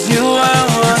 With you I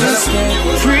wanna stay.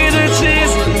 Free the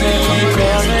cheese and make me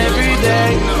come every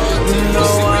day. You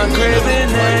know I'm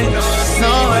craving it.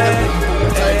 No way.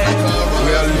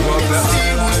 We are live up there.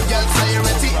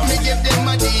 Me give them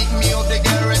a deep, me up the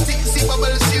guarantee. See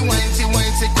bubble, she wine, she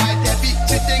quite happy.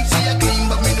 She thinks she a clean,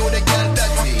 but me know the girl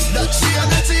dirty. That she a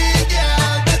dirty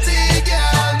girl, dirty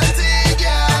girl, dirty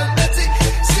girl, dirty.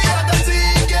 She a dirty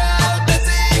girl,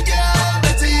 dirty girl,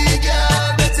 dirty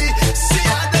girl, dirty. She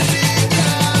a dirty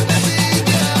girl, dirty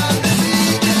girl,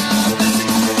 dirty girl,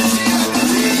 dirty. She a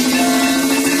dirty girl,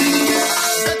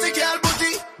 dirty girl,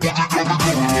 booty.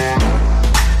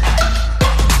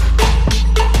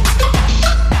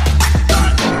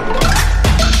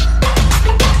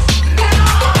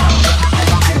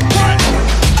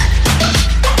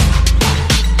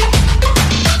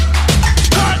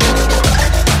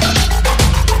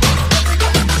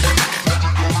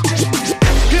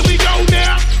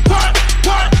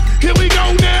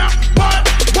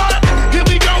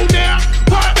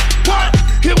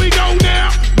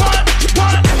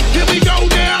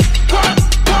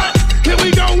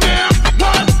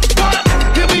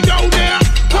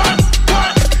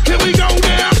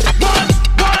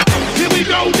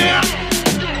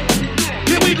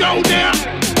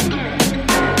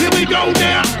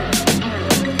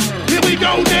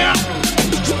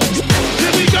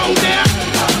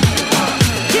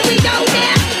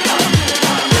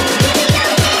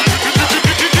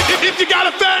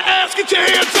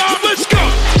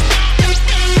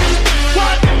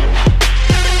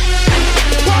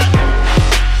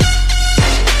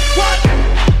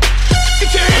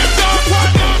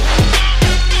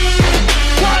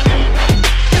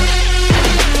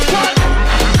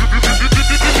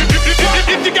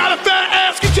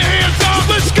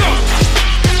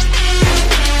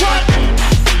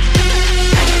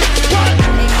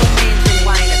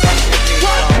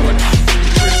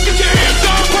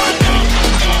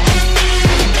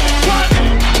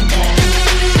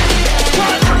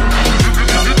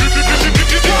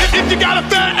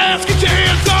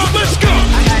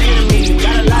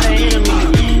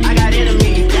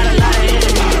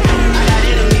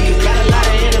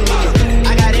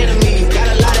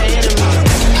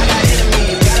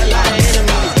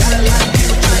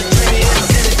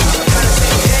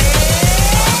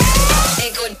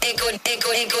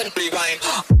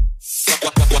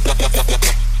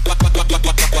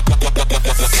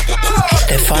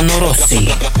 Stefano Rossi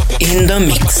in the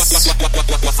mix.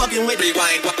 Fucking with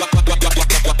rewind.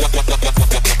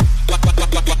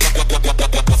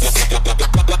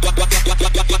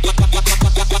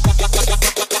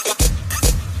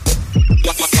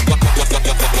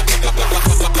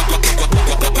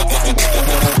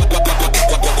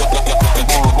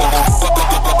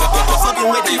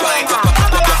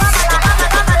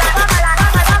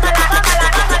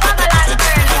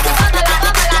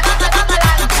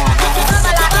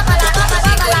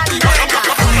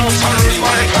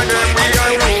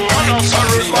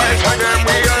 Sunroof light,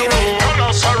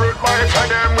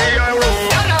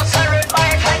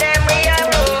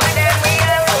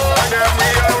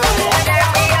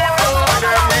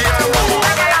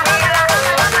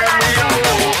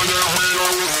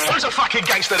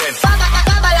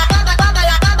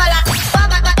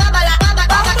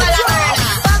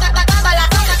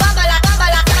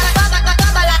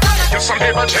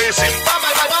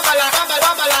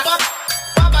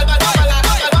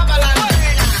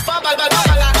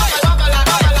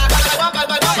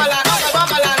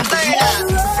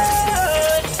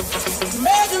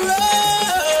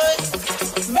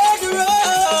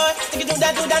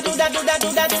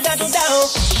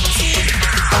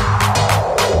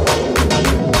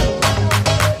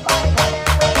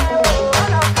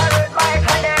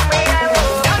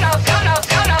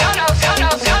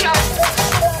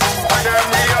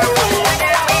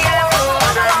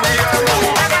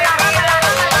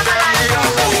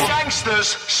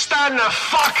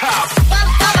 walk out.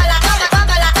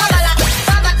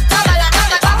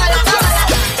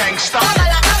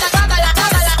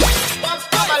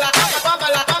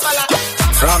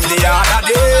 From the other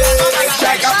day,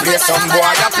 like a play some boy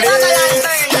a play.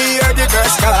 Hear the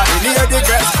girls calling, hear the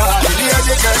girls calling, hear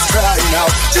the girls crying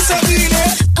out. Just a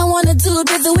minute. I want a dude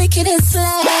with the wickedest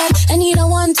slam. I need a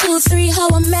 1, 2, 3, how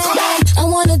a man. I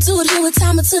want a dude who would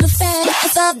time it to the fan. A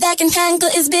thought that can handle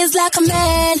his biz like a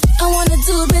man. I want a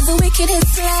dude with the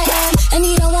wickedest slam. I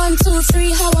need a 1, 2,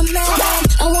 3, how a man.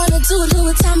 I want a dude who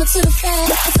would time it to the fan.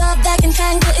 A thought that can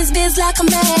handle his biz like a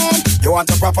man. You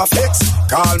want a proper fix?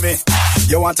 Call me.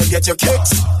 You want to get your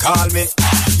kicks? Call me.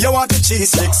 You want the cheese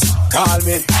sticks? Call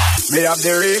me. Me have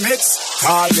the remix?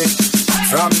 Call me.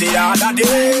 From the other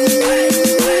day.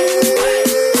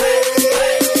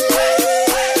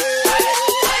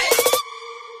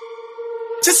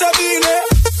 Just a minute.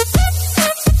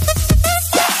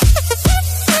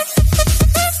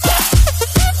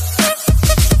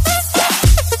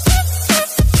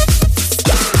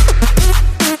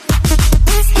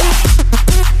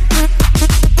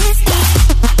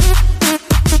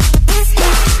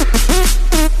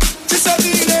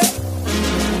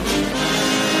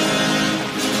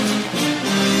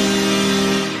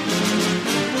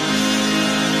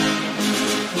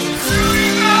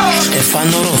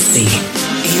 Stefano Rossi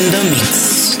in the mix.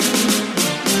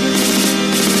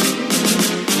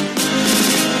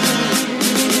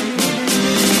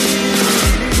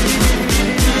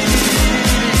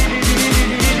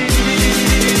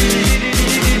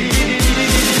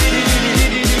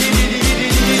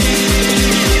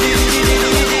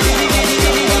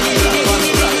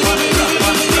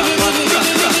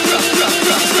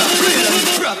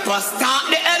 Start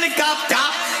the helicopter.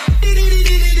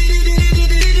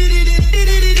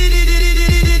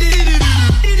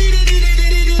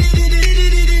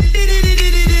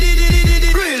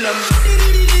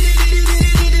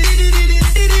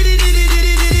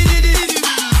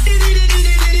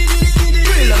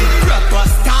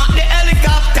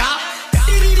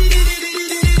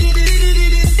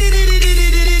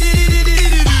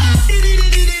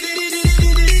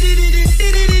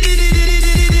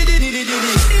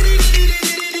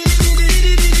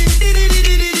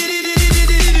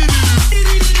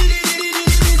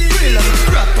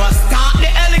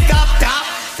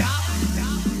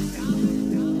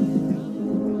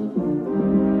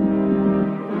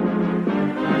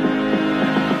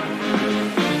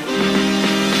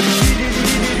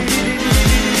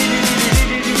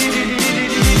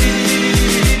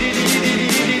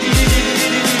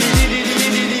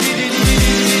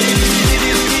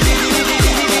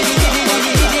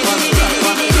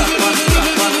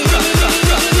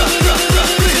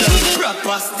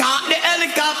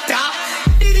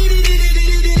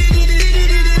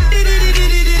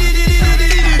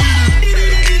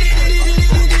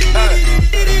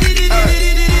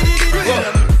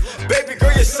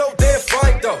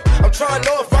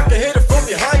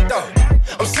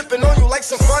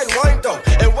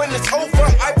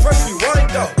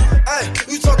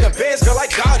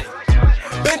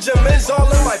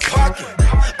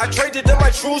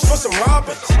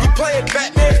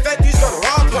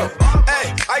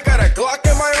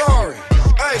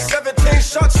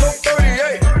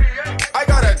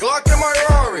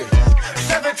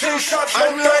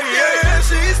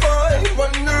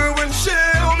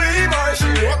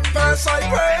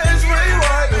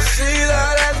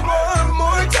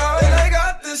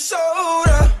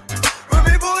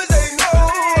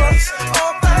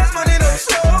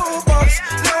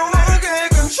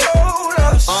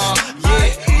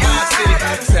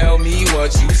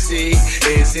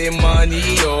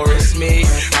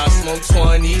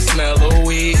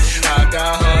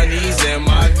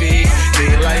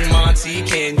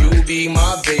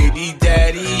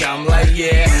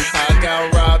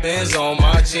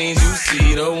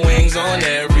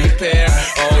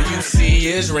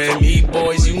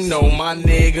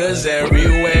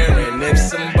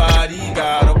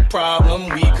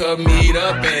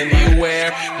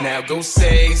 Go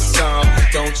say some,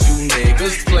 don't you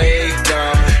niggas play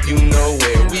dumb. You know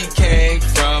where we came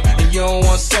from, and you don't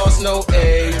want sauce, no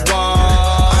A1.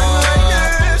 I'm like,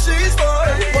 yeah, she's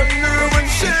fine. Wonder when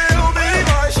she'll be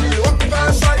mine. She walk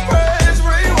fast like press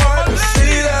rewind.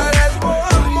 See that ass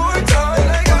one more time.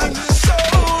 I got the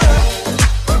soda.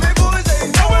 But me boys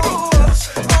ain't know us.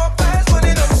 All fast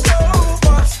money, them slow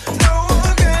bus. No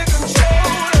one can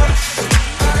control us.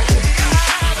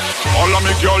 All of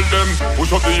me girl them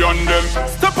push up the on them.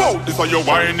 Step out, this are your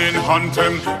whining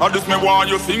anthem. And this me why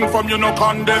you sing from you no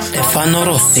condemn. Stefano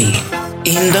Rossi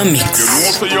in the mix. You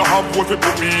know so you have what you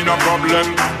put me in a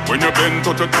problem. When you bend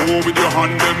to the toe with your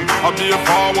hand them, I be a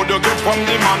forward you get from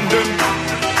the man them.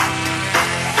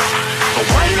 So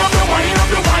wind up your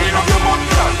butt,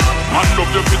 girl. Man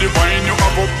love you for the wine you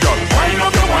have up, girl. Wind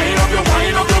up your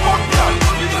butt, girl.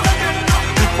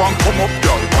 Dip and come up,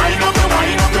 girl. Wind up your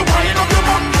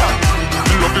butt, girl.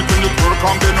 Me love it when you twerk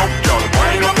and bend up, girl.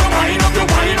 Wind up your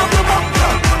butt,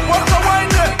 girl. What's the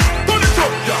wine there? Turn it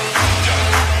up, girl.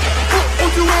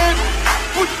 Put you in,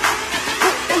 put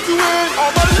you in. Oh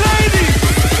my lady,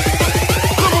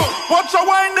 come on, what's the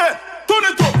wine there? Turn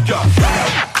it up, girl.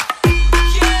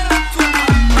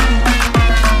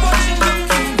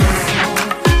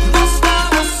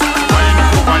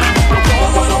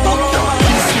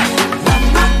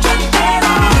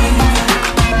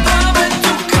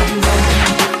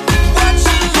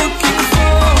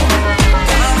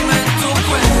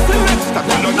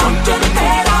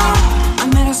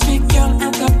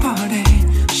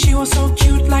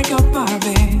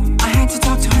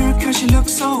 She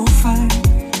looks so fine.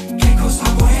 Que cosa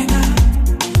buena.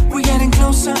 We're getting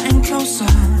closer and closer.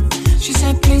 She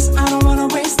said, please, I don't wanna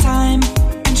waste time.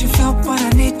 And she felt what I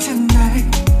need tonight.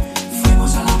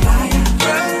 Fuimos a la playa.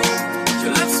 Girl,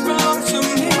 your lips belong to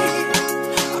me.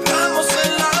 Hagamos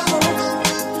el amor.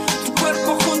 Tu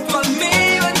cuerpo junto al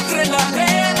mío entre la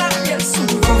arena y el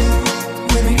sudor.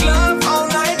 We make love all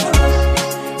night long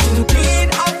to the beat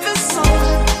of the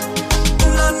song.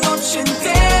 Una noche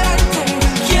entera.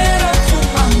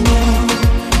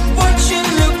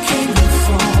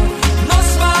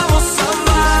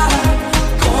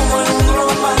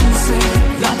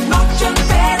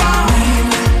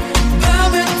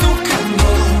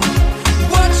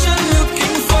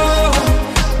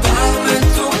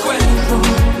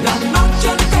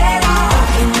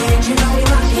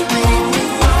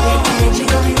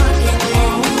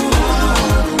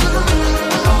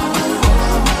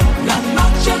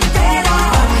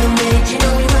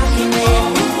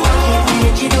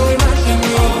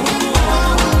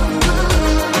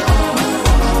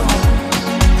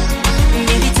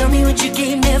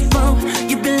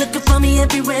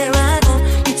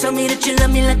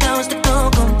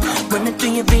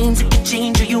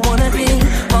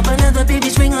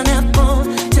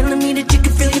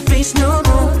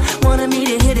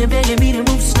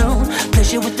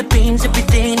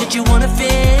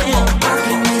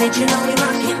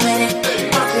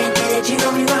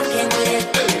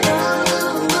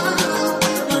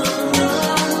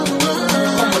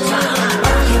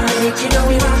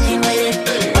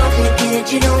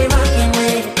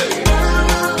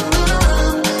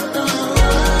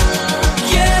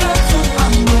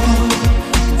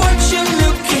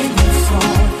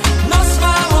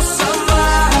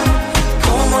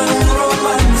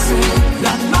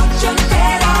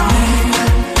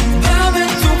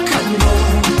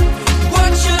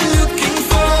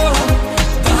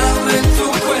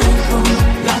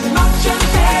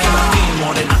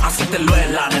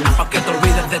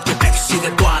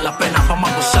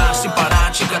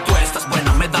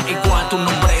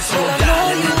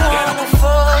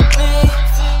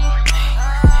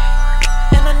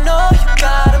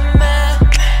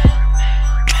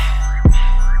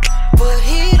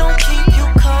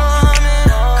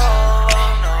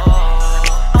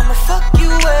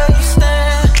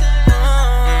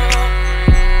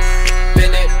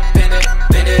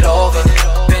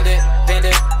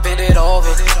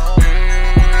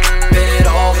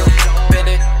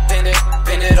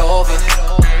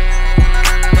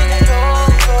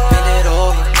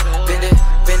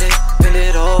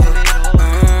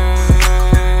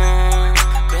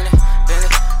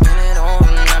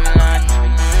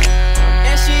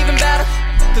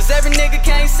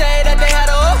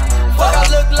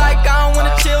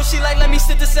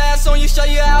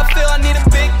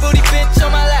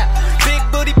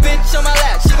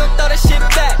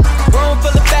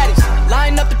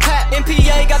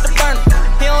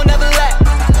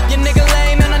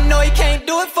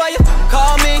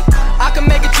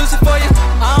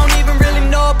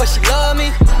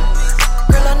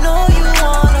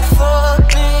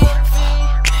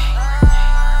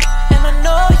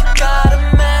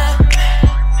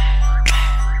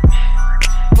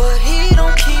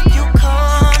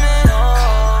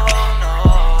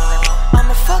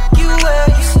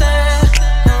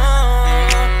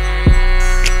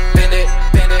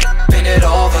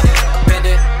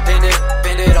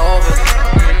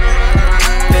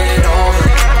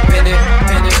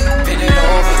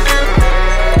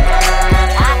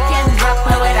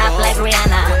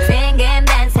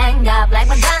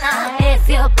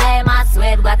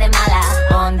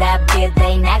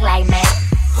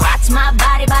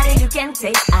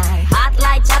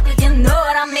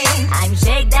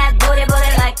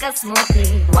 real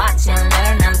smoothly. Watch and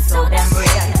learn, I'm so damn real.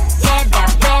 Get that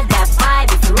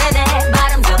vibe if you're ready.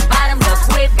 Bottoms up,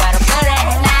 we've got a buddy.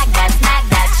 Snack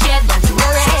that shit, don't you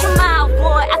worry. Shut your mouth,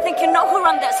 boy, I think you know who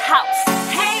run this house.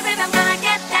 Hey, baby, I'm gonna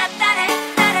get that,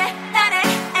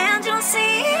 and you'll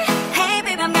see. Hey,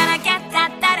 baby, I'm gonna get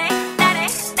that,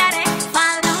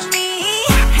 follow me.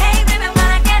 Hey, baby, I'm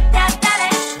gonna get that,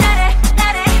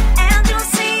 and you'll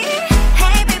see.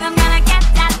 Hey, baby, I'm gonna get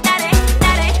that,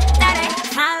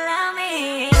 follow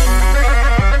me.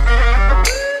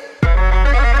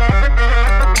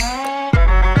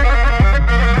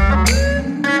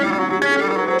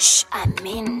 Shh, I'm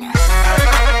in.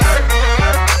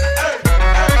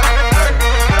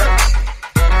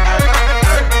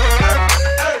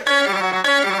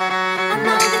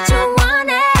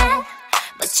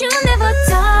 You never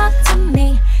talked to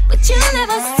me, but you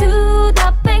never stood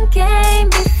up and came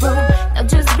before. Now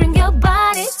just bring your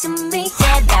body to me.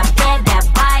 Get that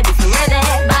vibe if you're ready.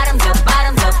 Bottoms up,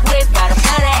 we've got a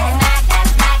party.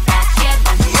 Snack that shit,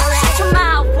 don't you worry. Shut your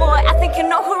mouth, boy, I think you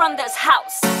know who run this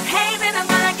house. Hey, baby, I'm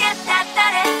gonna get that,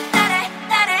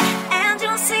 and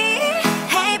you'll see.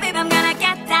 Hey, baby, I'm gonna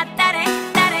get that,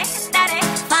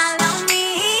 follow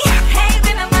me. Hey,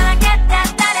 baby, I'm gonna get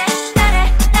that,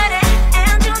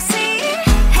 and you'll see.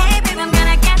 Hey, baby, I'm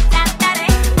gonna get that,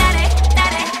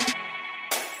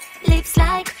 lips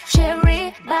like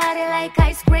cherry, body like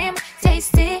ice cream,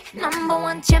 tasty,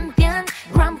 #1 champion,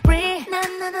 Grand Prix. Na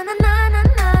na na na na na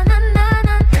na na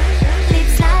na.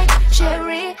 Lips like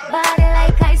cherry, body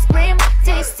like ice cream,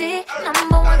 tasty,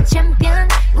 #1 champion,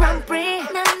 Grand Prix.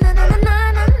 Na na na na na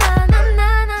na na na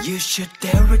na. You should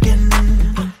dare again,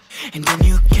 and then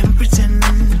you can pretend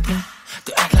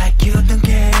to act like you don't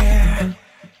care.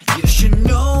 You should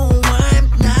know I'm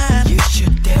not. You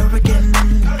should dare again,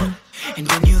 and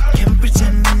then you can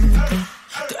pretend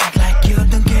to act like you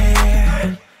don't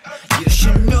care. You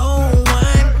should know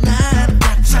I'm not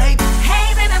that type. Hey,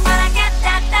 baby, I'm gonna get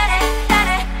that,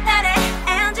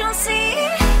 and you'll see.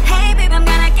 Hey, baby, I'm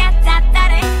gonna get that,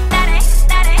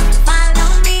 follow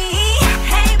me.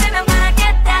 Hey, baby, I'm gonna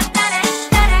get that,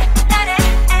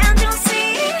 and you'll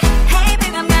see. Hey,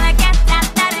 baby, I'm gonna get that,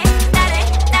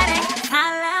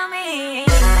 follow me.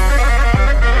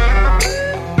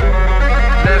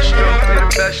 Left stroke to the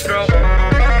best stroke.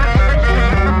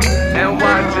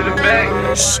 NY to the back.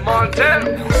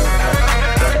 Montana.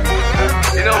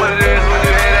 You know what it is when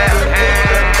you hear that.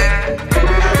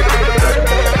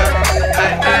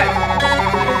 Hey.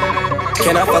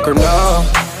 Can I fuck her? No.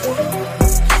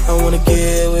 I wanna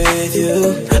get with you.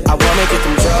 I wanna get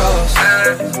them draws. I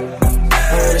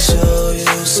wanna show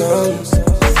you something.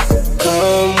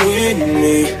 Come with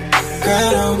me,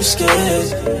 girl, don't be scared.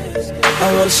 I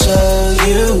wanna show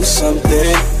you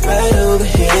something right over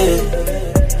here.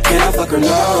 Can I fuck her?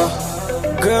 No.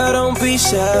 Girl, don't be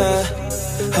shy.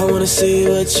 I wanna see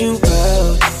what you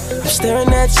about. I'm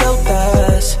staring at your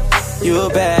thighs. You a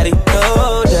baddie,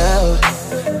 no doubt.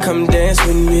 Come dance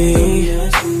with me.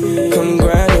 Come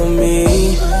grind on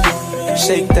me.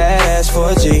 Shake that ass for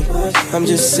a G. I'm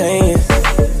just saying.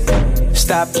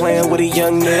 Stop playing with a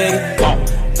young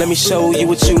nigga. Let me show you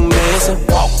what you missing.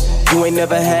 You ain't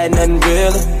never had nothing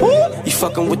realer. You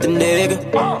fucking with the nigga.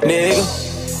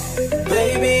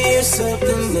 Baby, you're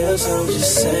something else, I'm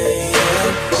just saying.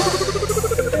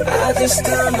 I just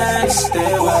don't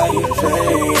understand why you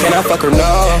play. Can I fuck her?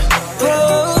 No.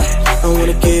 I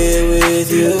wanna get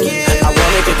with you. I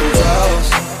wanna get them draws.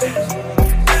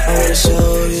 I wanna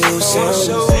show you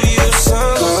something.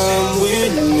 Come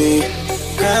with me.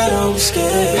 Girl, don't be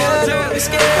scared. I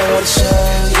wanna show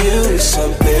you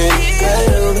something right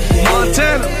over here.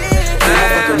 Montana. Can I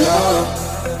fuck her?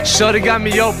 No. Shorty got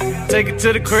me open. Take it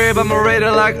to the crib, I'ma rate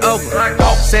her like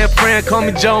Oprah. San Fran, call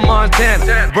me Joe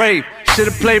Montana. Brave,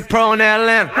 should've played pro in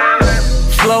Atlanta.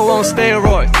 Flow on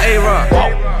steroids, A-Rod.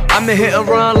 I'ma hit a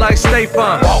run like State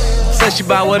Farm. Said she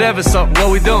buy whatever, so what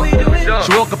we doing?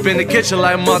 She woke up in the kitchen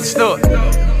like Martha Stewart.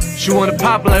 She wanna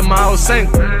pop like my old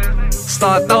single.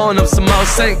 Start throwing up some more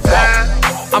sinks.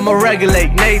 I'ma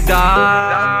regulate Nate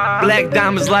Dogg. Black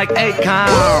diamonds like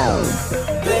Akon.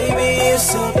 Baby, it's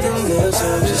something else,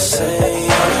 I'm just saying.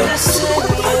 I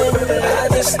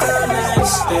just don't understand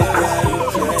why you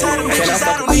play. Tell them bitches I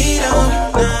don't need them,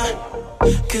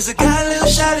 nah. Cause I got a little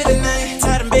shawty tonight.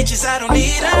 Tell them bitches I don't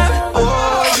need them.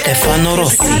 Oh, yeah. Stefano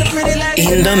Rossi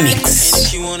in the mix.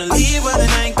 If you wanna leave, well then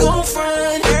I ain't gon'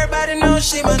 front. Everybody knows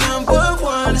she my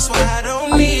 #1. That's why I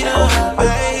don't need them,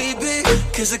 baby.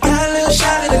 Cause I got a little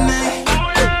shawty tonight.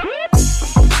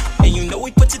 And you know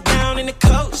we put it down in the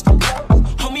coast.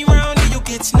 Homie round here, you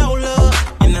get no love.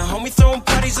 And the homie throwing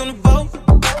parties on the boat.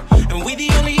 And we the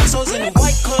only assholes in the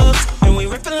white clubs. And we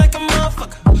ripping like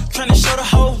tryna show the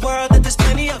whole world that there's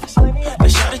plenty of us. But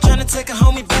shawty tryna take a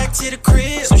homie back to the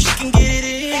crib so she can get it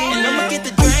in. And I'ma get the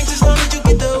drinks as long as you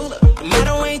get the hula. The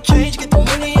motto ain't changed, get the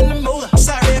money in the moolah.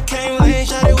 Sorry I came late,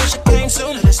 shawty wish I came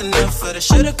sooner. That's enough for the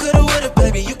shoulda, coulda, woulda,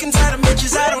 baby. You can tie them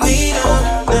bitches, I don't need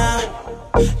them, nah.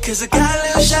 Cause I got a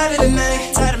little shawty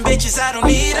tonight. Tie them bitches, I don't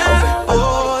need them,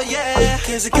 oh yeah.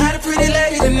 Cause I got a pretty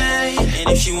lady tonight. And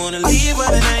if she wanna leave,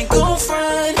 well then I ain't gon'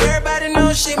 front. Everybody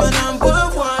knows she my number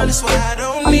one. That's why I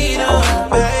don't need her,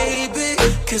 baby.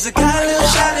 Cause I got a little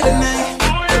shawty tonight.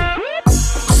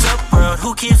 What's up, world?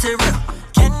 Who keeps it real?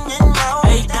 Can you know?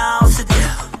 8 down, sit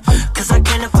down. Cause I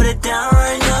can't put it down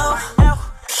right now.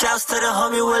 Shouts to the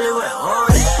homie Willie Will. Oh,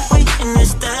 yeah. We in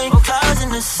this thing, cars in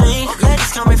the scene.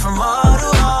 Ladies coming from all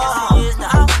to all.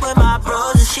 I'm with my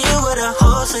bros and she with a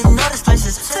hoe. So you know this place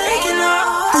is taking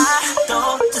off. I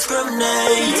don't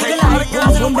discriminate. Take all the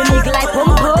girls in the world.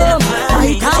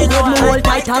 Tight and good, me hold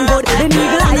tight and good. The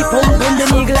niggle I pump, the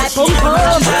niggle I pump.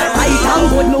 Tight and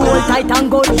good, me hold tight and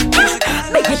good.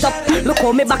 Big it up, look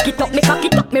how me back it up, me cock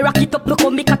it up, me rock it up. Look how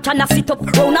me catch and I sit up.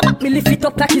 Round a back, me lift it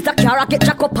up like it's a car. I get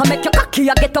jack up, I make your cocky,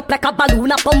 I get up like a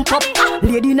balloon, I pump up.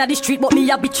 Lady inna the street, but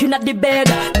me a bitch inna the bed.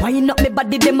 Wind up me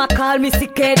body, them a call me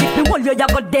sick head. If me hold you, you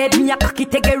go dead. Me a cocky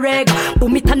take a reg.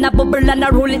 Boom it and a bubble and a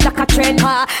roll it like a train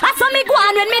car. I saw me go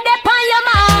on when me dep on your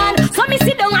man. So me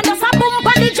sit down and just a boom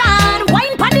pan the jam.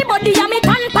 Wine pan the body and me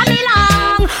tan pan the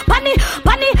long. Panny,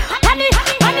 panny, panny,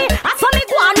 panny. I saw me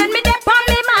go on when me dep on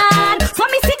me man. So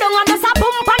me sit down and just a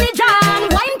boom pan the jam.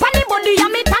 Wine pan the body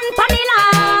and me tan pan the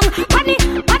long. Panny,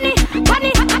 panny,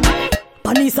 panny, panny.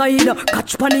 Panny side,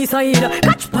 catch panny side.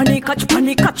 Catch panny, catch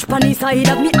panny, catch panny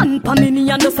side. Me and panny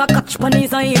and just a catch panny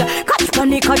side. Catch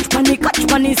panny, catch panny, catch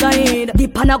panny side. The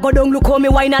pan a go down, look how me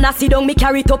wine and I sit down. Me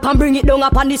carry it up and bring it down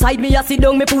up on the side. Me a sit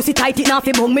down, me pussy tight it now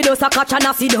fi bung. Me just a catch and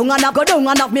I sit down and I go down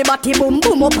and have me body boom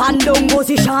boom up and down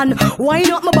position.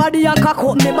 Wine up my body and cock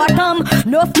up me bottom.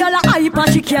 Nuff gyal a hype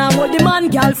and she can't hold the man.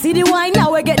 Gyal see the wine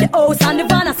now we get the house and the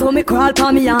van. So me crawl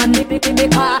pa me and me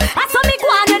car. I saw me go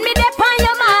on when me dep on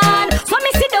your man. So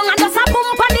me sit down and just a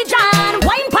boom pan the jan.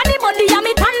 Wine pan the body and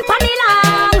me tan pan the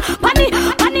long. Panny,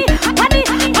 panny, panny,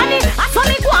 panny. I saw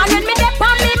me go on when me dep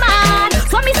on me man.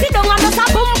 So me sit down and just a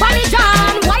boom pan the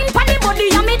jan. Wine pan the body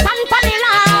and me tan pan the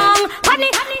long. Panny,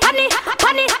 panny,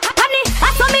 panny, panny. I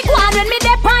saw me go on when me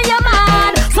dep on your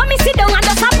man. So me sit down and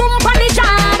just a boom pan the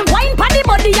jan. Wine pan the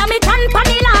body and me tan pan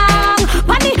the long.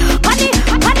 Panny, panny,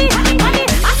 panny, panny.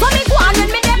 I saw me go on when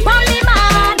me dep on me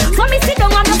man. So me sit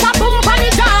down and just a boom pan the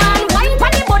jan. Wine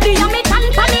pan the body and me tan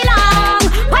pan the long.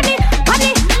 Panny,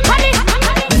 panny, panny,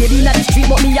 panny. Lady inna the street,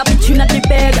 but me a bitch inna the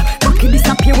bed. Cocky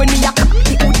disappear when me a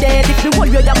cocky who dead. If me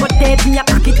hold you, you go dead. Me a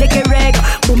cocky take a reg.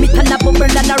 Boom it and a bubble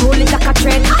and a roll it like a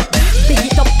trend. Big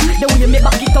it up, the way me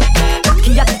back it up.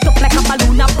 Cocky a sit up like a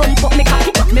balloon. A pump up, me cock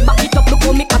it up, me back it up. Look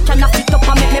how me catch and a sit up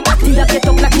and make me body a get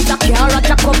up like it's a car a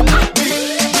jack up.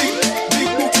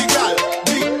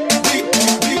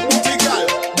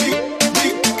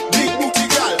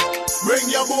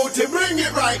 Bring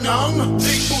it right now.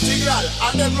 Big booty girl,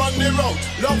 and them run the road.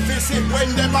 Love visit when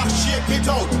them a shake it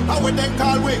out. How would them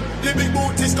call we the big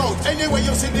booty scout? Anyway,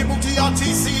 you see the booty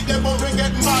RTC, them out we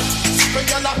get mad. When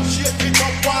you like shake it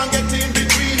up, one get in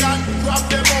between and grab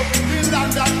them up. We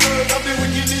land that bird of the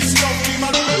wickedest stuff.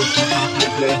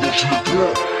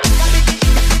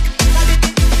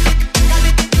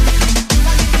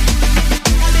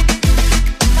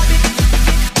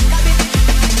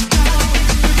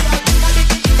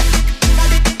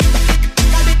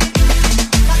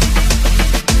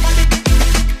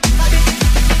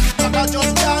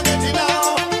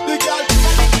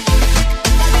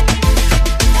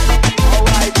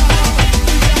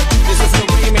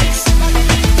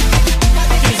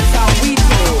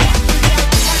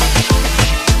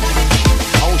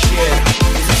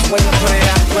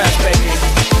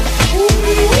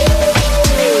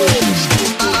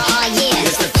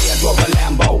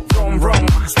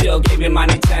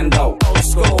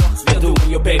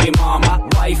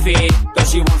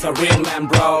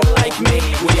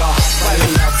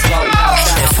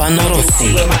 Stefano Rossi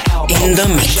in the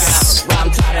mix.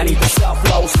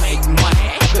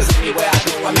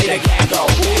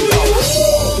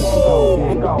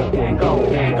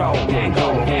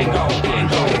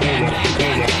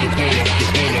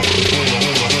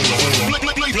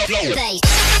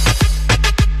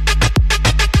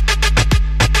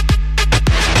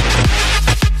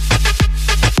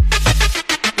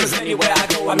 Cause anywhere I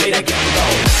go, I made a game go.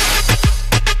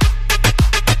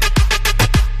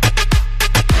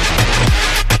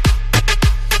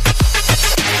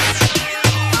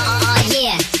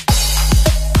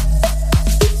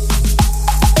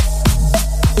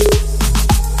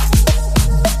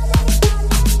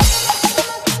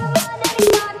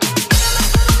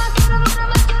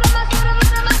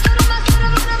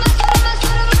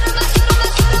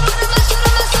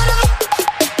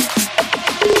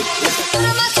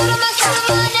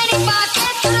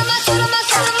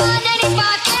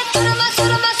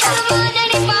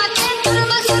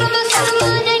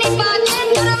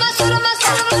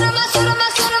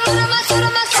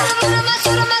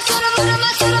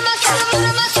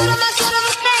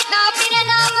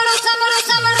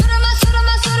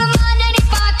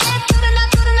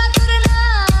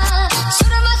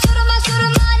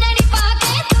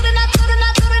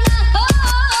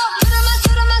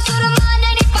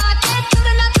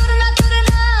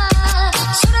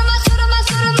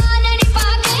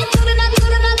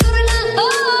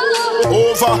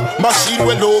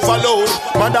 well overload.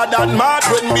 Madder than mad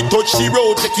when me touch the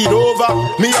road. Take it over,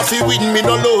 me have to win, me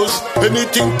no lose.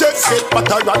 Anything takes it,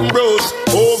 butter and bros.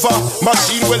 Over,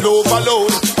 machine well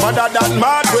overload. Madder than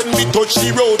mad when me touch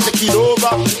the road. Take it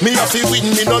over, me have to win,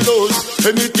 me no lose.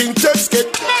 Anything takes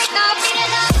it.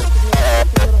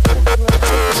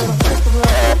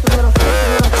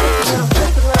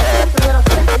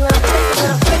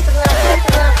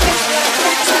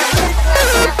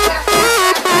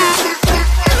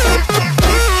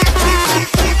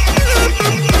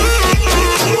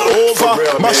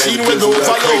 Machine will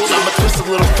overload. I'm a twisted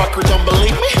little fucker, don't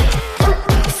believe me?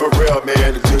 For real,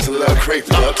 man, the dude's a little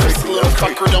creepy. I'm a twisted little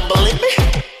fucker, don't believe me?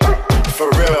 For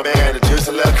real, man, the dude's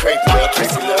a little creepy. I'm a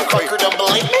twisted little fucker, don't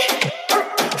believe me?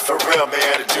 For real,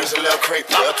 man, the dude's a little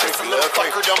creepy. I'm a twisted little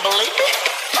fucker, don't believe me?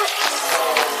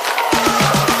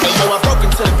 Hey yo, I broke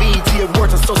into the BET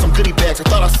Awards and stole some goodie bags. I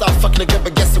thought I saw fucking a gun,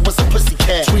 but guess it was a pussy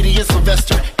cat. Tweety and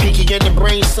Sylvester, Pinky in the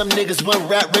brain. Some niggas run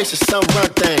rat race and some run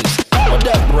things. What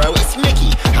up, bro? It's Mickey.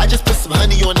 I just put some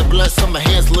honey on the blunt, so my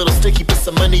hands a little sticky. Put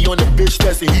some money on the bitch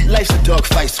that's a heat. Life's a dog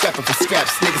fight, scrapping for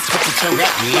scraps. Niggas switch to turn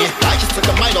rap, yeah. I just took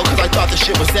a mito cause I thought the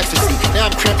shit was ecstasy. Now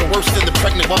I'm cramping worse than the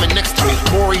pregnant woman next to me.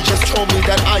 Maury just told me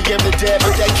that I am the dad,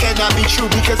 but that cannot be true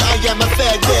because I am a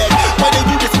fag dad. Why they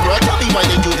do this, bro? Tell me why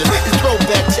they do this. It's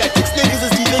throwback tactics. Niggas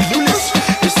is even Eunice.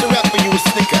 It's the rap when you a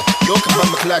snicker. Yo, come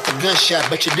on, like a gunshot,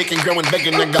 but your dick ain't growing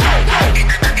bigger, nigga.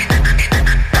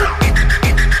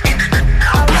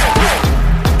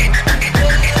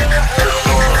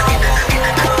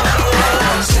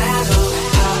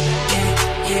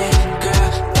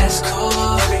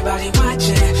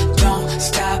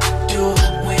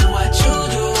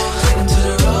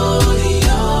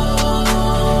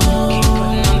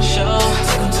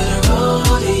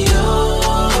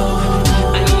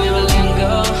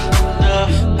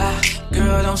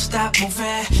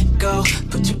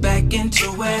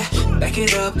 Back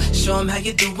it up, show them how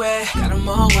you do it. Got them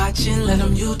all watching, let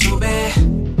them YouTube it.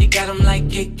 You got them like,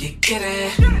 get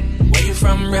it. Where you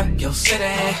from, rep your city.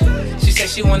 She said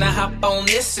she wanna hop on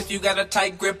this. If you got a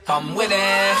tight grip, I'm with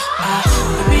it.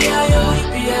 Yippee-yi-yo,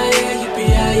 yippee-yi-yo,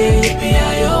 yippee-yi-yo,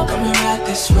 yippee-yi-yo. Come and ride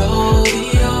this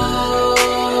rodeo.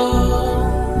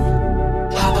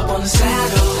 Hop up on the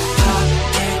saddle.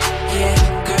 Yeah,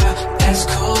 girl, that's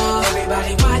cool.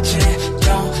 Everybody watching,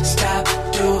 don't stop,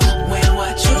 do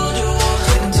what you do.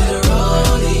 Take 'em to the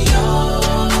rodeo.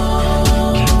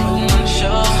 Keep putting on the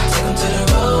show. Take 'em to the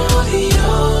rodeo.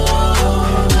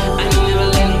 I ain't never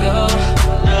letting go.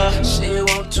 She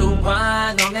want to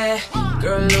whine on it.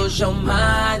 Girl, lose your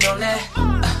mind on it.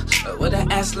 With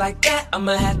an ass like that,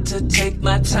 I'ma have to take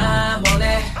my time on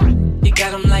it. You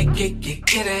got 'em like, get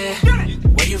it.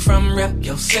 Where you from, rep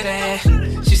your city.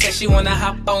 She said she wanna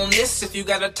hop on this. If you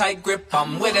got a tight grip,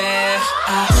 I'm with it.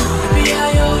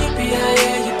 Yippee-yi-yo,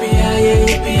 yippee-yi-yo, yippee-yi-yo,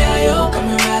 yippee-yi-yo. Come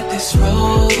and ride this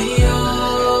rodeo.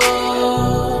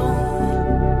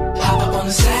 Hop up on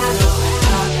the saddle.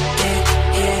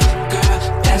 Yeah, girl,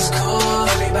 that's cool.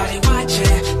 Everybody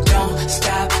watching, don't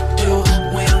stop, do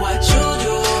what you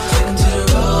do. Take 'em to the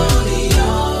rodeo.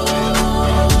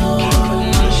 Keep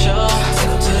putting on the show.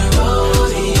 Take 'em to the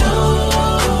rodeo.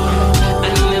 I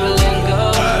ain't never letting go.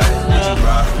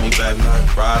 Ride for me, baby.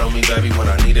 Ride on me, baby. When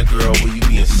I need a girl, will you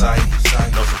be in sight?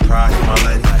 No surprise, my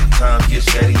lady. Times get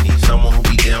steady. Need someone who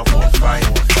be down for a fight.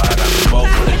 I got the boat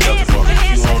with a delta for me.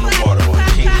 You on the water or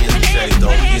bikini in the shade.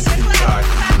 Don't get too tired.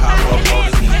 Hop up on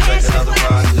this, you take another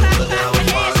ride. You feel hella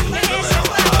fine. You feel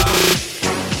hella high.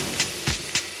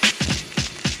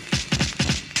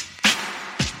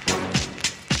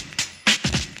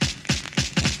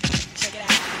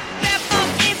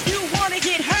 If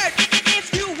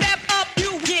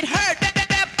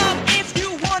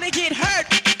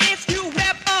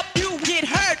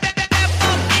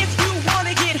you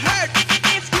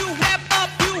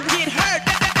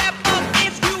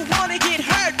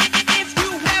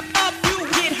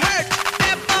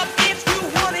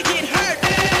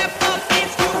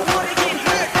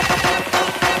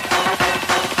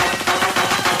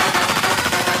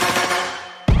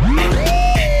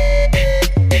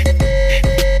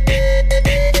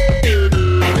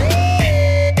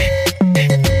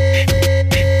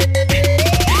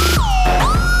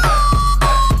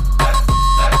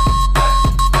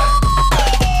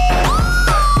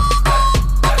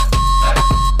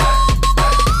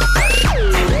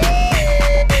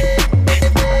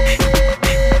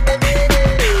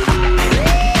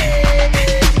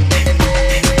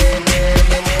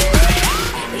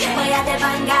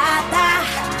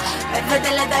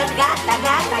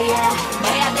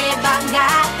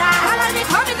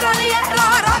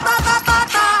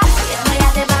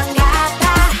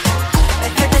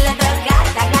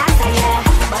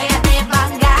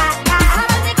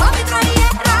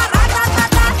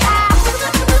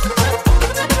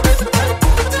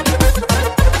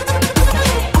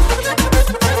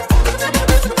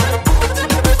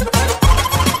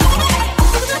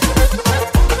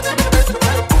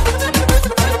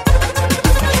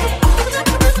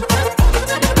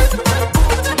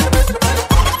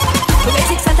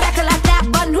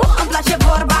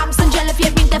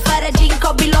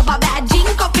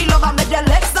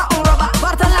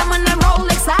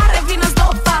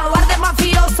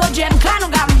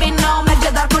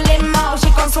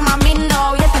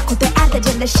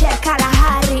de șer ca la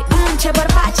Harry. Ce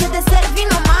bărbat, ce desert,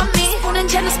 vino mami. Spune-mi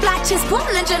ce nu-ți place,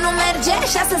 spune-mi ce nu merge.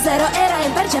 6-0 era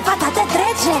în berge, fata te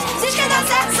trece. Zici că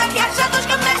dansează chiar și atunci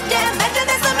când merge. Merge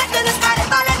de să merge de scare,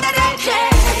 vale de rece.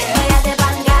 Băiat de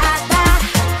bani gata,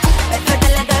 pe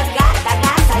fetele de gata,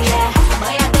 gata, yeah.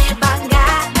 Băiat de bani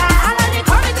gata, ala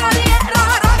Nicole Troniero,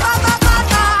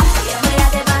 ra-ra-ra-ra-ra.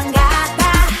 Băiat de bani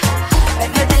gata, pe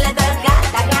fetele de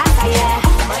gata, gata, yeah.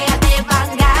 Băiat de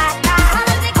bani gata,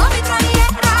 ala Nicole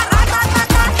Troniero,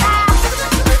 ra-ra-ra-ra-ra.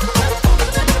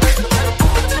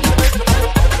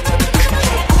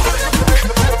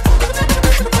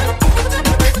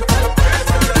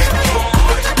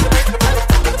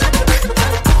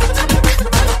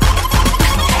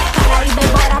 Caraibe,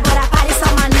 Bora Bora, Paris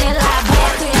sau Manila,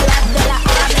 băiatul e lat de la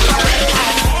ora de Florida.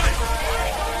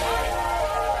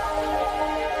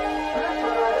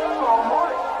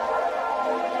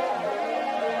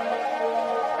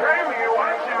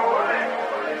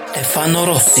 Stefano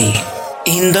Rossi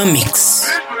in the mix.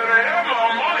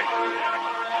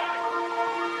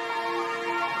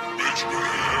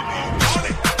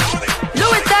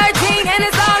 Louis 13 and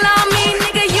it's all on me,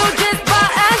 nigga, you just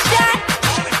bought a shot.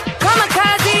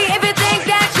 Kamikaze, if you think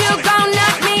that you gon'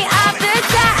 knock me off the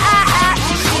top.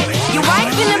 Your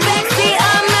wife in the backseat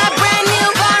of my brand new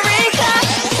Barrica.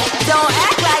 Don't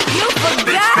act like you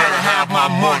forgot. Better have my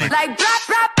money. Like drop,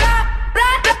 drop, drop,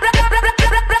 drop, drop, drop, drop, drop,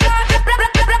 drop, drop,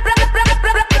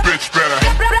 Bitch better.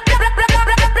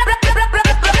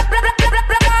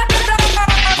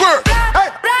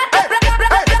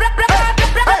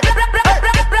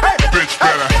 Bitch better. Bitch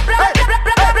better.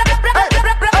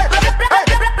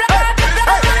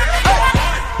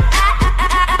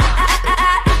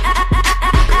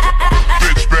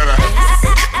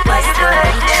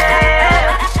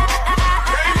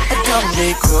 Don't be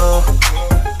cruel,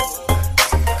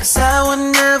 'cause I would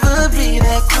never be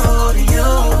that cruel to you.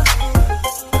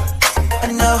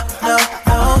 And no, no,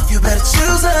 no, you better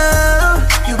choose up.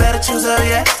 You better choose up,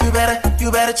 yeah. You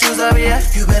better choose up, yeah.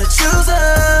 You better choose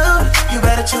up. You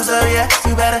better choose up, yeah.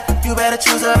 You better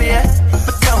choose up, yeah.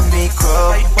 But don't be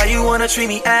cruel. Why you wanna treat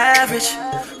me average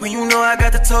when you know I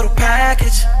got the total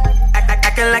package?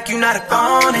 Acting like you not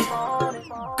on it.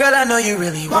 Girl, I know you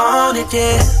really want it,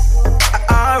 yeah.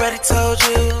 I already told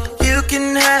you, you can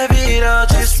have it all,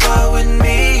 just roll with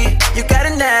me. You got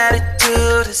an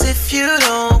attitude as if you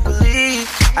don't believe.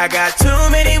 I got too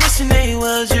many wishing they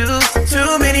was you.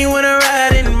 Too many wanna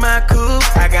ride in my coupe.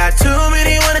 I got too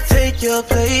many wanna take your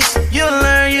place. You'll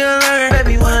learn,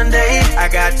 baby, one day. I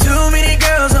got too many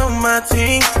girls on my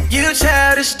team. You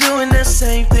childish doing the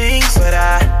same things, but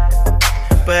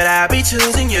I be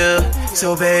choosing you. So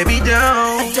baby,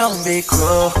 don't be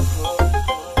cruel,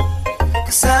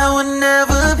 'cause I would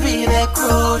never be that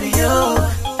cruel to you.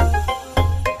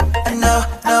 And no,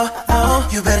 no, no,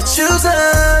 you better choose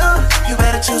up. You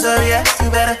better choose up, yeah.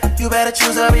 You better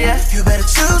choose up, yeah. You better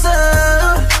choose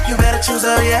up. You better choose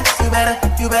up, yeah.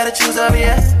 You better choose up,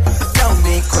 yeah. But don't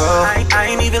be cruel. I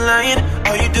ain't even lying.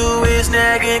 All you do is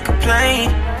nag and complain.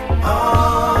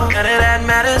 Oh, none of that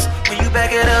matters when you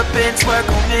back it up and twerk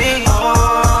on me.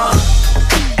 Oh,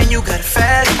 and you got a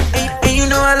fatty, and you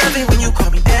know I love it when you call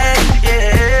me daddy,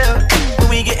 yeah. When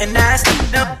we getting nasty,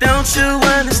 don't you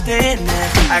understand that?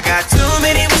 I got too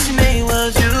many wishing they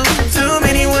was you. Too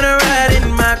many wanna ride in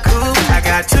my coupe. I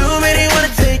got too many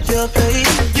wanna take your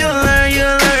place. You'll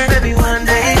learn, baby, one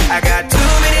day. I got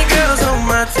too many girls on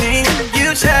my team. You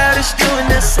childish doing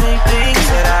the same things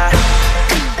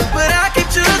but I keep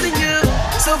choosing you.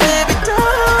 So baby,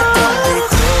 don't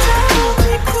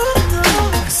be cruel,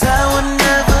 'cause I would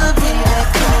never be that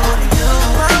cruel to you.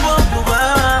 I won't.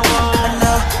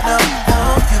 No,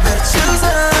 you better choose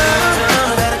up.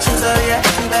 You better choose up, yeah.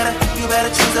 You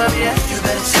better choose up, yeah. You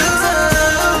better choose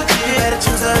up. You better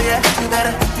choose up, yeah.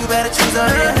 You better choose up,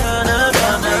 yeah. No.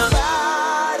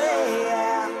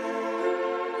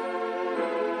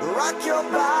 Rock your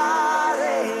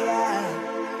body, yeah.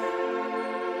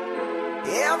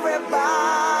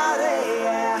 Everybody,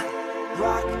 yeah.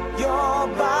 Rock your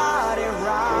body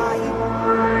right.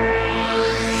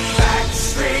 Back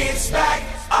streets back,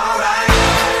 alright.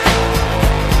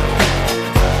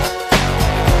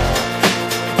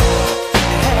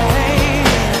 Hey,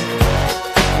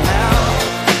 now,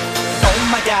 oh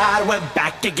my God, we're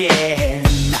back again.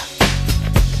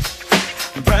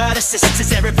 Brothers,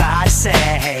 sisters, everybody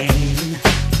sing.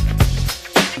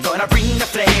 Gonna bring the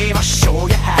flame, I'll show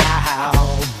you how.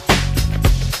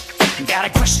 Got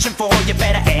a question for you,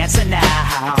 better answer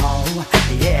now.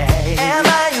 Yeah. Am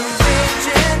I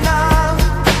original?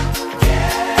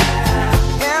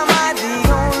 Yeah. Am I the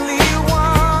only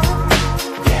one?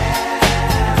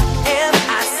 Yeah. Am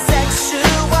I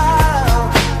sexual?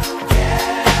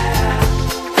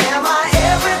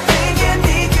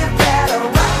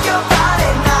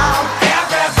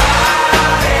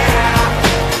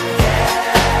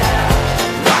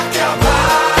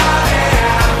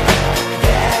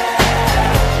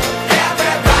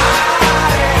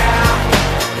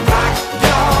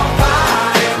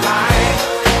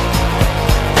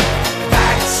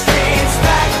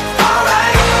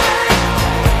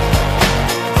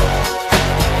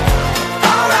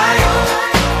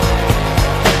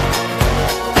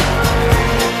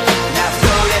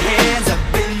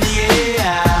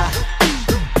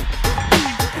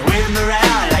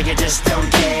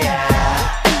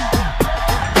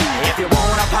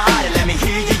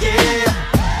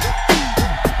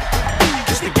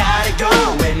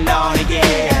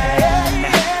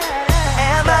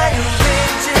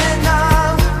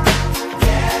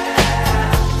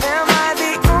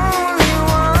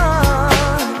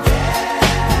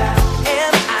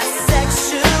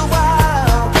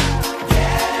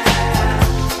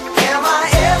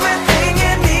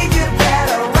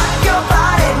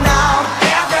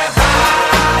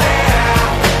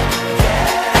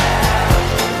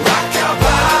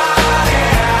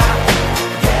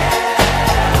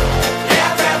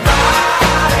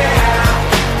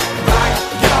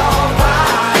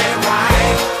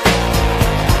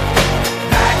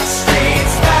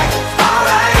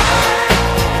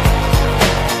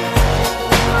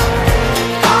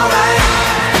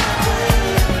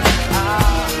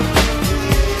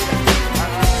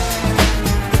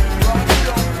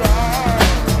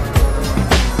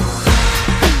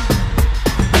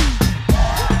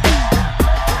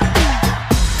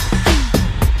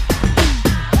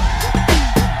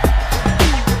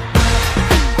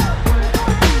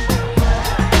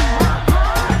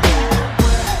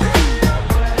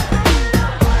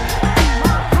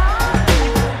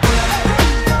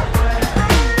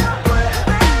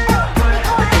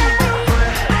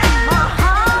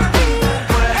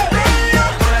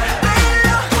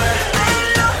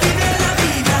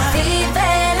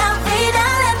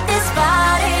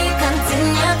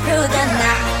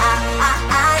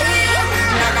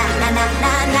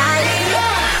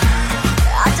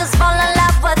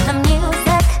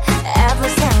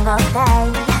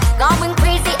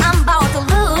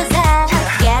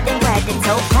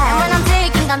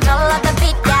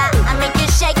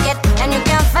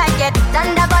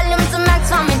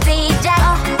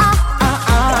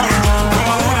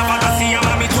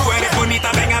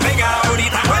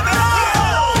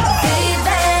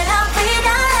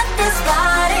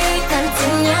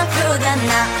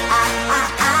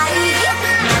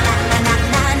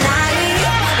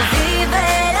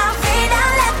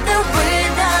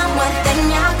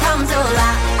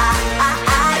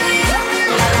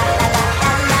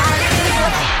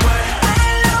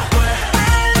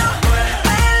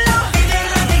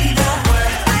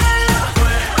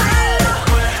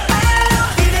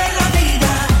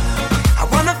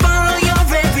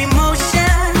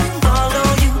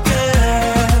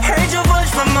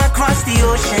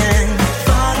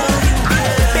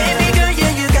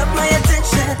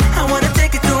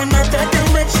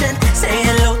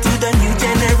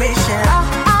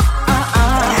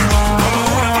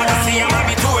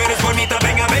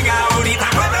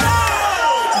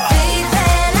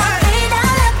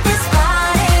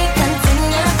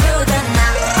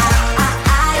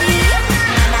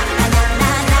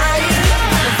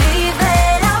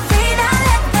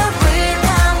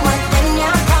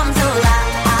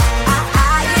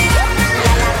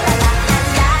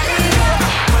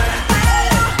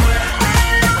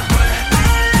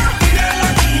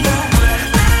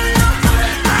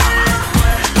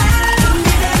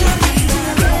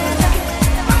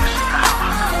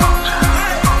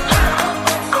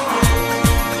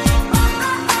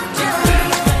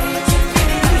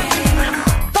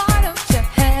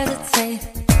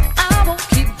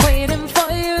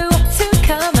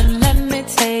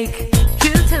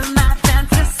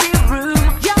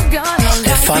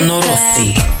 Stefano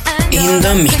Rossi in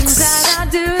the mix.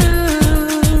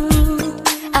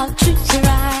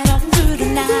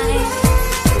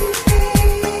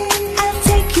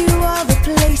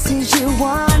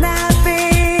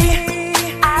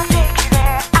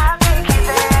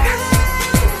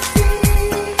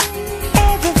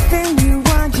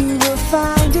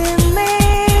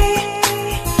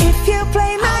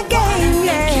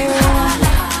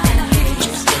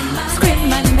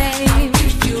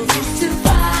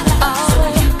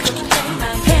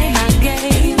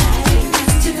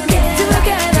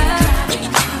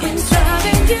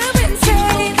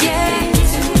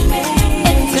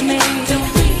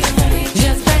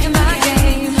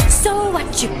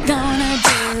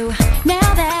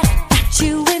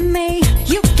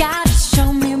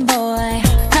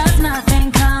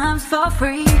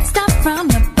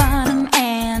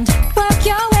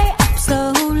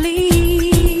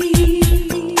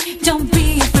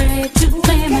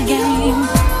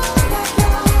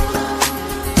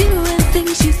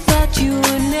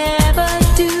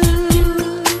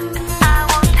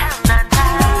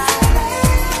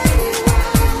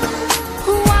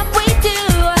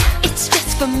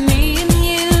 For me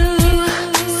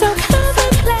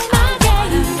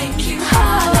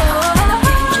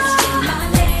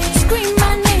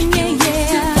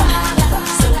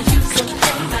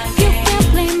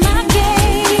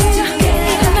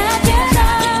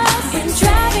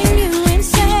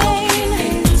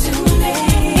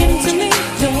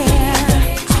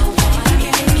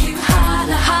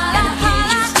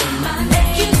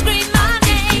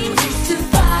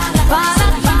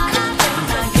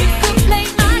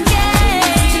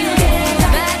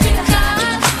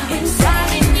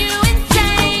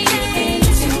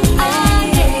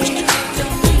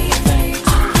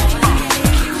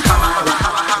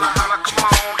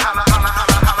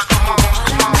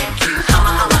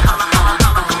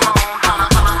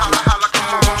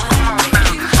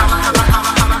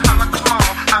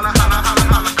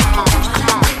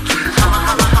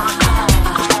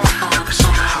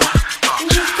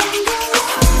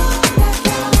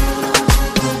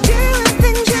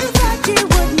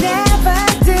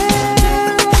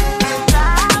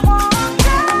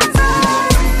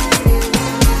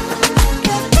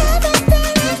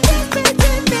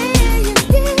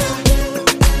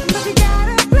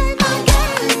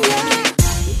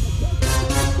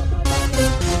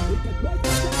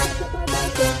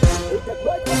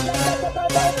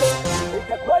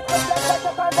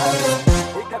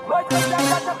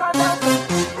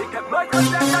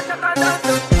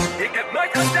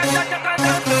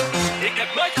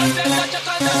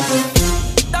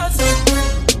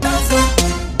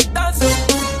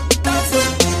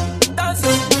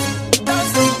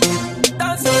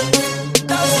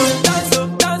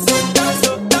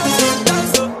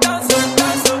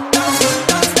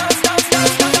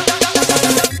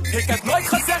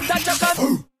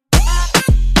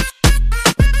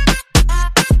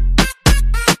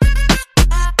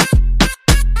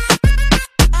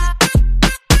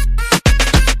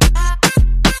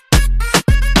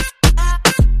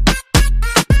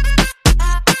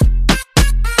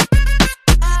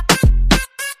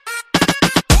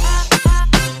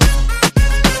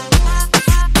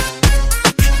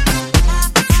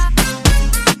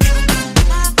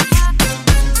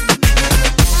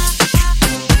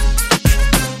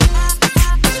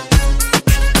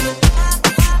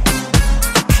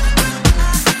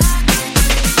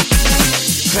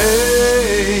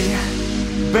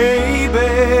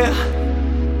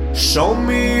Show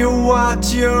me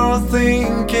what you're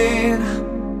thinking.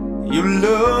 You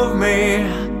love me,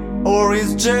 or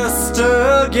it's just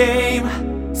a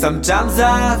game. Sometimes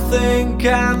I think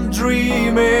I'm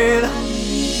dreaming.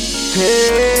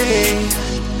 Hey,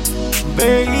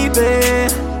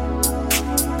 baby,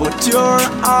 put your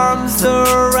arms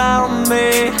around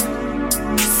me.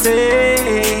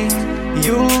 Say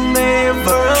you'll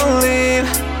never leave.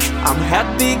 I'm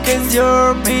happy 'cause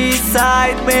you're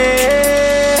beside me.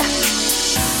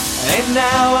 And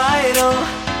now I know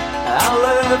I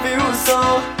love you so.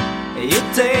 You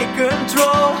take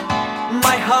control,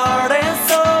 my heart and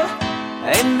soul.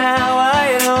 And now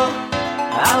I know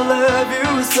I love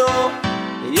you so.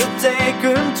 You take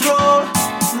control,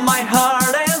 my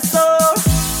heart and soul.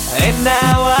 And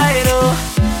now I know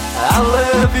I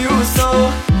love you so.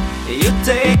 You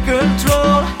take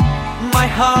control, my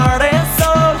heart and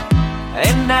soul.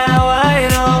 And now I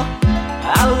know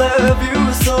I love you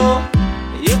so.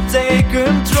 You take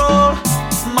control,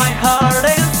 my heart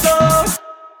and soul.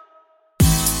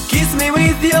 Kiss me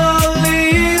with your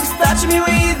lips, touch me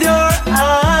with your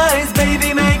eyes.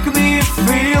 Baby, make me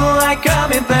feel like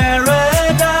I'm in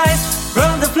paradise.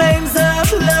 Burn the flames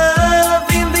of love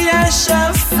in the ash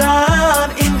of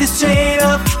sun. In this chain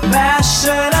of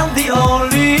passion, I'm the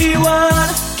only one.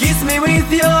 Kiss me with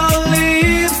your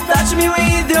lips, touch me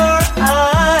with your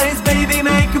eyes. Baby,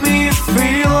 make me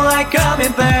feel like I'm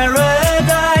in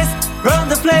paradise. Burn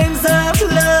the flames of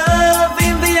love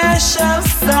in the ash of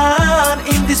sun.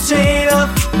 In this chain of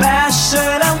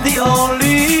passion, I'm the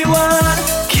only one.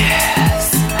 Kiss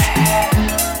me.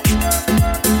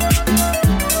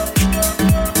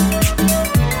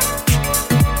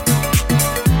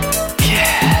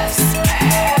 Kiss me.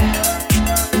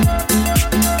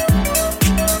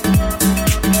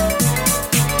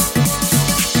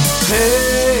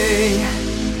 Hey,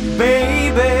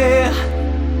 baby,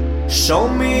 show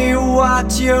me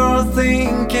what you're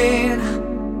thinking.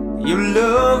 You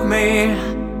love me,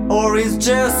 or it's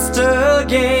just a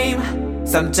game.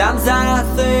 Sometimes I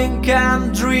think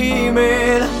I'm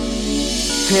dreaming.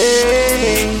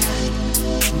 Hey,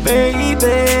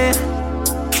 baby,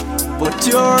 put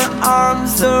your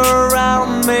arms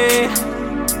around me.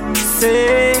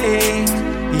 Say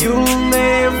you'll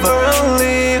never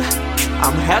leave.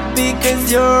 I'm happy 'cause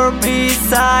you're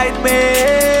beside me.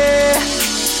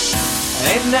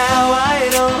 And now I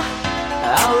know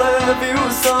I love you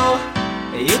so.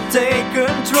 You take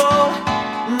control,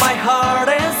 my heart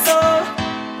and soul.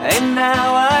 And now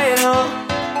I know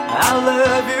I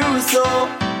love you so.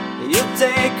 You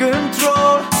take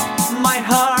control, my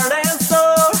heart and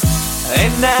soul.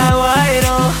 And now I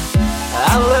know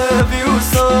I love you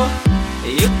so.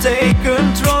 You take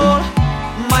control,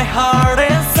 my heart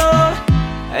and soul.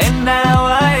 And now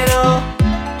I know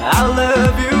I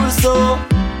love you so.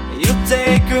 You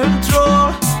take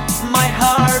control, my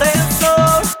heart and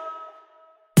soul.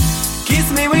 Kiss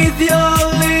me with your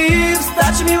lips,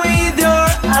 touch me with your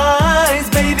eyes.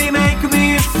 Baby, make me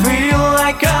feel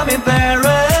like I'm in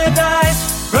paradise.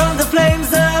 Burn the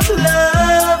flames of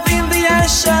love in the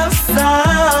ash of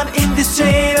sun. In this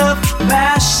chain of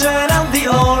passion, I'm the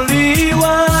only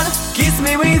one. Kiss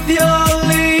me with your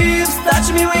lips, touch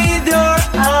me with your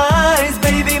eyes.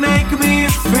 Baby, make me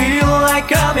feel like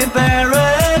I'm in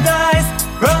paradise.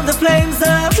 Burn the flames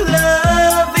of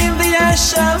love in the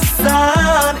ash of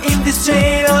sun. In this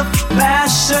chain of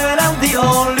passion, I'm the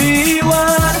only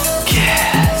one.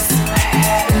 Kiss me.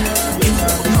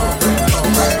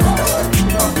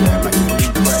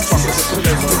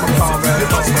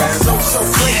 So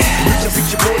clean,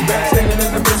 reach your boy back, standing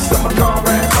in the midst of my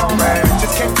comrade.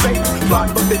 Bitches can't fake, fly,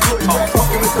 but they good.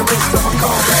 Walking with the midst of my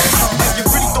comrade. If you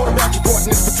really thought about your part in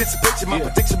this participation, my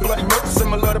prediction bloody murder,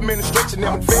 similar to administration.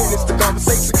 Now in fairness to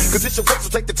conversation, 'cause it's your face, so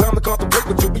take the time to contemplate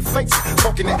what you'll be facing.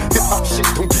 Talking that hip-hop shit,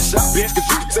 don't get shot, bitch, 'cause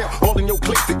you can tell all in your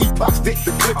clicks, the epochs, dick,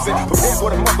 the clips, and prepare for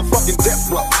the motherfucking death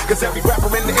blow. 'Cause every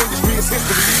rapper in the industry is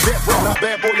history, death row, not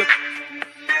bad boy.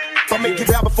 I make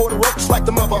it out before the ropes like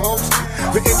the mother hoes.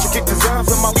 The intricate designs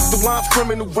of my lethal lines,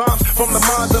 criminal rhymes from the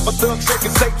minds of a thug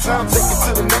shaking take time, take it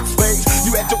to the next phase.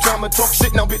 You had your time to talk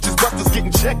shit, now bitches busters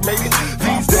getting checkmated.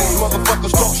 These days,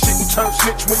 motherfuckers talk shit and turn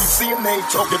snitch when you see them, they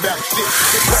ain't talking about shit.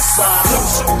 West side, I'm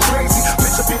so crazy.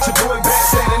 Bitch, your boy back,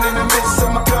 standing in the midst of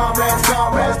my comrades.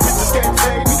 Bitches can't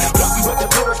fade me, nothing but the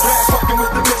birds glass, fucking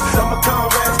with the midst of my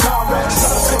comrades.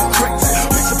 I'm so crazy.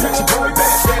 Bitch, your boy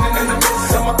back, standing in the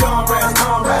midst of my comrades.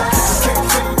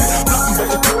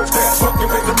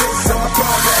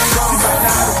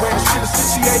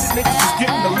 Niggas is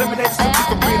getting eliminated simply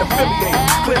for being affiliated.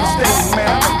 Clear the stage,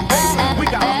 man. We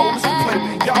got a hold of some play.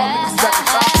 Y'all niggas is at the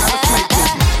top, now let's make this.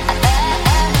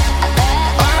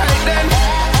 Alright,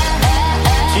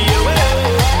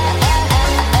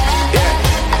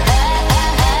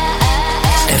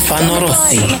 Stefano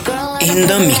Rossi in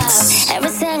the mix. Every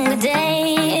single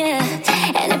day,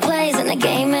 and it plays in the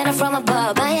game, and I'm from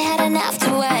above. I had enough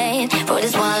to wait for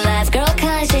this one life. Girl,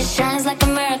 cause she shines like a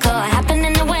miracle,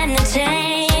 happening when the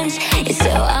change. You're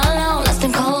so alone, lost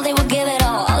and cold, they will give it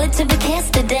all it to be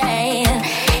kissed today.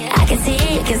 I can see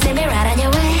me right on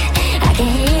your way. I can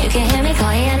hear you can hear me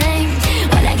call your name.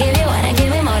 When I give you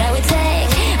more that we take.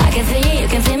 I can feel you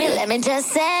can feel me, let me just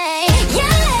say, your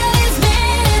love is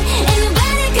better, ain't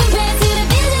nobody compared to the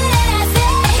vision that I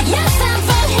see. Yes, I'm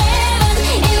from heaven,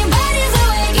 and your body's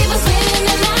awake, keep us swimming,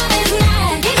 and love is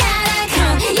not. You gotta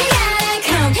come, you gotta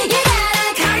come, you gotta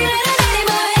come, little bitty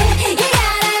boy. You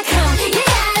gotta come, you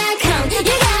gotta come, you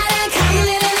gotta come,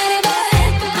 little bitty boy.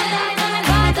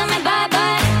 Tell me bye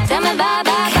bye, tell me bye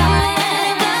bye, tell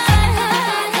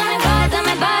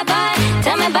me bye bye,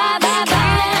 tell me bye bye,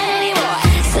 little boy.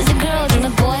 Says a girl dream a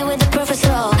boy with a perfect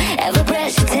soul. Every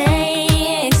breath she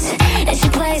takes, and she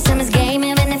plays some his game,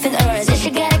 even if it's hers. And she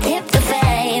gotta keep the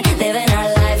faith, living her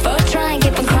life for trying,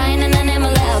 keep on crying and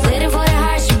animal love, waiting for the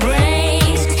heart she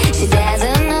breaks. She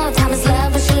doesn't know time is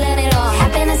love, but she let it all.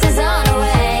 Happiness is on her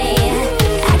way.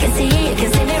 I can see you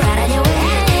can see me right on your way.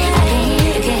 I can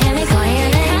hear you can hear me call your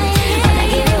name. When I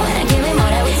give you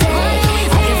more that we take.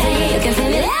 I can feel you can feel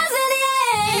me. That's in the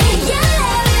end. Your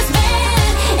love is better,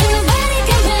 ain't nobody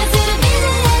compared to the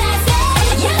vision that I see.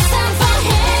 Yes, I'm from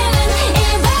heaven, and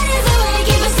your body's awake,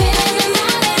 keep us swimming, and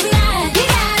love is not. You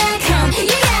gotta come,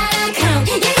 you gotta come,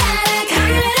 you gotta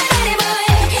come, little bitty boy.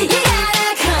 You gotta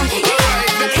come, you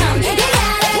gotta come, you gotta come, little bitty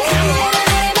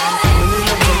boy.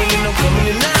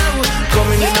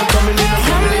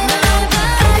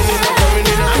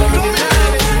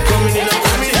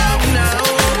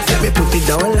 Let me put it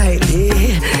down lightly,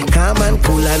 calm and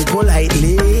cool and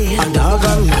politely. A dog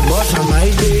on me, but on my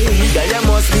day. That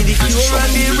must be the cure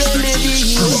and the remedy.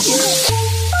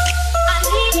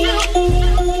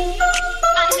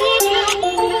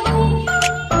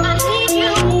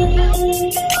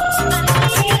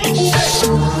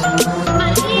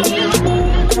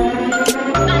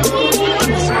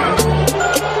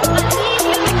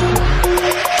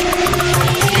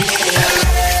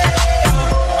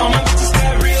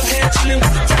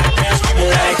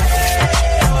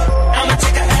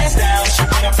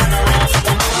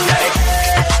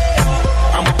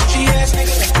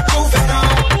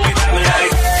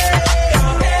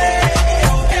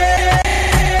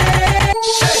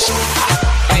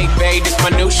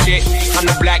 Shit. I'm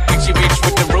the black bitchy bitch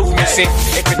with the roof missing.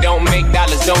 If it don't make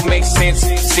dollars, don't make sense.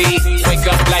 See, wake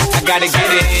up like I gotta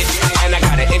get it. And I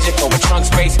got an engine for a trunk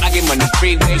space. I get money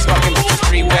three ways, fucking bitches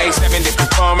three ways. 7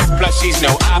 different farmers, plus she's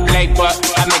no oblate, but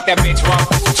I make that bitch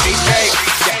walk. She's fake.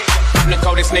 Yeah. I'm the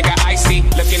coldest nigga icy.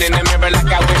 Looking in the mirror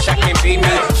like I wish I can be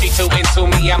me. She too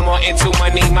into me, I'm more into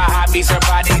money. My hobbies, her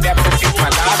body, that pussy's my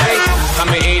lobby.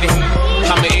 I'ma eat it,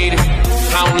 I'ma eat it.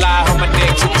 I don't lie, on my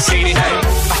dick, too conceited.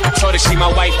 I told her she my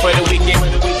wife for the weekend,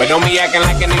 but don't be acting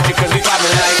like I need you, cause we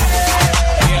poppin' like,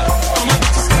 yeah. All my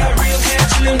bitches got real hair,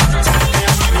 chillin' with the top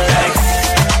down, screamin' like,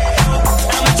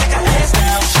 I'ma take her ass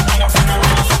down, she bring her friend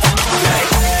around, fuckin'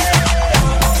 like,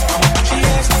 I'm a bitchy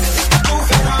ass nigga, move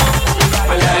it on, we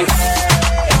poppin' like,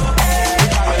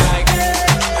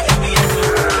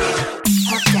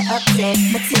 up there,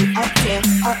 my team up there,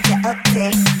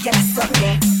 yeah, that's up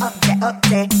there, up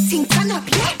there, team turn up,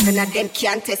 yeah, none of them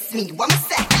can't test me, what me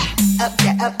say, up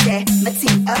there, my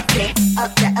team up there,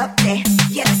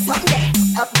 yeah, that's up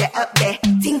there,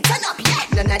 team turn up, yeah,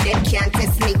 none of them can't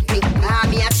test me,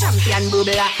 me a champion,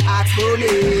 bubbler, ask for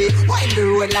me, wind the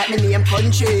road like me name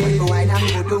country, wine and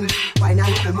go down, wine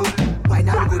and go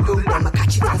down, I'ma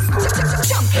catch it and score,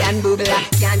 champion, bubbler,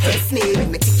 can't test me,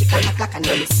 me tick it like a clock and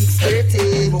only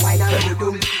 6:30, wine and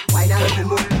go down, wine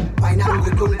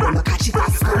and go down, I'ma catch it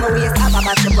and score, my waist up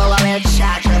about the power well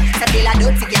charger, still a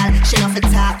dirty girl, she not fit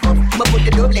talk up, me put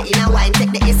the double in a wine,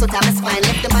 take the ace out of my spine,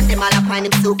 left the man them all up and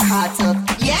him so caught up,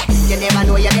 yeah, you never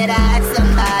know you better ask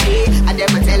somebody, and them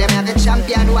will tell them I'm the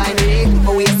champion winery,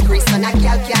 my waist crease and a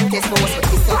girl can't test my waist, but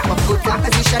this up my foot and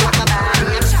position like my body,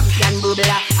 I'm champion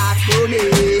bubbler, ask for me,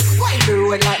 wine the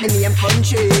road like me name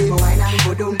country, wine and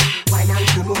go down, wine and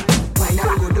go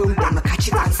down, I'ma catch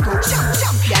it and score,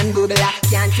 champion bubbler,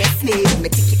 can't test me, me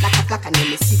tick it like a clock and then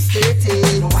me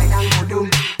 6:30, wine and go down,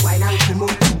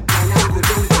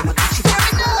 I'ma catch it and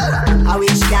score, I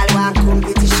wish girl want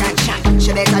competition,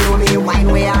 she better know me wine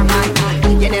where I'm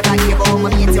at, you never give up, me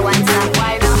hit you one time,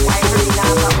 wine up, bring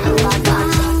down, bubble back.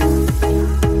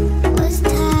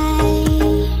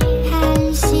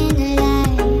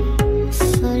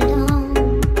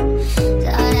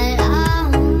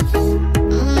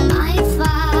 My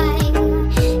fight,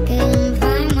 couldn't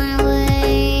find my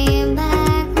way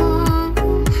back home.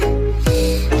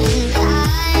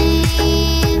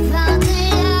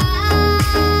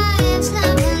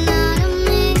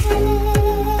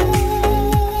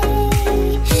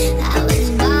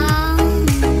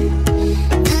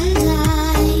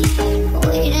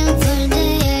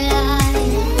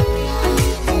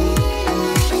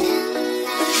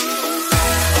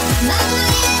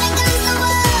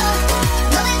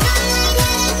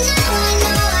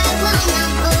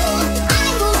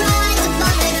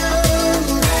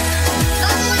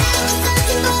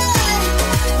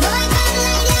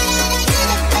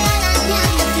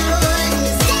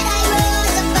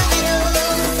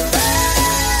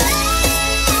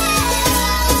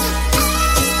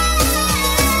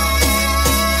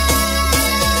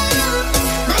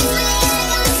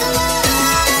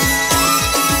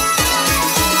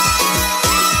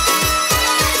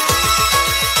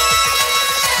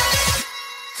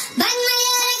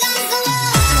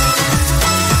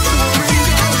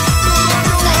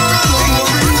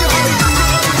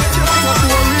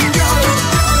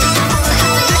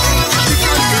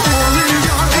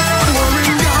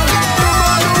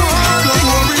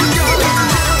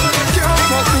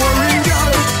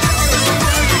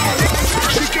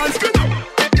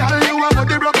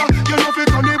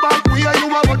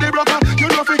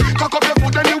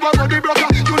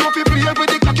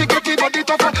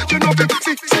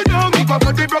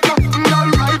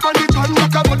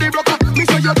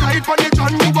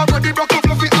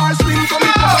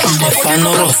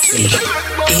 Stefano Rossi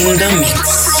in the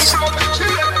mix.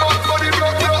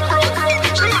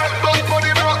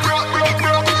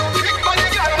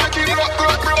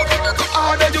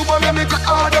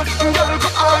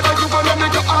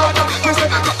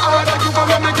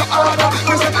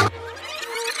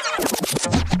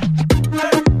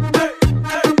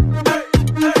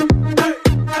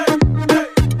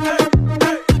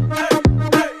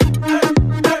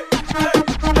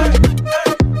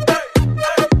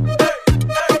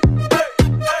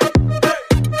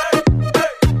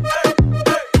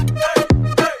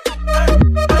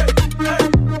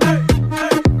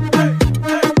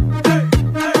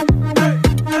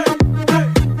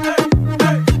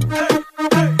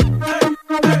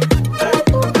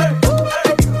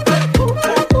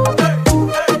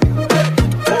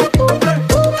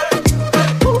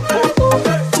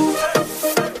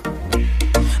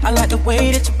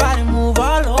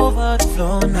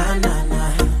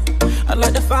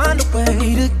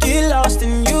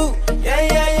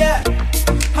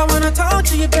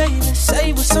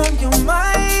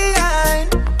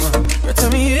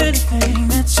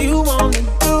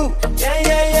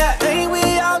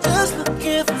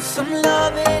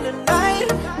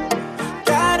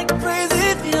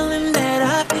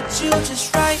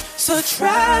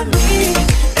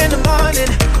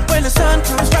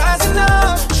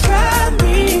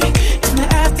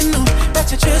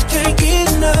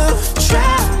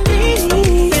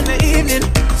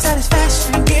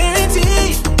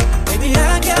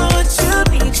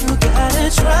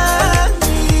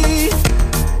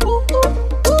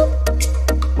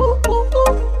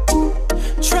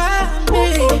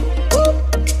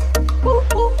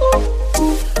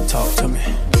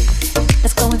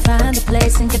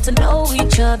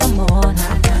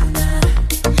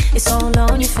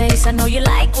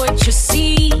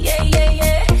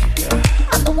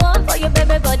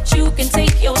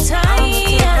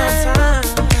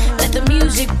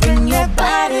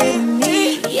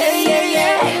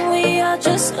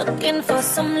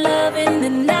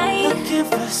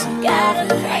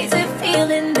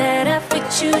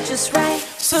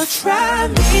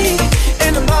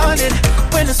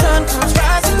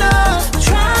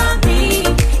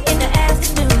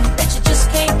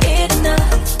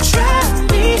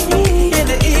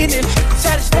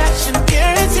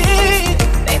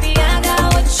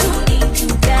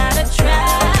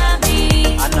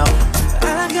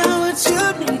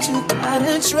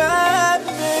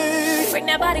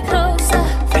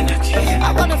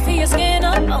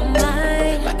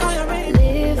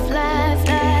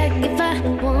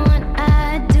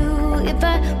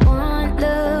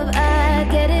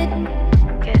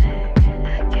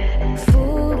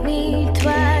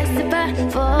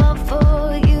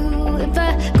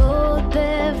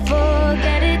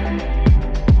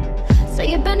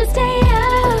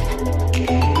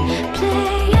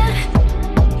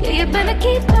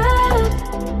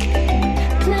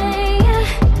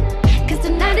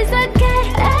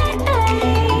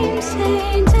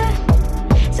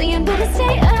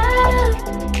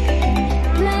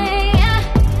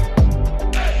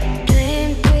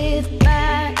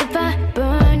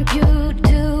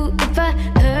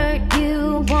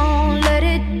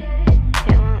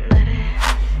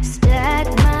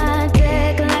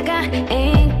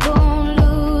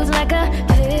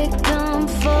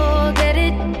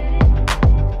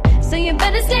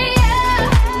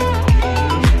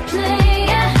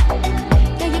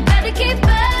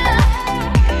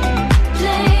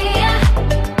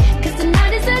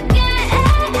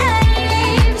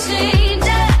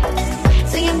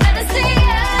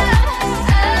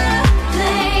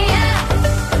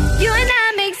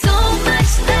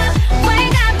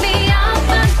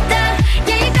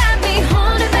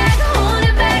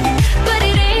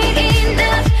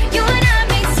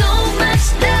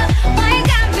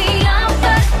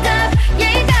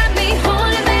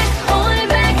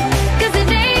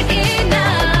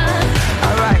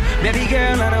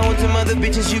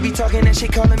 she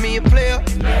calling me a player.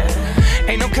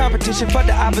 Ain't no competition for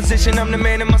the opposition. I'm the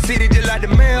man in my city, just like the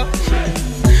mayor.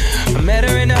 I met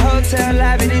her in the hotel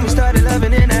lobby, then we started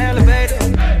loving in the elevator.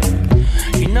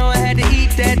 You know I had to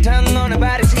eat that tongue on the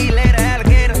body's heat, later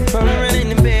alligator. From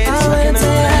running in the bed, smoking on the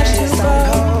lashes,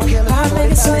 cold killer. I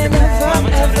make it so you never,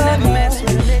 ever know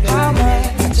how much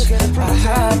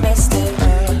I messed it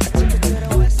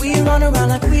up. We run around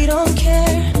like we don't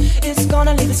care. It's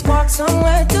gonna leave a spark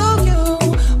somewhere. Do you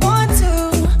want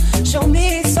to show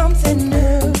me something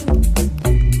new?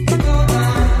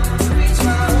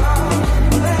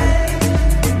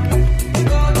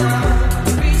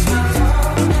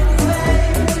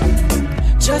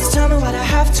 Just tell me what I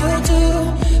have to do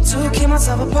to keep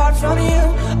myself apart from you.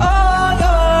 All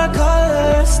your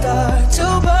colors start to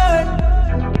burn.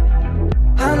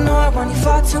 I know I want you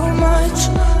far too much.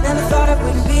 Never thought it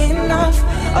wouldn't be enough.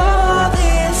 All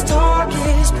this talk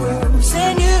is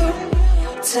bruising you.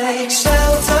 Take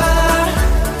shelter.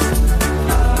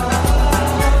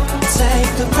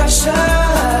 Take the pressure.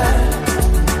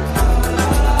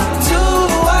 Do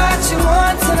what you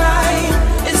want tonight.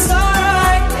 It's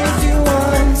alright if you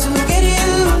want to get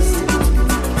used.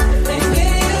 Get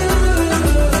used.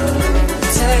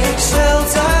 Take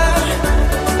shelter.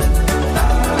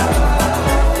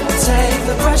 Take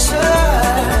the pressure.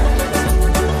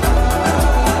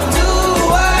 Do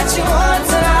what you want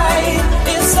tonight.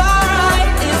 It's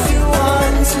alright if you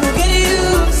want to get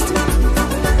used.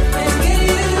 Get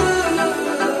used.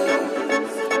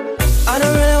 I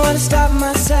don't really want to stop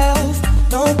myself.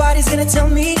 Nobody's gonna tell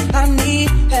me I need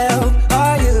help.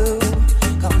 Are you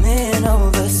coming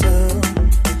over soon?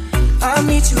 I'll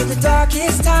meet you at the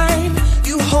darkest time.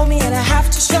 You hold me and I have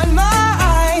to shut my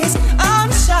eyes.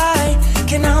 I'm shy.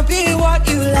 Can I be what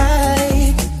you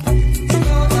like?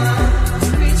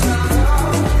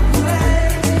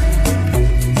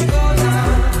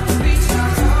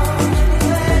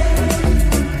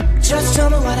 Just tell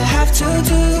me what I have to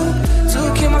do to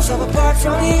keep myself apart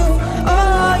from you.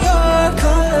 All your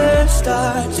colors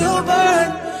start to burn.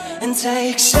 And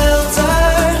take shelter.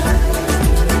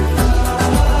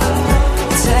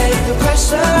 Take the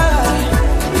pressure.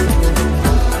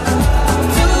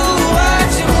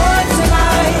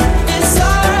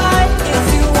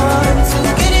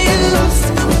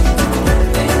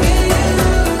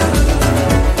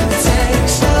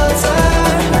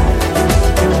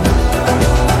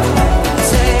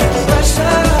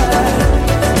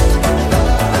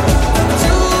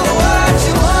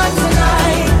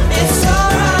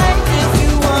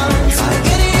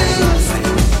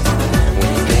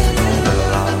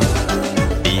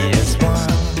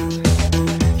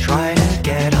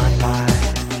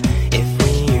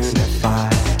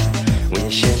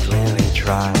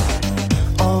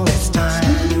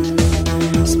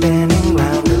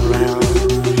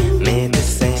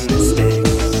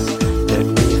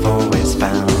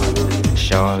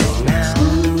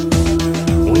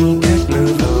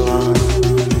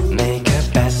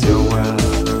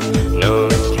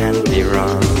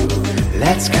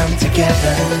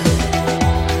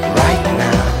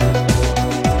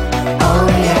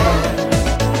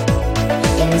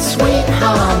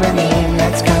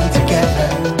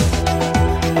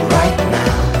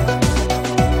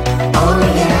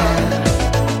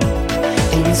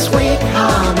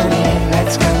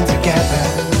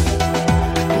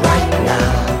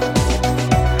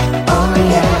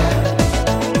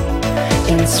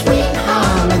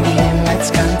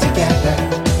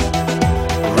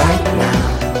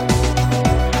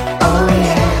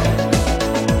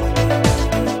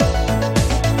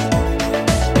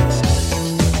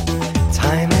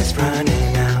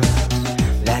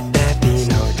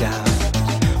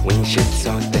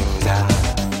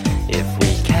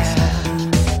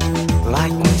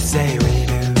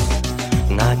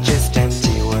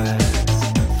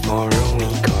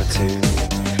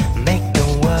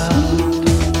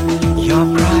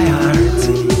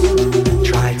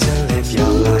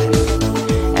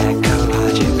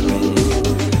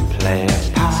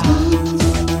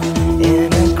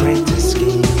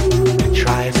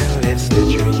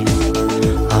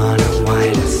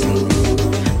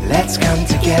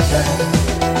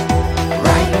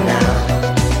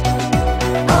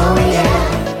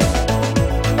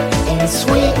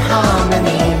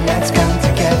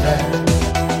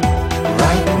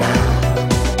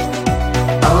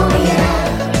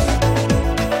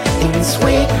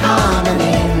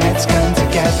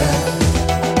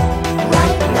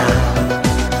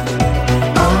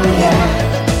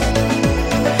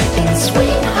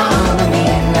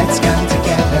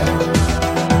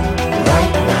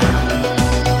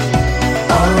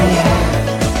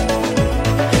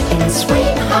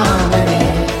 Sweet harmony.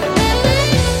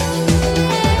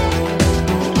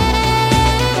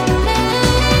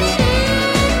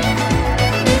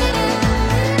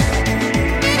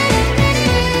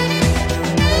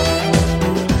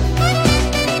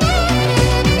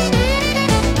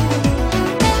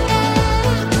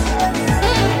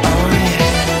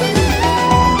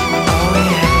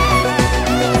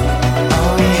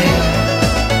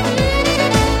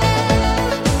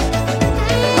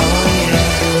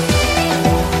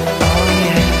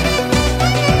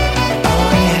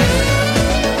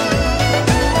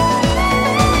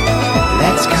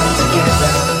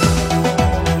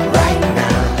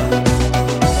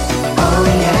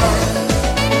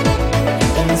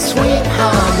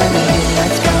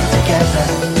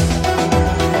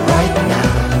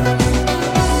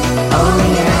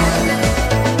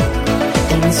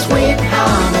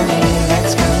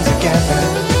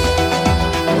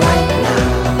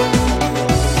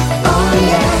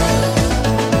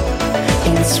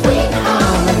 sweet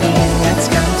harmony. Let's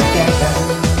come together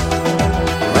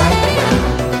right now.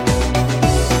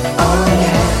 Oh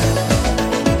yeah,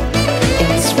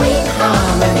 in sweet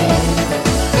harmony.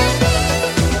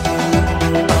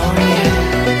 Oh yeah,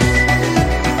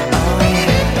 oh yeah,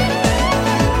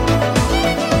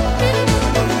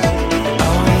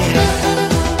 oh yeah,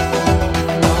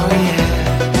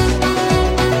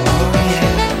 oh yeah, oh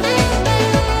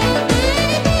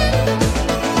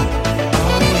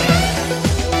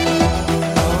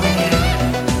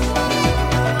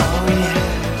yeah.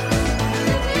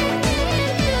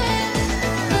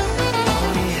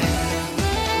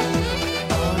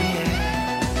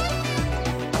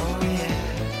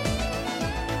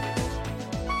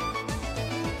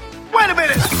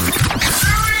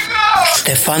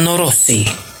 Stefano Rossi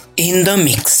in the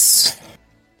mix.